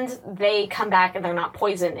poisoned, they come back and they're not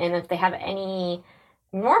poisoned, and if they have any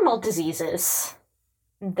normal diseases,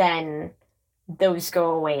 then those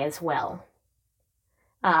go away as well.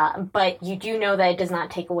 But you do know that it does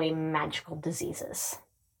not take away magical diseases.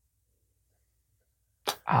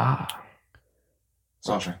 Ah.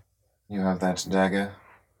 Sasha, you have that dagger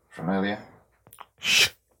from earlier? Shh.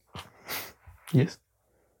 Yes.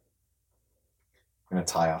 I'm going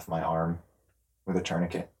to tie off my arm with a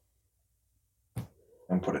tourniquet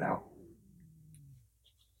and put it out.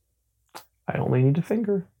 I only need a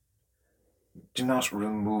finger. Do not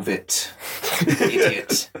remove it,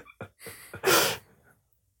 idiot.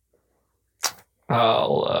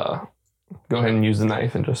 I'll go ahead and use the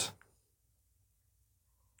knife and just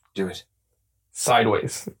Do it.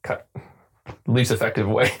 sideways cut. Least effective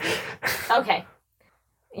way. Okay.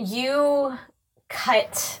 You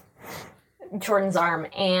cut Jordan's arm,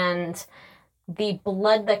 and the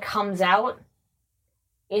blood that comes out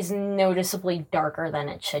is noticeably darker than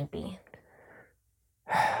it should be.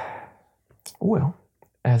 Well,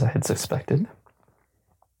 as I had suspected.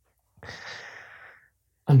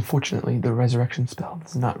 Unfortunately, the resurrection spell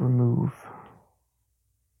does not remove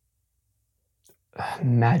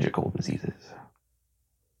magical diseases.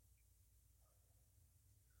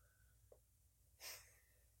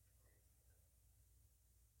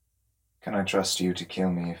 Can I trust you to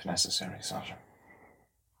kill me if necessary, Sasha?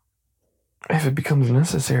 If it becomes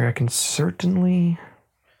necessary, I can certainly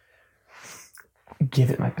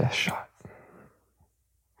give it my best shot.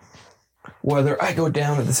 Whether I go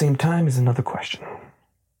down at the same time is another question.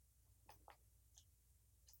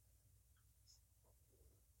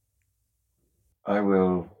 I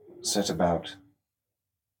will set about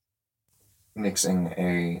mixing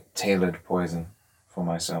a tailored poison for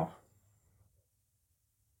myself.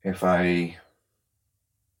 If I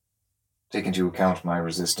take into account my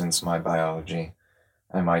resistance, my biology,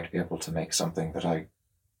 I might be able to make something that I,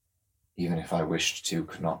 even if I wished to,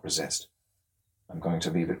 could not resist. I'm going to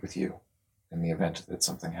leave it with you in the event that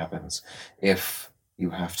something happens. If you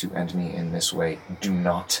have to end me in this way, do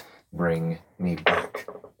not bring me back.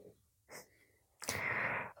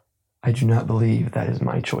 I do not believe that is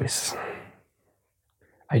my choice.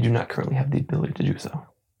 I do not currently have the ability to do so.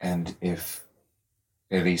 And if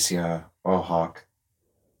Alicia or Hawk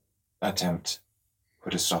attempt,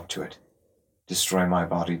 put a stop to it. Destroy my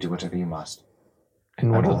body, do whatever you must.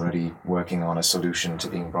 And what I'm is already working on a solution to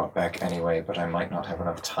being brought back anyway, but I might not have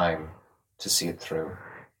enough time to see it through.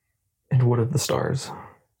 and what of the stars?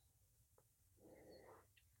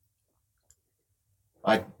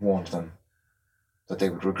 I warned them that they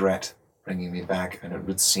would regret bringing me back, and it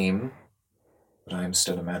would seem that I am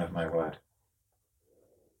still a man of my word.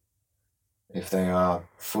 If they are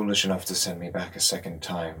foolish enough to send me back a second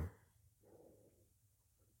time,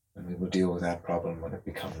 then we will deal with that problem when it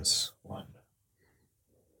becomes one.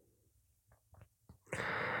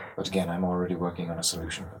 But again, I'm already working on a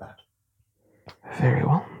solution for that. Very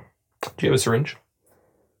well. Do you have a syringe?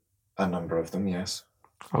 A number of them, yes.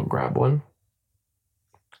 I'll grab one.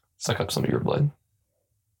 Suck up some of your blood.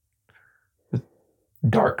 The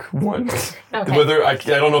dark one. Okay. Whether I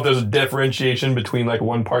don't know if there's a differentiation between like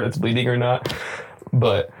one part that's bleeding or not,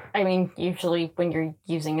 but I mean, usually when you're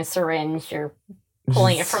using a syringe, you're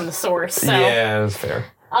pulling it from the source. So, yeah, that's fair.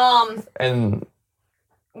 And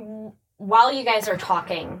while you guys are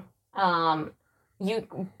talking,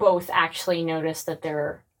 you both actually notice that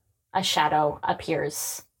a shadow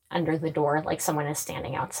appears under the door, like someone is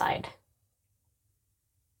standing outside.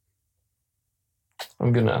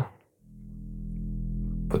 I'm gonna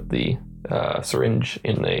put the syringe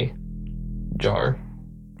in a jar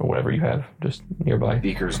or whatever you have just nearby.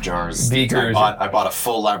 Beakers, jars. Beakers. I bought a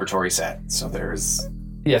full laboratory set, so there's...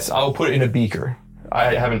 Yes, I'll put it in a beaker.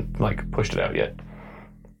 I haven't pushed it out yet.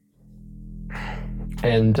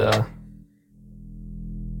 And I'm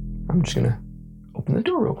just gonna open the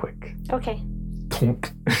door real quick. Okay.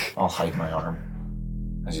 Tonk. I'll hide my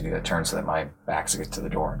arm. As you do that, turn so that my back's against to the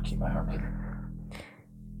door and keep my arm hidden.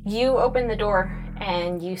 You open the door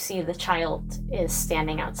and you see the child is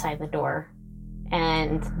standing outside the door.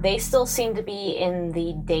 And they still seem to be in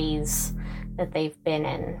the daze that they've been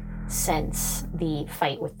in since the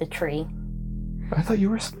fight with the tree. I thought you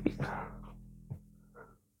were asleep.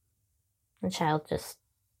 The child just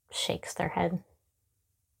shakes their head.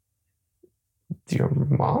 Is your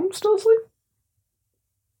mom still asleep?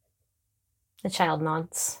 The child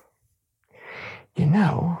nods. You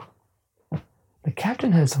know, the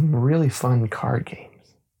captain has some really fun card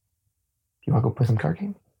games. You want to go play some card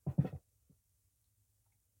games?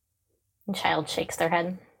 The child shakes their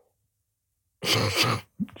head.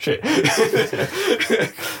 Shit.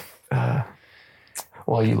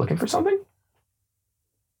 Well, are you looking for something?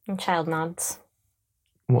 The child nods.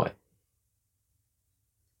 What?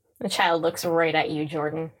 The child looks right at you,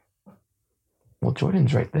 Jordan. Well,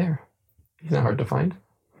 Jordan's right there. He's not hard to find.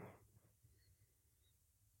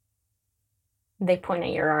 They point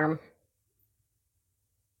at your arm.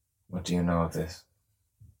 What do you know of this?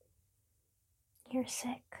 You're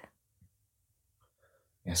sick.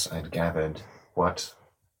 Yes, I'd gathered. What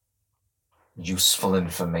useful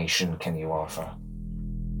information can you offer?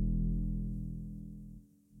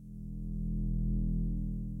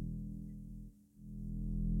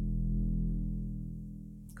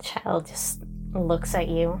 Child just looks at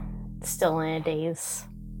you, still in a daze.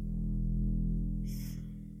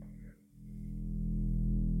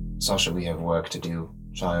 Sasha, we have work to do.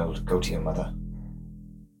 Child, go to your mother.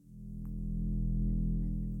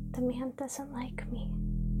 The man doesn't like me.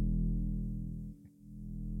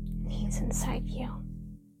 He's inside you.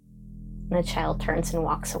 And the child turns and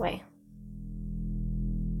walks away.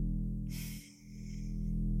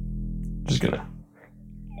 Just gonna.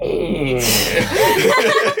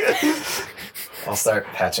 I'll start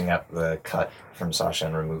patching up the cut from Sasha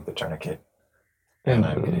and remove the tourniquet. And And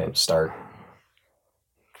I'm going to start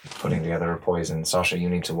putting together a poison. Sasha, you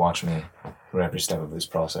need to watch me through every step of this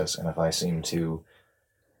process, and if I seem to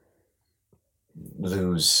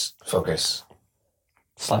lose focus,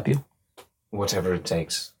 slap you. whatever it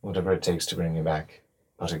takes to bring you back.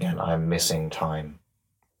 But again, I'm missing time,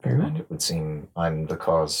 Very well. and it would seem I'm the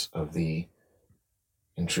cause of the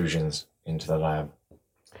intrusions into the lab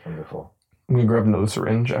from before. I'm gonna grab another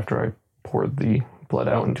syringe after I poured the blood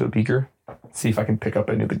out into a beaker. See if I can pick up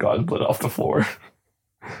any of the god's blood off the floor.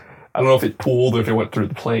 I don't know if it pooled or if it went through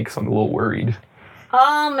the planks. I'm a little worried.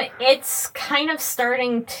 It's kind of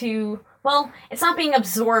starting to, well, it's not being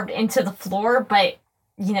absorbed into the floor, but,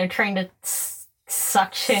 trying to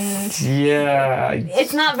suction. Yeah.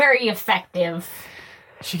 It's not very effective.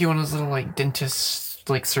 Should get one of those little dentist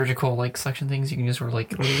surgical suction things you can use for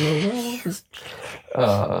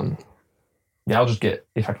Yeah, I'll just get,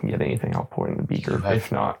 if I can get anything, I'll pour it in the beaker. You have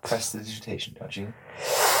If not, prestidigitation, don't you?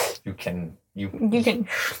 You can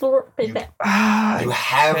Slurp it back. you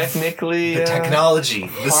have technically the technology,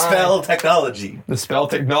 the spell technology, the spell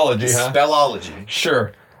technology, the huh? spellology.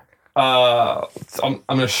 Sure. I'm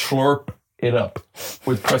gonna slurp it up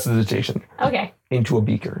with prestidigitation Okay. into a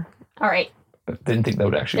beaker. All right. I didn't think that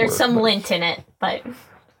would actually There's work. some but- lint in it, but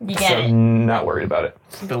you so get it. I'm not worried about it.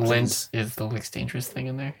 The lint is the least dangerous thing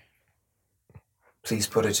in there. Please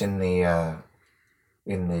put it in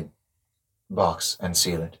the box and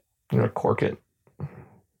seal it. I'm gonna cork it.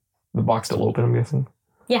 The box still open, I'm guessing.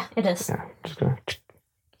 Yeah, it is. Yeah, just gonna.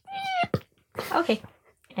 Okay.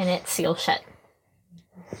 And it seals shut.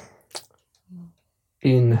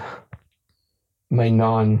 In my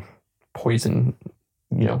non-poison,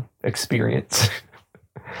 experience,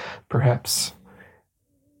 perhaps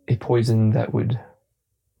a poison that would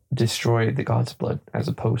destroy the god's blood as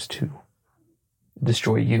opposed to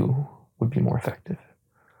destroy you would be more effective.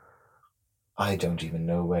 I don't even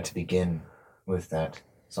know where to begin with that,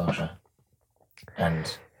 Sasha.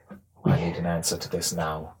 And I need an answer to this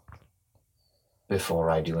now,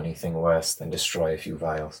 before I do anything worse than destroy a few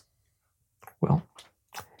vials. Well,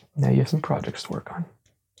 now you have some projects to work on.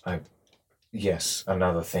 Yes,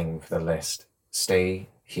 another thing for the list. Stay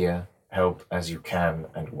here, help as you can,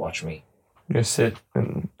 and watch me. I'm gonna sit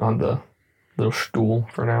on the little stool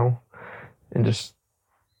for now and just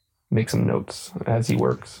make some notes as he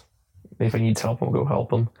works. If he needs help, I'll go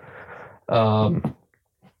help him.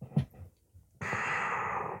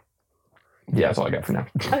 Yeah, that's all I got for now.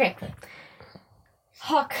 Okay.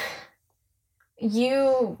 Hawk,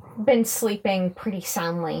 you've been sleeping pretty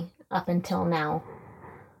soundly up until now.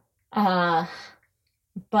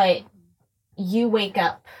 But you wake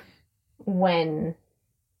up when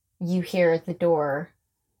you hear the door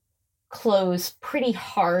close pretty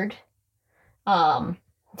hard to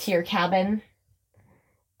your cabin,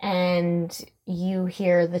 and you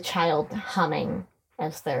hear the child humming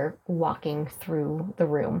as they're walking through the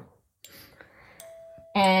room.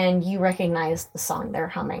 And you recognize the song they're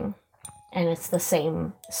humming, and it's the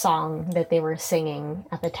same song that they were singing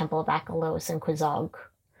at the Temple of Akalos in Quizog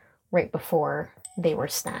right before they were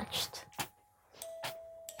snatched.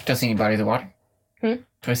 Do I see any bodies of water? Do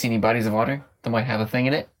I see any bodies of water that might have a thing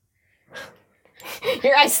in it?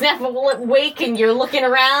 Your eyes snap awake, and you're looking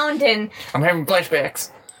around, and I'm having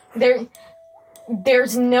flashbacks.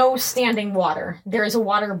 there's no standing water. There's a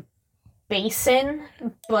water basin,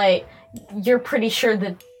 but you're pretty sure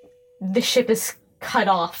that the ship is cut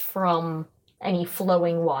off from any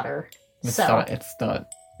flowing water. It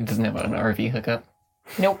doesn't have an RV hookup.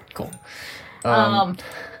 Nope. Cool.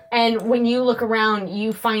 And when you look around,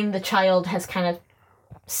 you find the child has kind of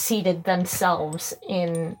seated themselves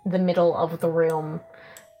in the middle of the room,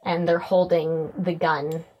 and they're holding the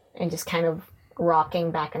gun and just kind of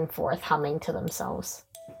rocking back and forth, humming to themselves.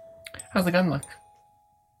 How's the gun look?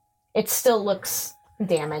 It still looks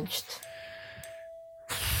damaged.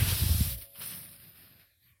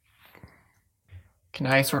 Can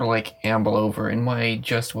I sort of like amble over in my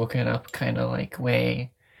just woken up kind of like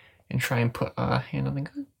way and try and put a hand on the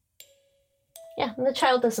gun? Yeah, and the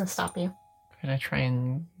child doesn't stop you. Can I try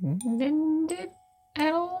and mend it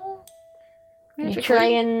at all? You try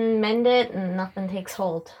and mend it, and nothing takes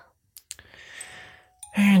hold.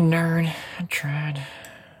 Nerd, I tried.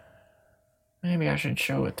 Maybe I should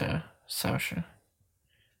show it to Sasha.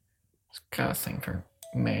 It's got a thing for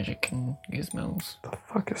magic and gizmos. The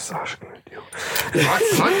fuck is Sasha gonna do?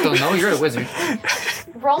 I don't know, you're a wizard.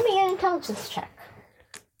 Roll me an intelligence check.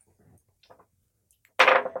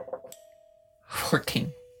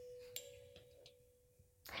 14.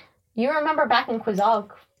 You remember back in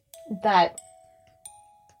Quizog that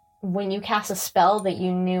when you cast a spell that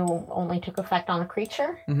you knew only took effect on a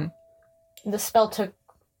creature, the spell took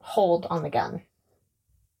hold on the gun.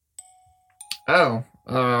 Oh,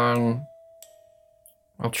 I'll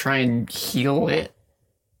try and heal it.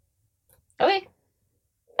 Okay.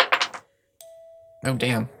 Oh,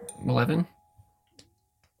 damn. 11?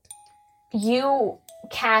 You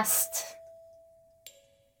cast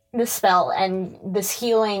the spell, and this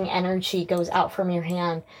healing energy goes out from your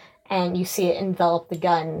hand, and you see it envelop the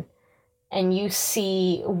gun, and you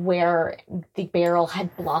see where the barrel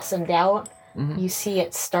had blossomed out. You see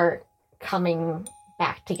it start coming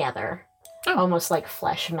back together, almost like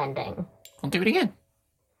flesh mending. I'll do it again.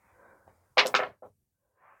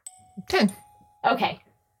 10. Okay.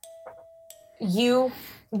 You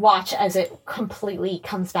watch as it completely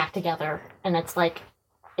comes back together, and it's like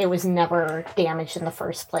it was never damaged in the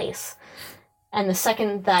first place. And the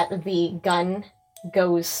second that the gun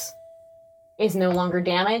is no longer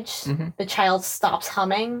damaged, the child stops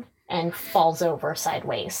humming and falls over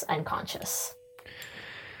sideways, unconscious.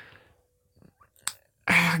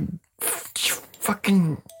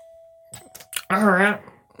 Fucking... Alright.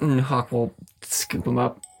 And Hawk will scoop him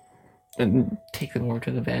up and take them over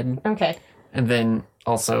to the bed. Okay. And then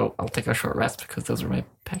also, I'll take a short rest because those are my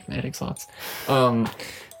pacmatic slots.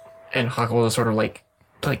 And Hawk will sort of like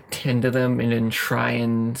tend to them and then try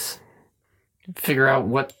and figure out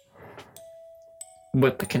what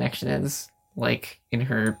the connection is, like in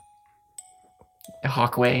her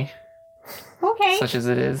Hawk way, Okay. such as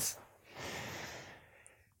it is.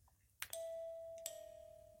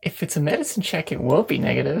 If it's a medicine check, it won't be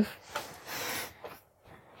negative.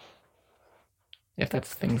 If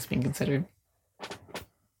that's things being considered.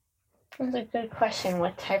 That's a good question.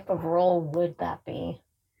 What type of roll would that be?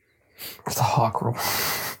 It's a hawk roll.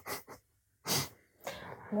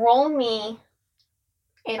 Roll me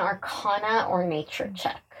an Arcana or Nature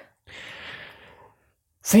check.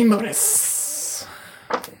 Same bonus.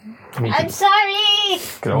 I'm sorry!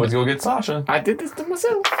 Could always go get Sasha. I did this to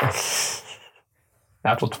myself.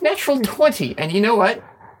 Natural 20. Natural 20. And you know what?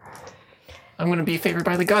 I'm going to be favored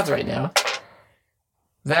by the gods right now.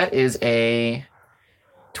 That is a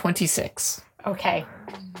 26. Okay.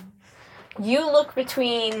 You look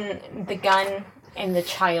between the gun and the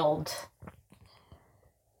child,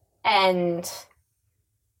 and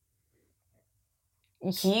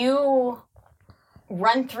you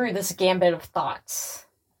run through this gambit of thoughts,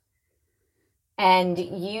 and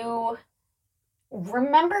you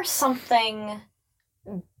remember something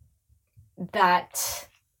that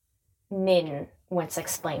Nin once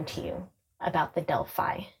explained to you about the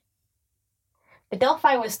Delphi. The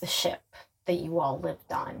Delphi was the ship that you all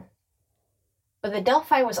lived on. But the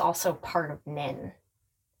Delphi was also part of Nin.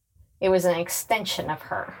 It was an extension of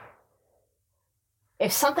her.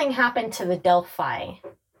 If something happened to the Delphi,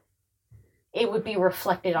 it would be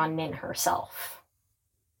reflected on Nin herself.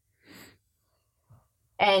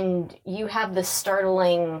 And you have this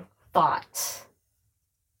startling thought.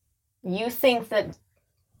 You think that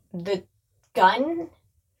the gun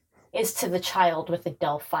is to the child what the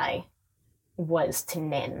Delphi was to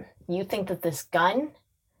Nin. You think that this gun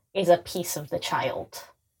is a piece of the child.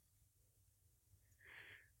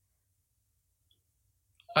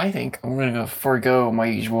 I think I'm going to forego my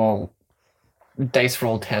usual dice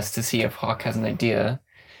roll test to see if Hawk has an idea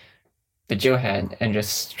that Joe had and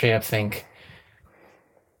just straight up think,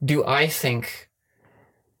 do I think,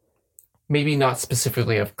 maybe not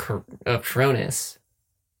specifically of Coronis,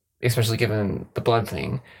 especially given the blood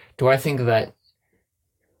thing, do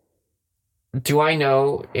I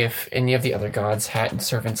know if any of the other gods had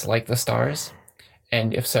servants like the stars?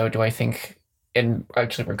 And if so, do I think, and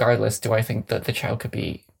actually regardless, do I think that the child could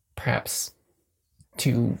be, perhaps,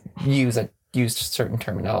 to use certain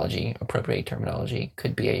terminology, appropriate terminology,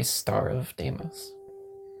 could be a star of Deimos?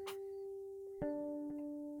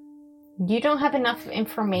 You don't have enough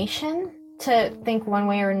information to think one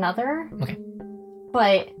way or another. Okay.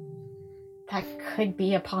 But that could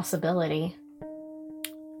be a possibility.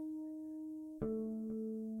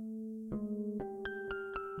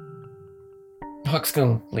 Hawk's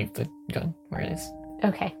gonna leave the gun where it is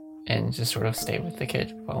Okay. and just sort of stay with the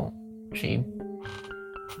kid while she...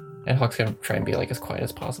 And Hawk's gonna try and be like as quiet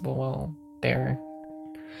as possible while they're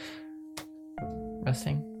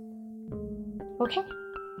resting. Okay.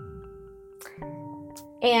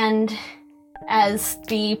 And as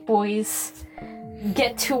the boys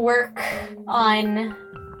get to work on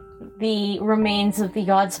the remains of the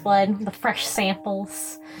God's Blood, the fresh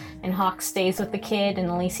samples, and Hawk stays with the kid, and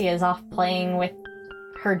Alicia is off playing with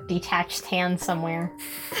her detached hand somewhere.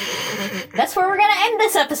 That's where we're gonna end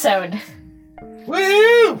this episode.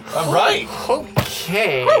 Woo! All right.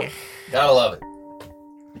 Okay. Gotta love it.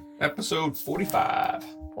 Episode 45.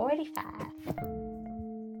 45.